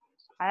guess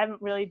I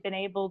haven't really been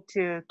able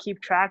to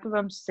keep track of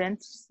him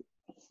since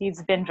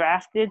he's been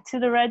drafted to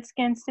the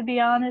Redskins, to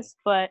be honest.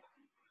 But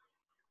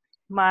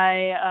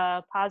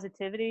my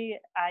positivity,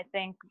 I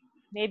think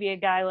maybe a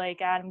guy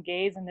like Adam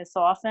Gase in this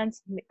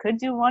offense could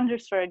do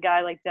wonders for a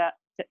guy like that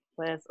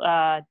with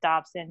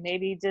Dobson.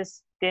 Maybe he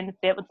just didn't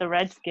fit with the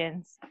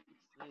Redskins.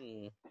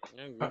 Yeah,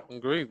 I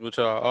agree with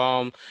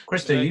y'all.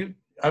 Krista,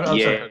 I'm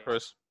sorry,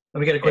 Chris. Let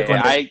me get a quick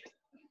one.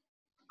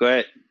 Go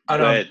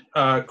ahead.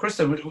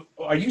 Krista,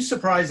 are you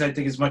surprised, I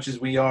think, as much as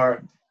we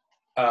are,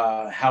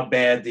 how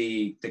bad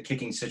the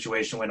kicking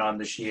situation went on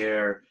this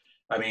year?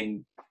 I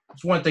mean,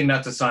 it's one thing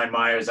not to sign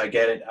Myers. I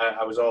get it.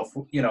 I was all,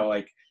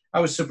 I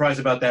was surprised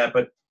about that,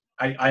 but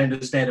I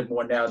understand it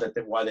more now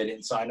why they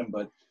didn't sign him.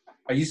 But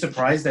are you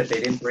surprised that they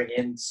didn't bring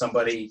in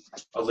somebody,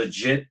 a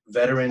legit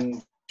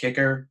veteran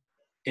kicker,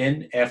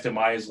 in after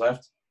Myers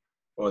left,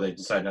 or they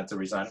decided not to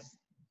resign him?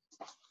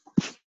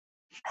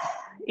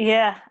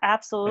 Yeah,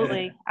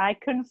 absolutely. I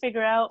couldn't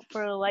figure out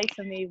for the life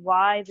of me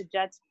why the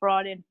Jets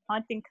brought in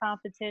punting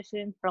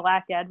competition for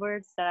Lack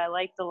Edwards that I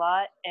liked a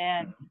lot,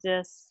 and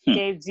just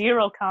gave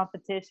zero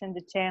competition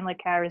to Chandler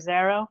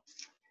Carazaro.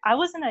 I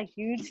wasn't a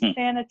huge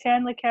fan of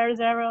Chandler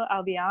Carazaro,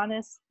 I'll be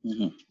honest.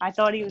 I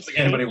thought he was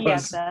shaky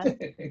at that.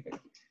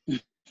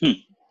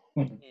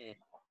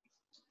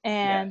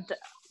 And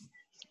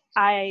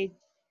I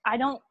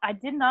I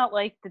did not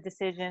like the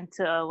decision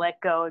to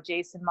let go of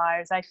Jason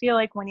Myers. I feel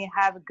like when you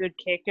have a good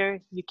kicker,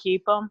 you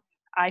keep him.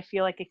 I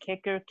feel like a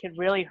kicker could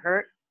really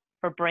hurt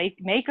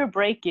make or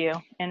break you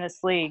in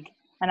this league.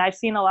 And I've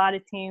seen a lot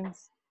of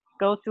teams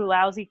go through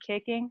lousy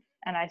kicking,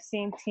 and I've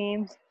seen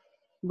teams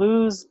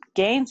lose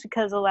games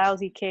because of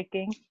lousy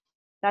kicking.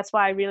 That's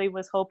why I really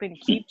was hoping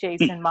to keep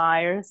Jason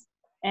Myers.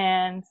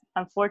 And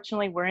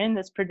unfortunately, we're in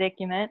this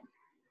predicament.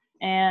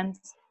 And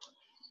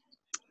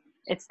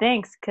it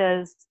stinks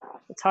because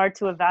it's hard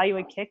to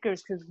evaluate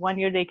kickers because one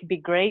year they could be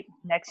great,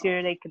 next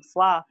year they could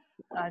flop.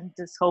 I'm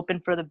just hoping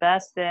for the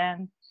best,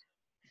 and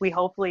we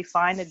hopefully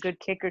find a good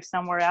kicker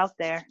somewhere out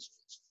there.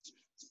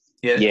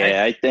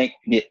 Yeah, I think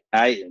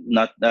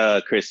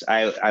Chris.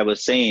 I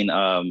was saying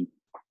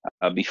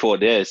before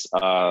this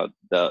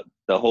the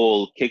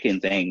whole kicking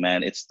thing,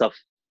 man. It's tough.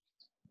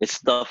 It's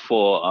tough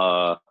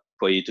for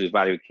you to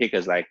evaluate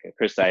kickers. Like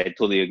Chris, I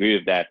totally agree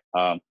with that.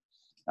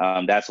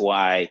 That's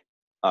why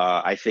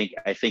I think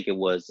it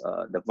was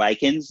the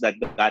Vikings that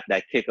got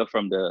that kicker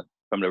from the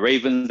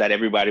Ravens that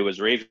everybody was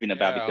raving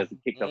about because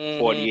he kicked a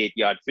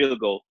 48-yard field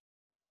goal,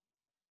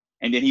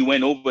 and then he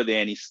went over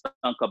there and he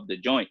stunk up the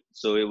joint.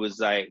 So it was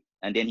like,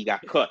 and then he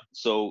got cut.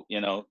 So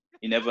you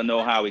never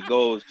know how it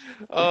goes.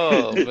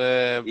 Oh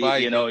man,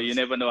 Vikings. You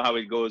never know how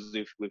it goes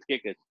with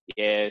kickers.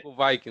 Yeah,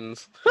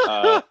 Vikings.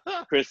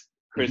 Chris,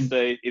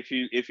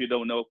 if you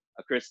don't know,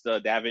 Chris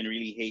Davin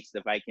really hates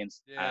the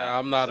Vikings. Yeah,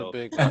 I'm not a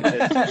big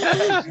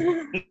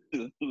Vikings.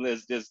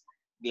 let's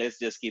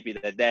just keep it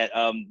at that.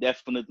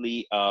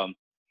 Definitely.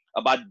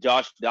 About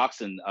Josh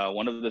Doxson,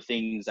 one of the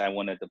things I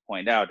wanted to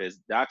point out is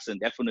Doxson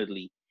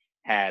definitely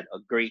had a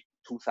great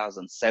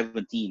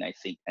 2017, I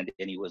think, and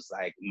then he was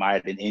like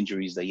mired in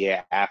injuries the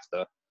year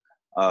after.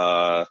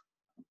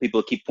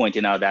 People keep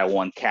pointing out that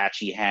one catch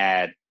he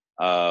had.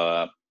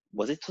 Was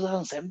it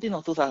 2017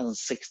 or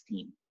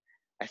 2016?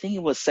 I think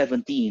it was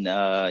 17.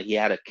 He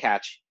had a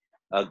catch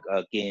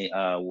again.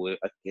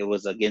 It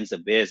was against the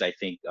Bears, I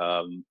think.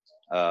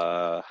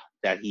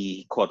 That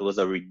he caught was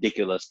a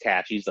ridiculous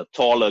catch. He's a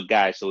taller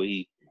guy, so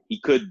he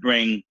could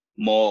bring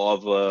more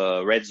of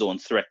a red zone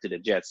threat to the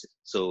Jets.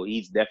 So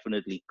he's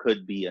definitely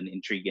could be an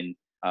intriguing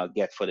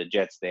get for the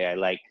Jets there.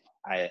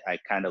 I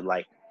kind of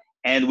like.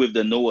 And with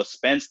the Noah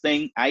Spence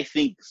thing, I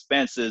think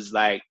Spence is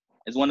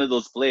one of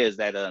those players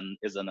that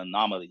is an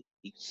anomaly.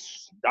 He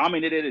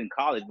dominated in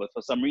college, but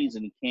for some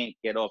reason he can't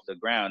get off the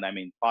ground. I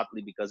mean,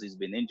 partly because he's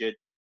been injured,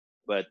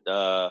 but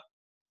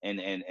in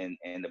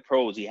the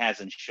pros he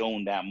hasn't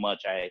shown that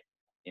much. I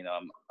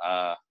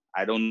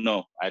don't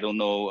know. I don't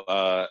know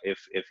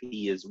if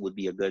he would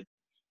be a good.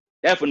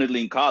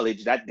 Definitely in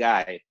college, that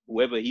guy,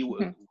 whoever he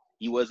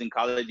was in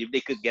college, if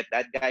they could get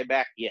that guy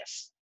back,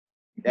 yes,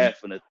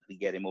 definitely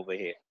get him over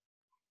here.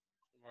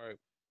 All right.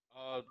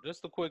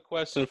 Just a quick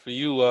question for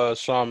you,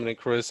 Shaman and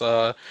Chris.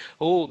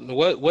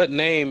 What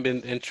name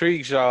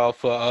intrigues y'all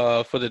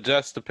for the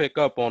Jets to pick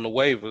up on the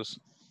waivers?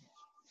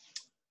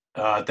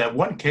 That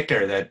one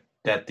kicker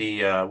that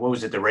the what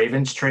was it? The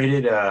Ravens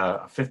traded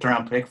a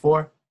 5th-round pick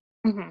for,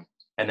 and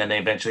then they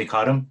eventually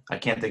cut him. I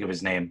can't think of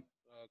his name.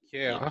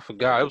 I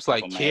forgot. It was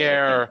like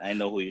Care. I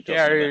know who you're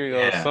talking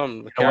about. Or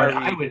something.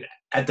 I would,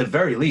 at the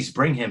very least,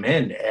 bring him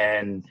in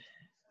and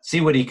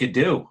see what he could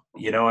do.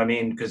 I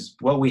mean, because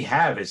what we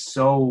have is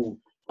so.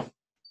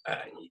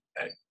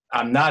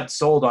 I'm not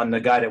sold on the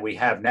guy that we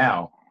have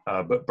now,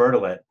 but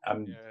Bertolet.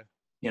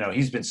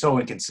 He's been so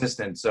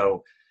inconsistent.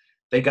 So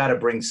they got to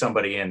bring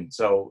somebody in.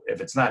 So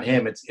if it's not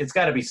him, it's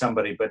got to be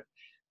somebody. But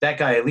that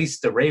guy, at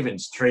least the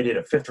Ravens traded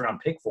a 5th-round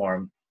pick for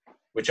him,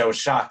 which I was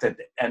shocked at,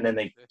 and then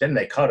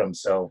they cut him.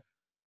 So,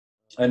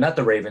 not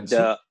the Ravens.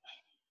 The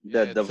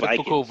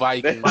typical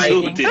Vikings.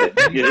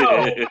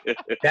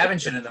 Davin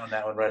should have known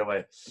that one right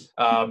away.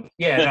 So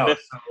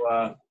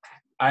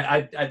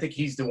I think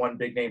he's the one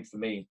big name for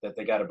me that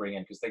they got to bring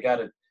in because they got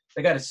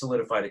to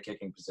solidify the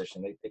kicking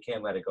position. They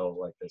can't let it go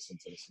like this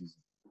into the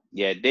season.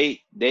 Yeah,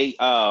 they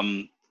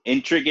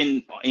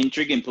intriguing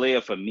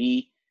player for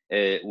me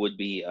would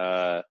be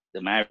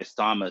Demaryius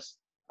Thomas.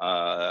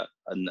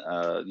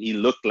 He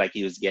looked like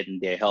he was getting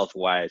there health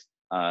wise.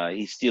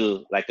 He's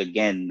still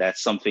again,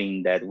 that's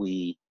something that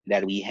we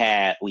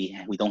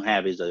don't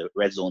have is a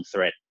red zone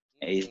threat.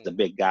 He's the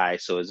big guy,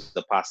 so it's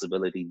the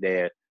possibility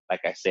there.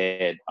 Like I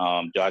said,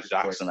 Josh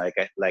Doxson,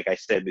 like I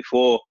said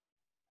before,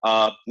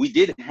 we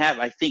did have,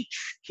 I think,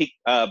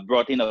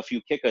 brought in a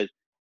few kickers.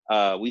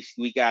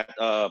 We got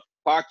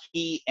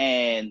Parkey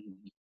and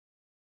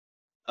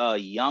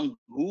Young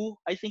Hu,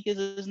 I think is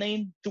his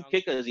name. 2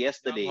 kickers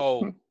yesterday.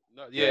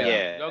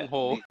 Young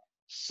Ho.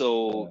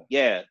 So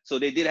so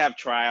they did have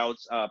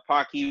tryouts.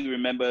 Parkey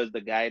remembers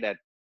the guy that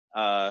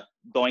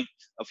doinked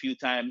a few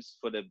times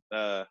for the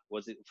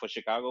was it for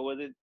Chicago? Was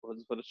it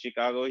for the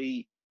Chicago?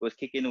 He was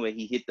kicking where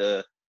he hit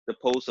the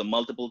post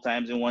multiple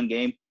times in one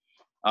game.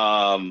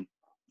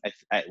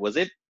 Was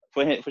it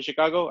for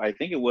Chicago? I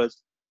think it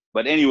was.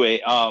 But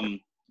anyway,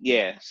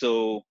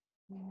 so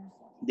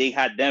they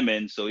had them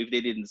in. So if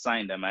they didn't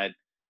sign them, I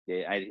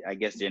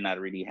guess they're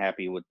not really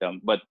happy with them.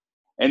 But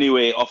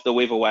Anyway, off the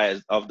waiver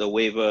wise, of the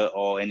waiver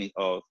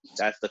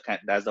that's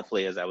the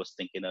players I was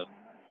thinking of.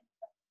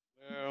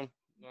 Yeah.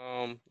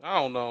 I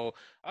don't know.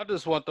 I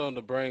just want them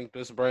to bring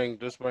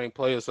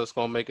players that's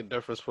gonna make a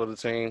difference for the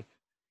team.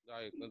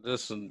 Like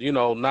just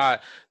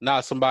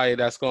not somebody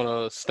that's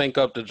gonna stink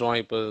up the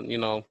joint, but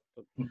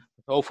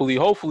hopefully,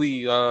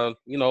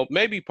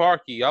 maybe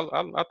Parkey.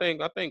 I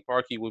think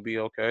Parkey would be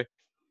okay.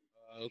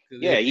 'Cause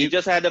Yeah, he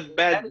just had a Had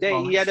bad his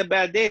day. He had moments. a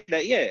bad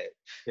day.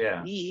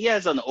 Yeah. He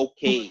has an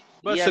okay. He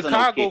But has an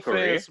okay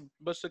career.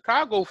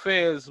 Chicago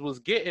fans was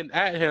getting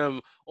at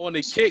him on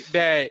the kick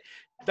that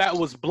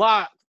was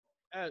blocked.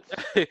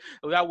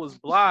 That was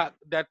blocked.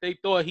 That they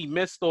thought he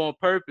missed on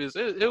purpose.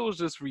 It was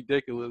just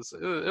ridiculous.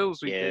 It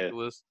was Yeah,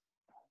 ridiculous.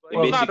 But he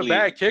he's Well, not a basically.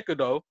 bad kicker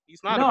though.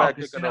 He's not a no, bad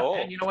because kicker at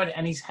all. you know what?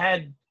 And he's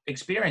had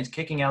experience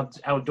kicking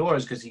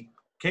outdoors because he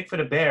kicked for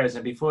the Bears,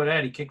 and before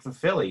that, he kicked for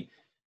Philly,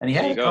 and he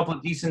There had you a go. couple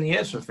of decent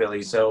years for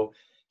Philly. So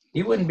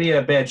he wouldn't be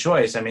a bad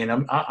choice. I mean,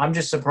 I'm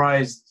just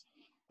surprised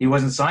he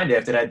wasn't signed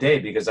after that day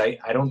because I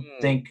don't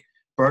think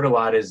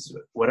Bertolot is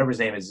whatever his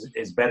name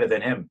is better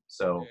than him.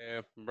 So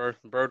Yeah,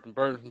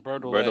 Bertolet.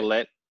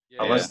 Bertolet.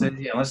 Yeah.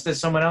 unless there's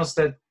someone else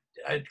that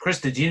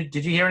Chris, did you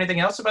hear anything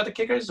else about the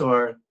kickers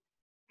or?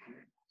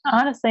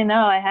 Honestly,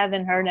 no, I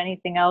haven't heard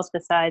anything else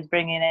besides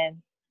bringing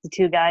in the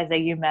two guys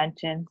that you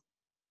mentioned.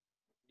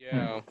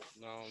 Yeah,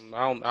 no,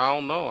 I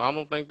don't know. I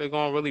don't think they're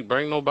gonna really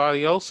bring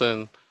nobody else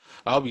in.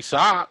 I'll be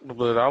shocked,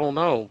 but I don't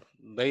know.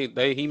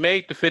 He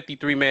made the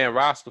 53-man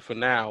roster for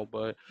now,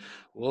 but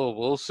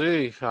we'll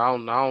see. I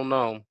don't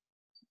know.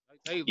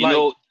 They You like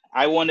know,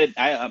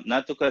 I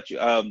not to cut you,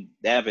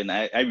 Davin.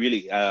 I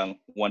really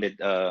wanted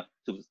to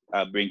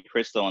bring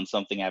Krista on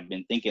something I've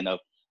been thinking of.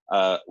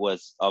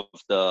 Was of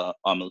the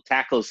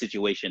tackle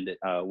situation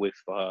that with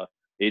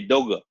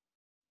Idoga.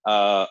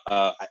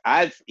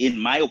 In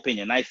my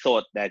opinion, I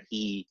thought that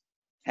he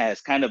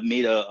has kind of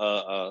made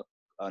a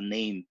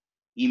name.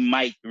 He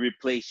might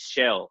replace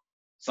Shell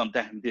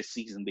sometime this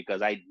season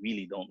because I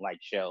really don't like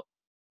Shell.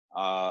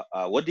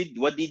 What did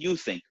you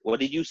think? What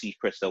did you see,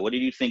 Krista? What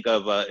did you think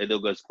of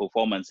Idoga's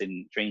performance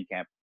in training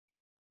camp?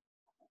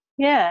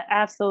 Yeah,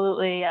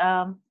 absolutely.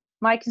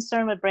 My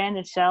concern with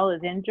Brandon Shell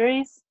is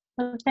injuries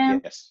with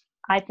him. Yes.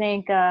 I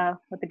think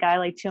with a guy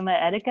like Chuma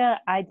Etika,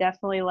 I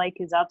definitely like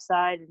his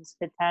upside and his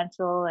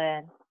potential,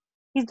 and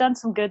he's done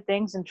some good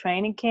things in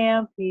training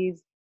camp.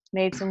 He's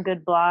made some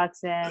good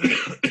blocks, and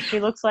he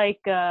looks like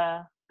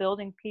a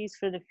building piece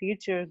for the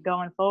future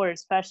going forward,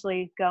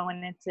 especially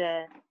going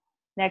into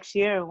next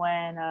year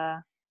when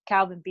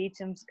Calvin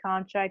Beecham's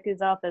contract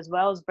is up, as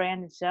well as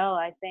Brandon Shell.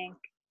 I think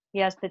he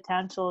has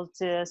potential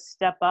to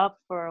step up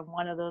for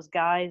one of those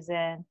guys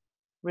and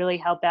really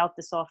help out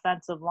this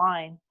offensive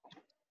line.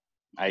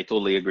 I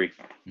totally agree.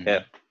 Mm-hmm.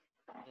 Yeah,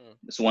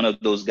 it's one of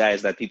those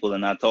guys that people are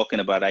not talking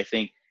about. I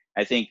think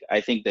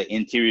the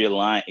interior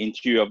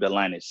of the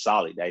line is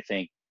solid. I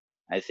think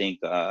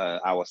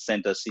our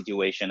center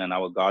situation and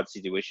our guard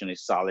situation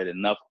is solid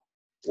enough.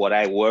 What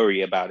I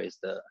worry about is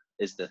the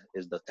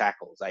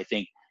tackles. I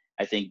think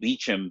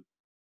Beecham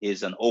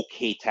is an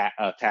okay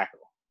tackle.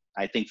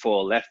 I think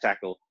for a left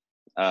tackle,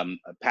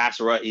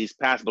 his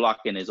pass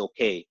blocking is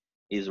okay.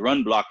 His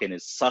run blocking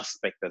is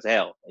suspect as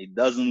hell.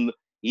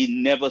 He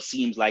never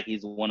seems like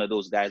he's one of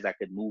those guys that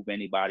could move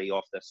anybody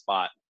off the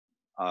spot.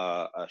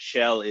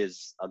 Shell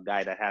is a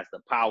guy that has the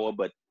power,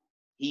 but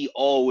he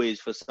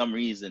always, for some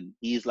reason,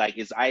 he's like,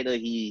 it's either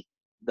he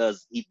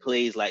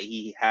plays like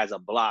he has a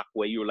block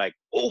where you're like,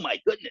 oh my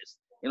goodness,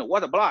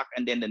 what a block.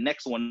 And then the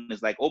next one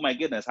is like, oh my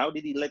goodness, how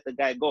did he let the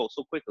guy go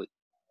so quickly?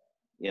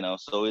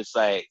 So it's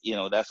like,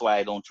 that's why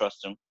I don't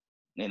trust him,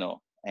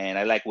 and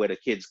I like where the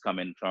kid's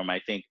coming from. I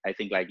think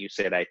like you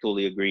said, I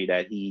totally agree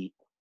that he's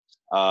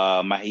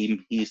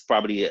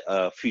probably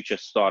a future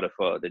starter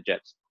for the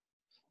Jets.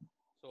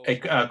 Hey,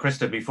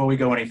 Krista, before we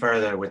go any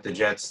further with the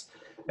Jets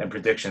and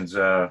predictions,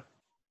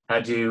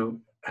 how'd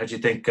you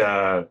think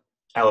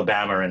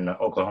Alabama and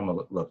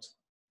Oklahoma looked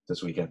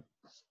this weekend?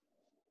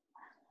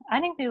 I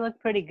think they look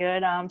pretty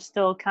good. I'm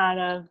still kind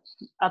of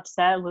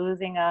upset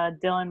losing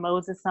Dylan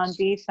Moses on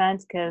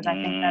defense because I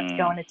think that's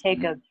going to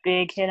take a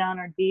big hit on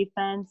our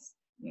defense,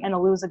 and to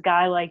lose a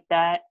guy like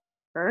that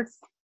hurts.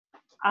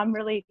 I'm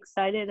really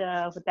excited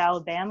with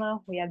Alabama.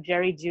 We have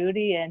Jerry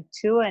Jeudy and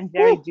Tua, and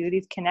Jerry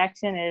Judy's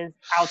connection is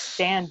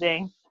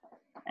outstanding,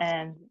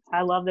 and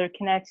I love their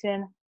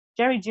connection.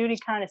 Jerry Jeudy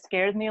kind of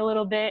scares me a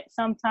little bit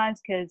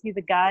sometimes because he's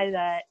a guy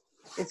that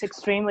is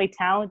extremely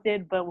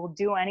talented, but will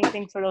do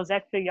anything for those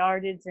extra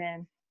yardage,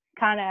 and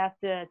kind of have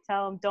to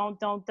tell him,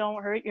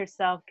 don't hurt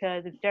yourself,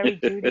 because if Jerry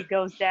Jeudy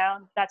goes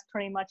down, that's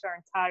pretty much our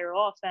entire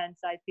offense.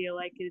 I feel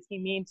like because he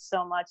means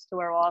so much to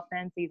our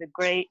offense. He's a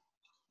great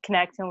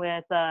connection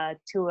with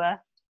Tua,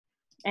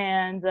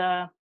 and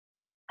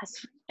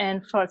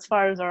as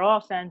far as our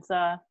offense,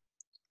 I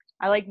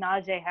like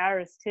Najee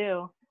Harris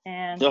too.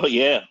 And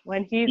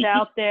when he's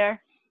out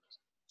there,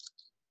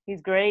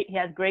 he's great. He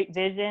has great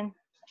vision,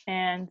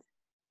 and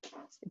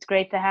it's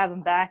great to have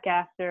him back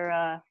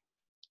after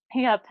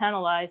he got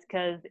penalized,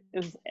 because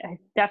I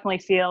definitely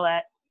feel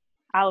that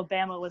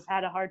Alabama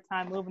had a hard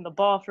time moving the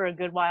ball for a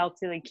good while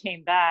till he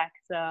came back.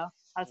 So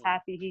I was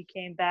happy he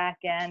came back.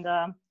 And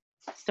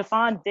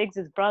Stephon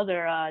Diggs'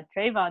 brother,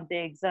 Trayvon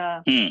Diggs,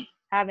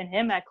 having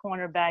him at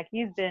cornerback,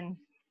 he's been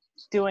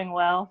doing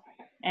well,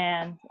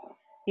 and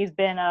he's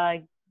been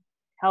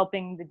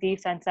helping the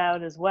defense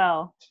out as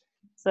well.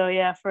 So,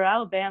 yeah, for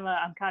Alabama,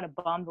 I'm kind of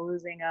bummed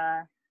losing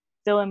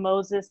Dylan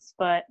Moses,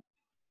 but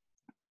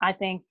I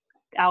think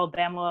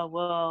Alabama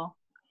will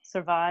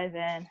survive.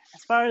 And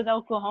as far as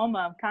Oklahoma,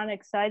 I'm kind of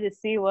excited to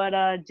see what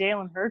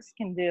Jalen Hurts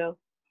can do,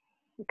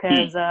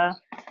 because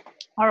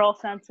our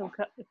offensive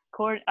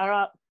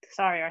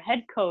our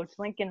head coach,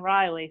 Lincoln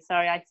Riley.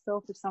 Sorry, I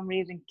still for some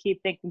reason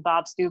keep thinking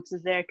Bob Stoops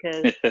is there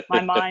because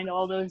my mind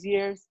all those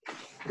years.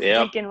 Yep.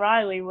 Lincoln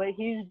Riley,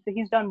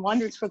 he's done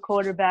wonders for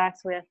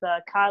quarterbacks with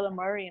Kyler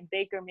Murray and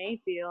Baker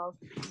Mayfield.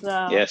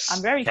 So yes.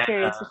 I'm very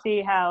curious to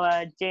see how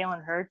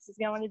Jalen Hurts is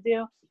going to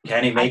do.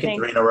 Can he make it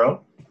 3 in a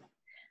row?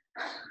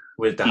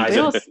 With the Heisman?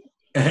 We'll see.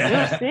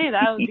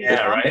 That would be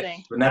something.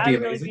 Right? Wouldn't that be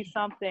amazing? Really be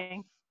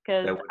something,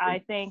 because I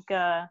think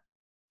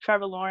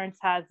Trevor Lawrence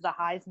has the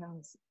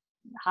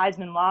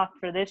Heisman lock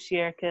for this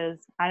year, because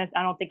I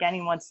don't think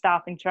anyone's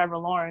stopping Trevor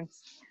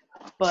Lawrence.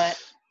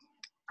 But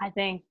I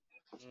think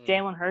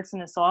Jalen Hurts in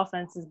this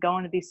offense is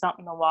going to be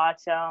something to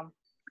watch.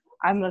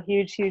 I'm a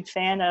huge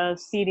fan of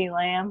CeeDee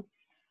Lamb.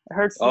 It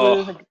hurts to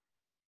lose.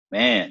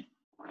 Man,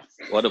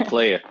 what a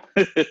player.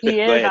 He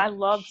is. I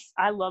love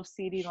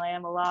CeeDee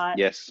Lamb a lot.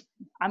 Yes.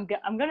 I'm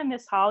going to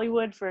miss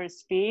Hollywood for his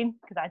speed,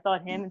 because I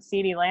thought him and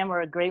CeeDee Lamb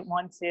were a great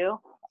 1-2.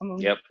 I'm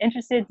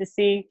interested to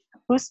see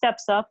who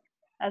steps up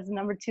as the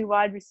number 2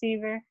 wide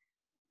receiver.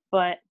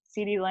 But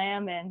CeeDee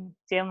Lamb and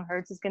Jalen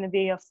Hurts is going to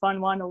be a fun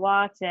one to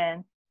watch.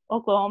 And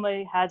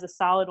Oklahoma has a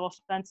solid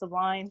offensive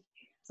line,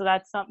 so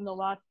that's something to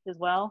watch as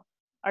well.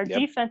 Our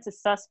defense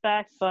is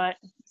suspect, but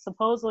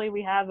supposedly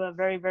we have a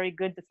very, very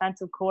good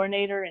defensive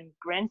coordinator in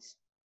Grinch,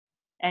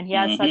 and he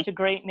has such a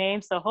great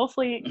name. So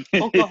hopefully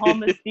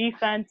Oklahoma's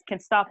defense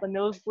can stop a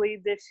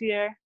nosebleed this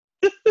year.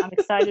 I'm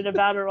excited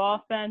about our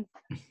offense.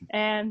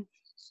 And,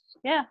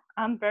 yeah,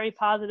 I'm very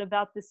positive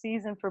about the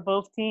season for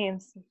both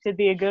teams. It should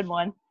be a good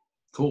one.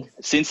 Cool.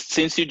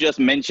 Since you just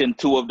mentioned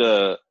 2 of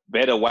the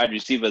better wide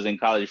receivers in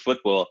college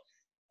football,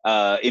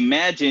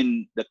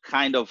 imagine the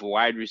kind of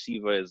wide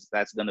receivers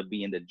that's going to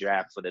be in the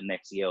draft for the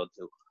next year or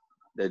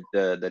 2.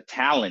 The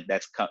talent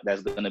that's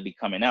going to be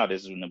coming out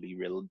is going to be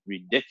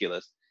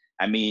ridiculous.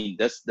 I mean,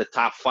 that's the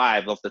top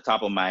 5 off the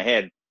top of my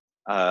head.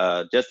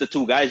 Just the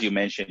 2 guys you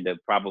mentioned are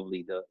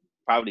probably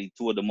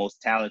 2 of the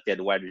most talented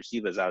wide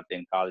receivers out there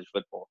in college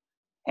football,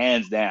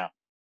 hands down.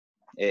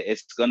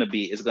 It's gonna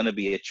be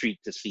a treat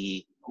to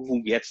see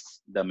who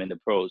gets them in the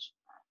pros.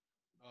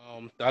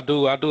 I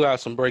do have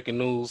some breaking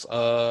news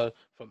from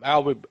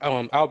Albert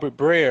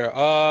Breer.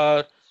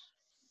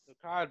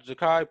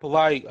 Ja'Kai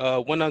Polite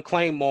went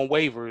unclaimed on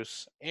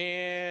waivers,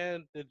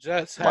 and the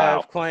Jets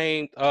have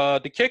claimed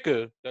the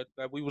kicker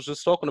that we was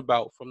just talking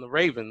about from the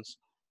Ravens.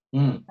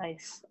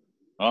 Nice.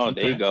 Oh,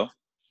 there you go.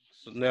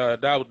 So,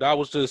 that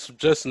was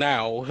just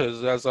now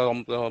as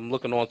I'm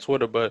looking on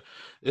Twitter, but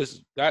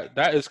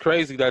that is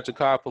crazy that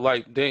Ja'Kai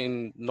Polite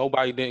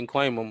nobody didn't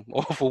claim him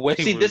off of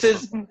waivers. See, this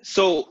is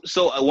so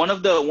one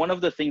of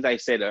the things I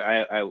said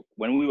I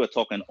when we were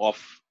talking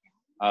off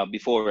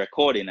before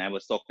recording, I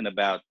was talking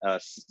about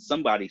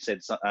somebody said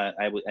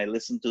I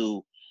listened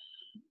to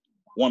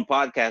one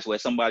podcast where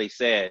somebody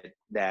said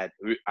that,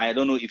 I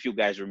don't know if you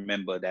guys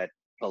remember, that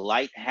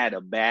Polite had a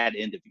bad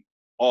interview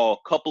or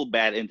a couple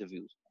bad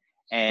interviews.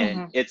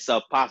 And it's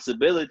a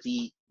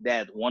possibility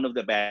that one of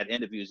the bad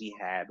interviews he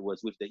had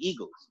was with the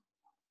Eagles,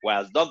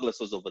 while Douglas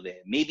was over there.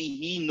 Maybe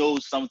he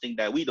knows something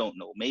that we don't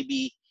know.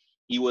 Maybe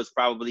he was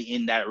probably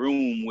in that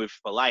room with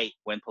Polite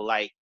when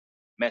Polite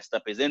messed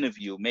up his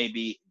interview.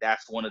 Maybe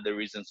that's one of the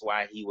reasons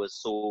why he was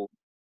so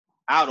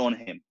out on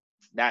him.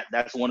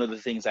 That's one of the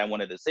things I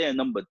wanted to say. And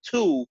number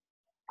 2,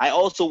 I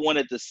also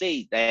wanted to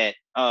say that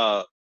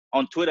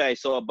on Twitter I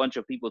saw a bunch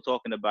of people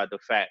talking about the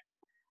fact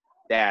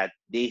that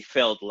they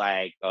felt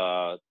like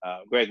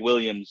Greg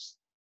Williams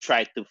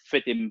tried to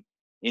fit him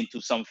into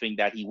something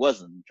that he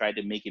wasn't, tried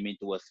to make him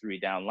into a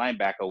 3-down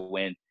linebacker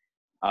when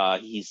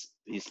his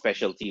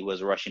specialty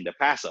was rushing the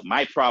passer.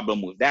 My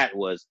problem with that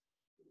was,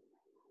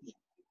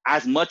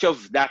 as much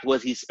of that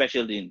was his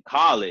specialty in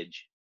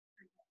college,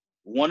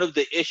 one of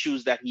the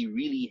issues that he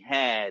really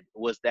had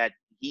was that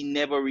he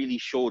never really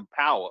showed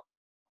power.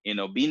 You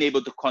know, being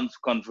able to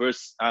convert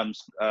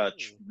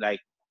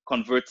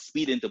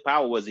speed into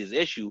power was his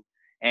issue.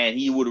 And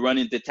he would run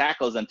into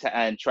tackles and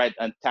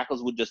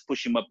tackles would just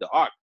push him up the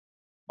arc,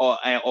 or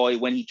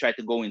when he tried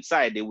to go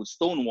inside, they would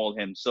stonewall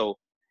him. So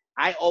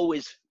I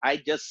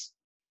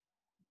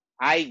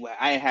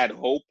had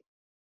hope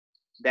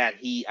that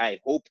I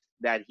hoped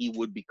that he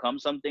would become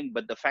something,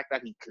 but the fact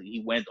that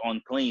he went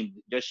unclaimed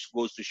just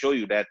goes to show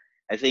you that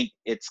I think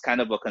it's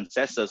kind of a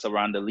consensus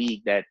around the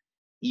league that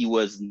he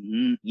was,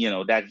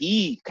 that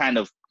he kind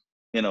of,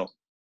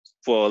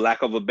 for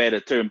lack of a better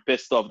term,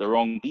 pissed off the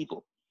wrong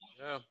people.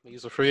 Yeah,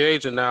 he's a free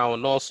agent now,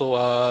 and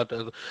also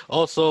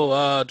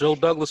Joe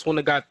Douglas went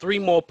and got three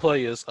more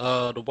players.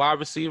 The wide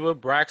receiver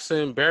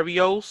Braxton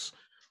Berrios,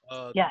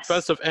 Yes.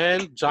 defensive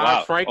end John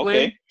Wow. Franklin,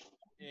 Okay.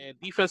 and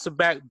defensive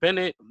back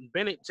Bennett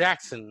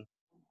Jackson.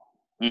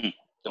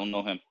 Don't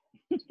know him.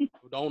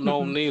 Don't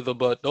know neither,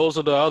 but those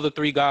are the other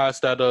three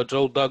guys that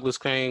Joe Douglas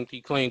claimed.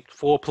 He claimed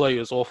four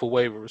players off of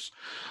waivers,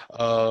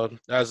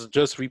 as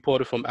just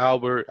reported from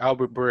Albert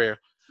Breer.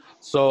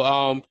 So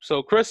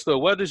Krista,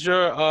 what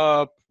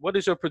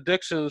is your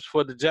predictions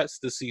for the Jets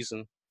this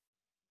season?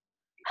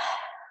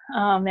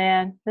 Oh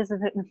man, this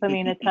is putting me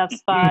in a tough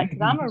spot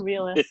because I'm a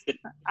realist.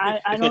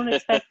 I don't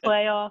expect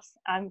playoffs.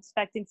 I'm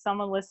expecting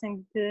someone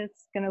listening to this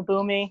is gonna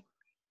boo me,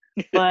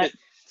 but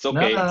It's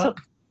okay. No.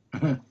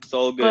 It's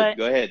all good. But-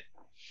 Go ahead.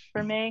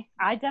 for me,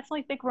 I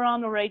definitely think we're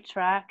on the right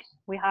track.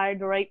 We hired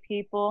the right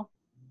people.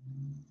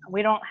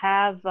 We don't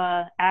have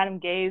Adam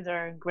Gase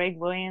or Greg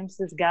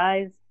Williams as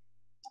guys.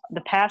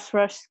 The pass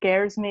rush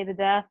scares me to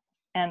death,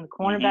 and the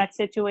cornerback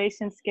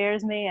situation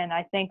scares me. And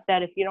I think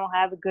that if you don't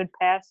have a good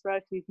pass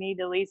rush, you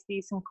need at least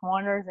decent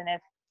corners. And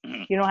if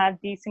you don't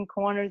have decent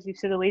corners, you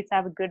should at least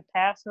have a good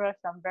pass rush.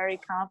 I'm very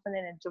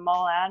confident in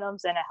Jamal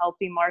Adams, and a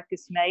healthy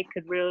Marcus May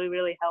could really,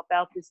 really help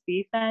out this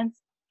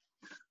defense.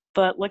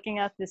 But looking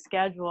at the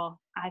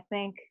schedule, I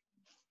think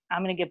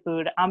I'm going to get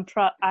booed. I'm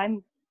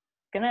going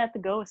to have to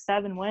go with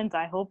 7 wins.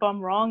 I hope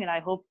I'm wrong, and I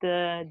hope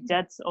the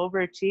Jets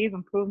overachieve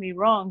and prove me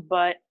wrong.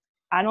 But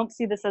I don't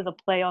see this as a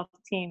playoff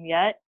team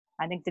yet.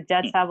 I think the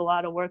Jets have a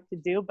lot of work to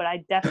do, but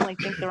I definitely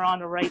think they're on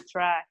the right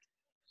track.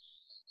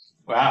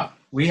 Wow.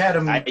 We had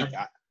him I think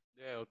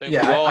we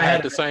all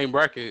had the same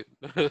record.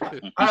 a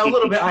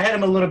little bit. I had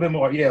him a little bit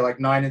more. Yeah, like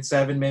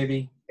 9-7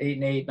 maybe.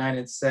 8-8,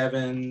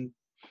 9-7.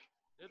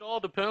 It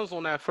all depends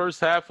on that first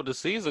half of the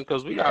season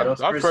because we Yeah, got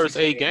those our first first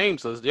 6 8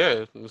 games.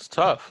 It's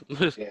tough. Yeah.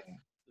 The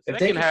If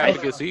second half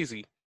it gets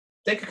easy.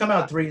 They could come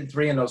out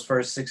 3-3 in those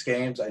first 6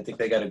 games. I think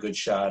they got a good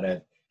shot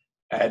at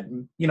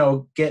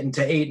getting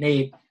to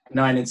 8-8,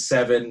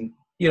 9-7,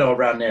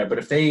 around there. But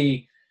if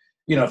they,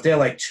 if they're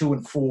like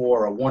 2-4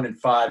 or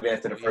 1-5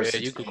 after the first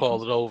 6 you could games,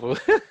 call it over.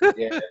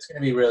 yeah, it's going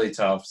to be really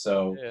tough.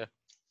 So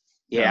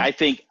Yeah, I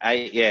think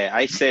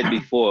I said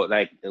before,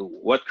 like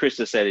what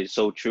Krista said is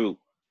so true.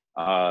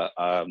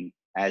 I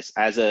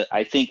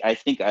think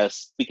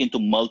speaking to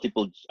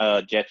multiple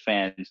Jet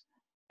fans,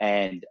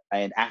 and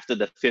after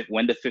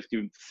when the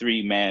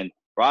 53-man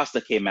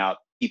roster came out,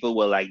 people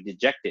were like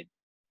dejected.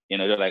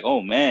 They're like,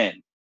 oh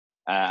man,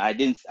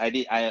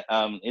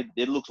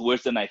 it looks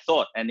worse than I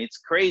thought. And it's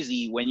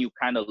crazy when you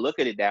kind of look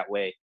at it that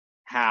way,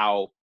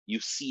 how you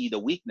see the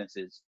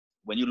weaknesses.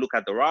 When you look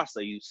at the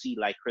roster, you see,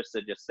 like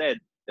Krista just said,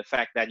 the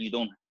fact that you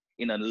don't,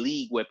 in a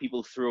league where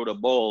people throw the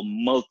ball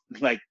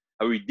like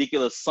a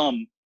ridiculous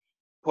sum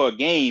per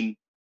game,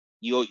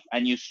 you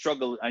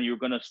struggle, and you're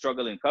going to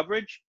struggle in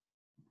coverage.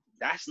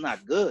 That's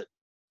not good.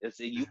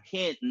 You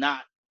can't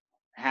not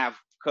have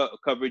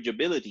coverage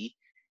ability,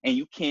 and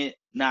you can't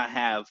not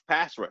have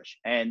pass rush.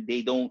 And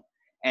they don't.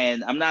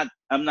 And I'm not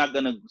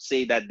gonna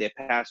say that their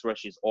pass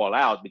rush is all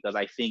out, because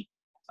I think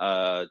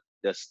the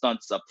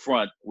stunts up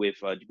front with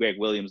Greg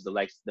Williams, the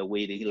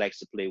way that he likes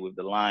to play with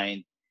the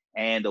line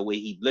and the way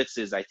he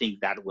blitzes, I think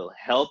that will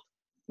help.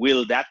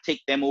 Will that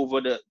take them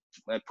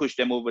push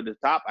them over the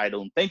top? I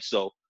don't think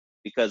so,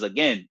 because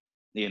again,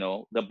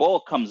 the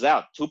ball comes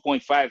out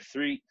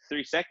 2.53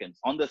 seconds.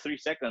 Under 3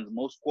 seconds,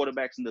 most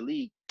quarterbacks in the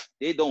league,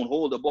 they don't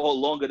hold the ball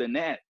longer than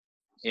that.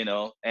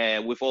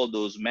 And with all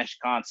those mesh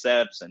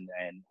concepts and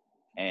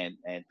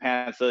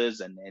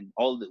Panthers and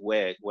all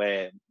where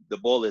the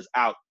ball is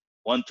out,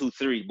 1, 2,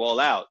 3, ball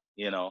out.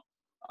 They're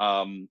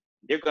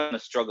gonna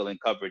struggle in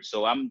coverage.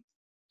 So I'm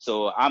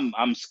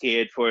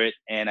scared for it,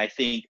 and I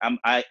think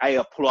I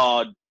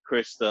applaud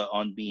Krista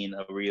on being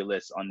a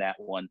realist on that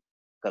one,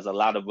 because a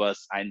lot of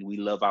us, and we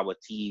love our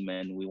team,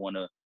 and we want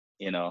to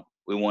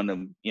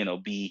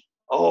be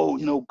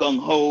gung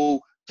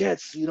ho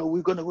Jets.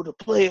 We're gonna go to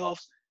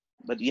playoffs,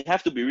 but you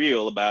have to be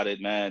real about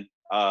it, man.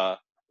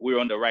 We're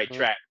on the right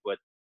track, but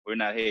we're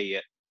not here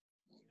yet.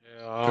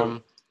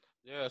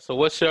 Yeah. So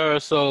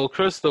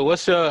Krista,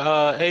 what's your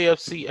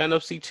AFC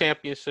NFC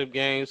championship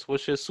games?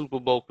 What's your Super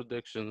Bowl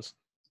predictions?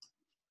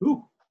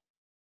 Ooh.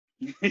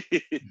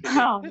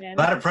 Oh man, a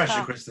lot of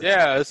pressure, Krista.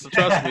 Yeah,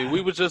 trust me,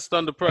 we were just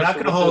under pressure. We're not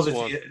gonna hold it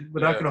one. to you.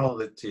 We're not gonna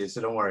hold it to you, so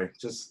don't worry.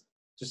 Just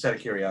out of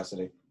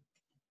curiosity.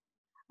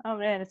 Oh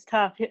man, it's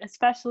tough,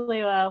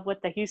 especially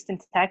with the Houston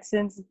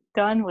Texans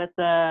done with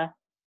the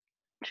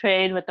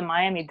trade with the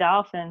Miami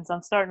Dolphins.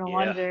 I'm starting to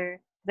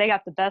wonder. They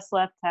got the best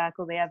left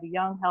tackle. They have a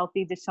young,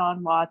 healthy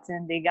Deshaun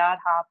Watson. They got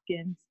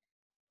Hopkins,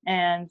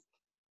 and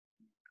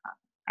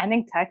I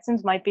think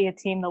Texans might be a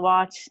team to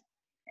watch,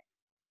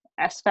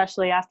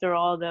 especially after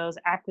all those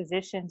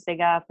acquisitions they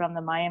got from the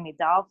Miami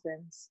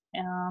Dolphins.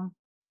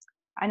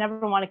 I never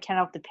want to count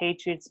out the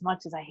Patriots, as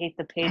much as I hate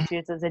the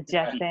Patriots as a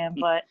Jet fan,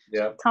 but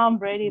Tom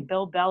Brady,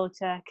 Bill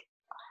Belichick,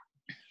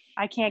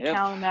 I can't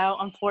count them out,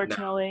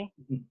 unfortunately.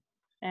 No.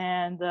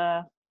 And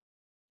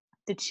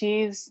the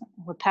Chiefs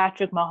with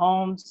Patrick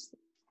Mahomes,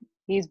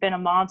 he's been a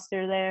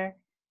monster there.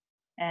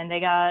 and they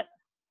got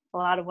a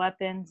lot of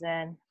weapons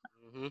and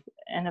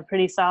Mm-hmm. a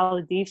pretty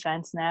solid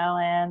defense now.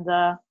 And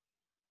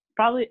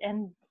probably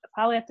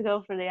have to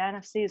go for the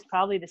NFC is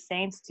probably the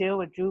Saints too,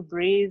 with Drew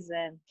Brees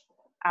and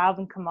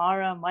Alvin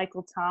Kamara,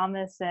 Michael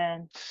Thomas,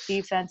 and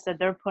defense that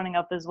they're putting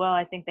up as well.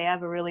 I think they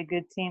have a really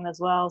good team as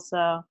well.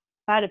 So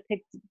if I had to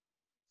pick a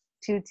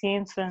few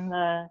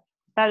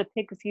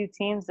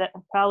teams, that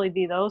would probably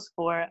be those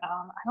four. I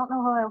don't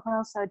know who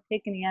else I'd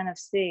pick in the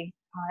NFC.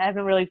 I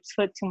haven't really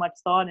put too much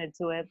thought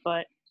into it,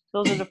 but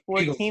those are the four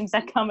Eagles. teams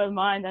that come to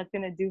mind that's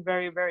going to do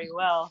very, very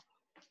well.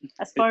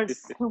 As far as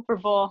Super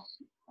Bowl,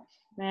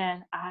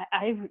 man,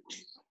 I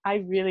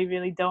really,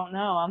 really don't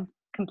know. I'm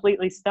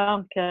completely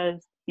stumped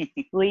because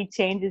league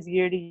changes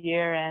year to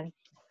year, and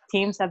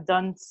teams have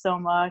done so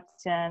much,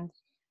 and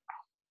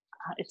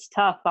it's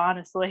tough,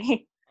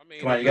 honestly. I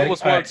mean, Come on, if you there gotta-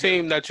 was all one right.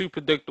 team that you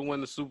predict to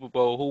win the Super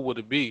Bowl, who would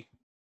it be?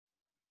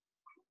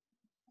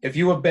 If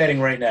you were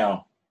betting right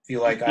now, if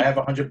you're like, I have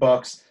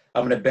 $100,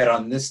 I'm going to bet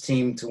on this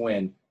team to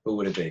win, who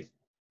would it be?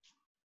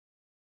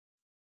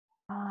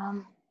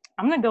 I'm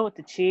gonna go with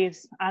the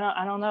Chiefs.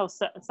 I don't know.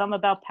 Some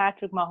about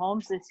Patrick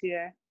Mahomes this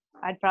year.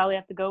 I'd probably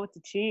have to go with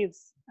the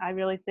Chiefs. I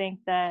really think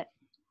that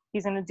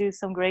he's gonna do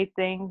some great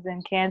things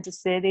in Kansas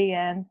City,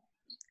 and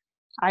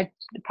I'd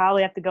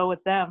probably have to go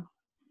with them.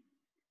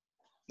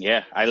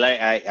 Yeah, I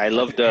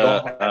love the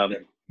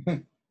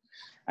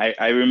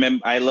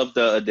I love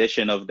the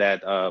addition of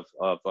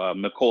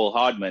McCole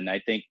Hardman. I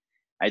think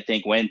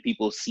when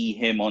people see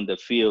him on the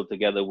field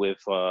together with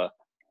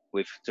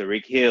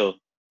Tyreek Hill,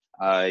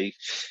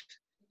 it's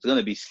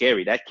gonna be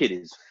scary. That kid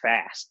is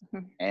fast,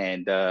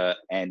 and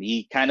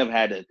he kind of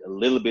had a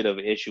little bit of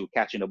an issue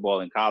catching the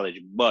ball in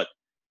college, but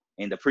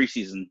in the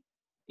preseason,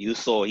 you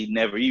saw he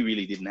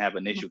really didn't have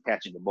an issue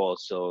catching the ball.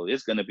 So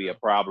it's gonna be a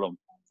problem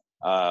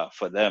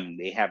for them.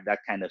 They have that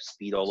kind of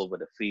speed all over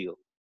the field.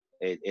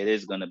 It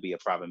is going to be a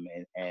problem,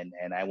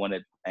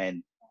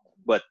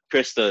 but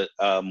Krista,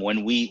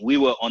 when we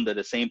were under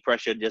the same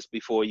pressure just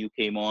before you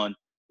came on,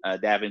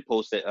 Davin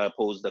posed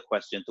the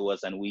question to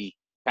us, and we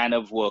kind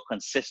of were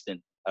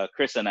consistent.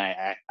 Chris and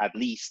I at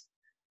least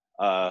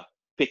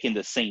picking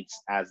the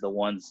Saints as the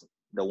one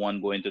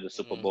going to the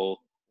Super Bowl.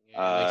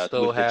 Yeah, they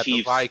still with the had the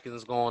Chiefs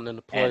Vikings going in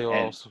the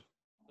playoffs.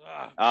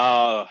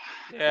 Why,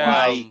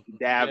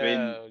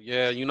 Davin?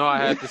 Yeah, you know I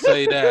had to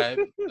say that.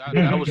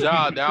 That was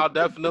y'all. Y'all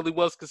definitely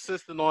was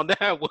consistent on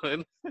that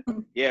one.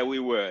 Yeah, we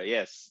were.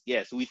 Yes.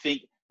 We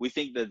think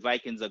the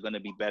Vikings are going to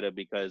be better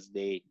because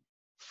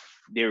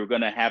they're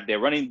going to have their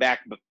running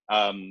back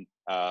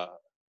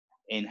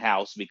in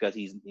house because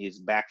he's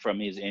back from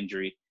his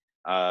injury.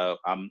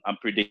 I'm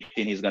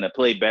predicting he's going to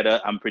play better.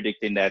 I'm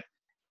predicting that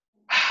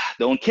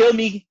don't kill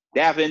me,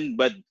 Davin,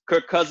 but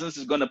Kirk Cousins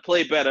is going to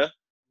play better.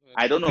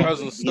 I don't know.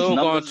 Cousins still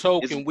going to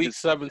choke in week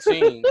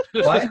 17.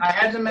 Well, I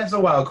had them as a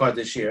wild card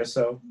this year,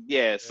 so.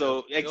 Yeah,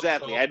 so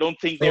exactly. I don't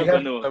think they're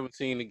going to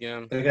 17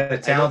 again. They got a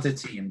talented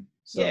team.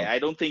 So. Yeah, I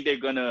don't think they're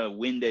going to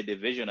win their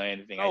division or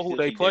anything. You know who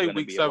they play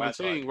week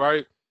 17,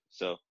 right?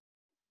 So.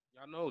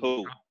 Y'all know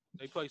who?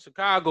 They play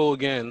Chicago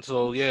again,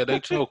 so yeah,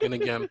 they choking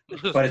again.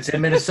 But it's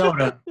in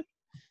Minnesota. It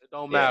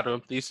don't matter.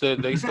 They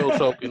said they still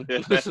choking.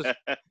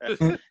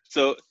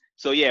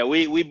 So yeah,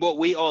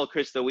 we all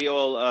Chris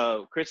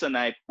and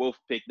I both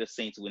picked the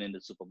Saints winning the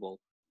Super Bowl.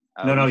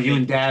 No, you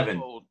and Davin.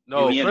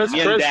 No, me and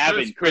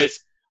Davin. Chris.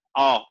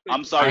 Oh,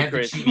 I'm sorry,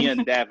 Chris. Me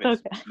and Davin.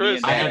 Okay.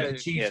 I had the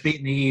Chiefs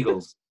beating the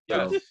Eagles.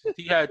 So. Yes,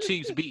 he had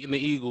Chiefs beating the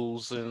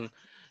Eagles, and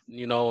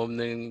and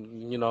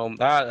then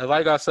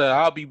like I said,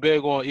 I'll be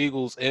big on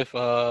Eagles if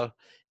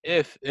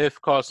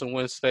Carson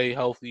Wentz stay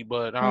healthy,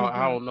 but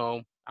I don't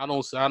know. I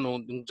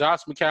don't.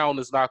 Josh McCown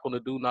is not going to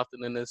do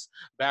nothing in this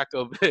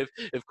backup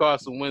if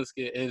Carson Wentz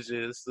get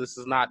injured. This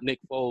is not Nick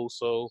Foles,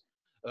 so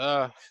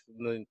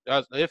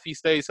if he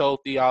stays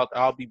healthy,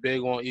 I'll be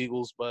big on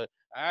Eagles. But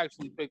I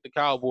actually picked the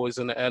Cowboys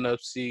in the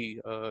NFC.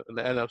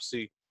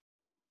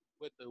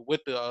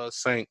 With the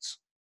Saints.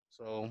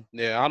 So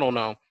yeah, I don't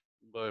know,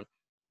 but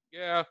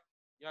yeah.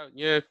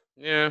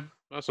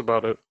 That's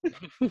about it.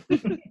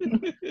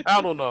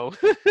 I don't know.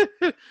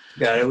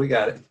 We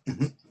got it.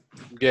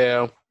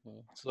 Yeah.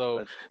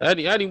 So,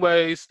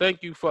 anyways,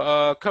 thank you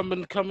for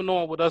coming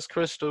on with us,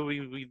 Krista.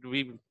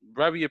 We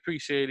very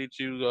appreciated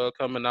you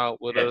coming out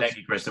with us. Thank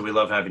you, Krista. We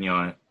love having you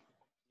on it.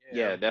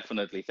 Yeah,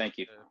 definitely. Thank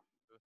you.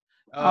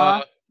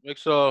 Make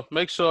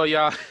sure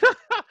y'all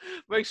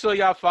make sure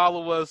y'all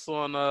follow us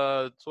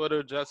on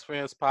Twitter, Just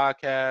Fans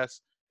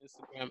Podcast,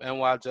 Instagram,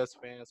 NY Just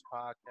Fans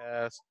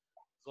Podcast.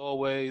 As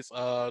always,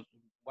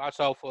 watch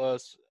out for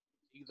us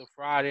either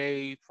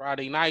Friday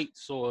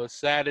nights or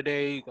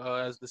Saturday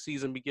as the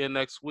season begin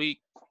next week.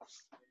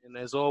 And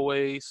as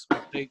always,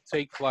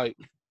 take flight.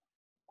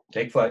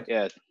 Take flight.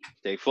 Yeah,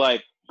 take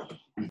flight.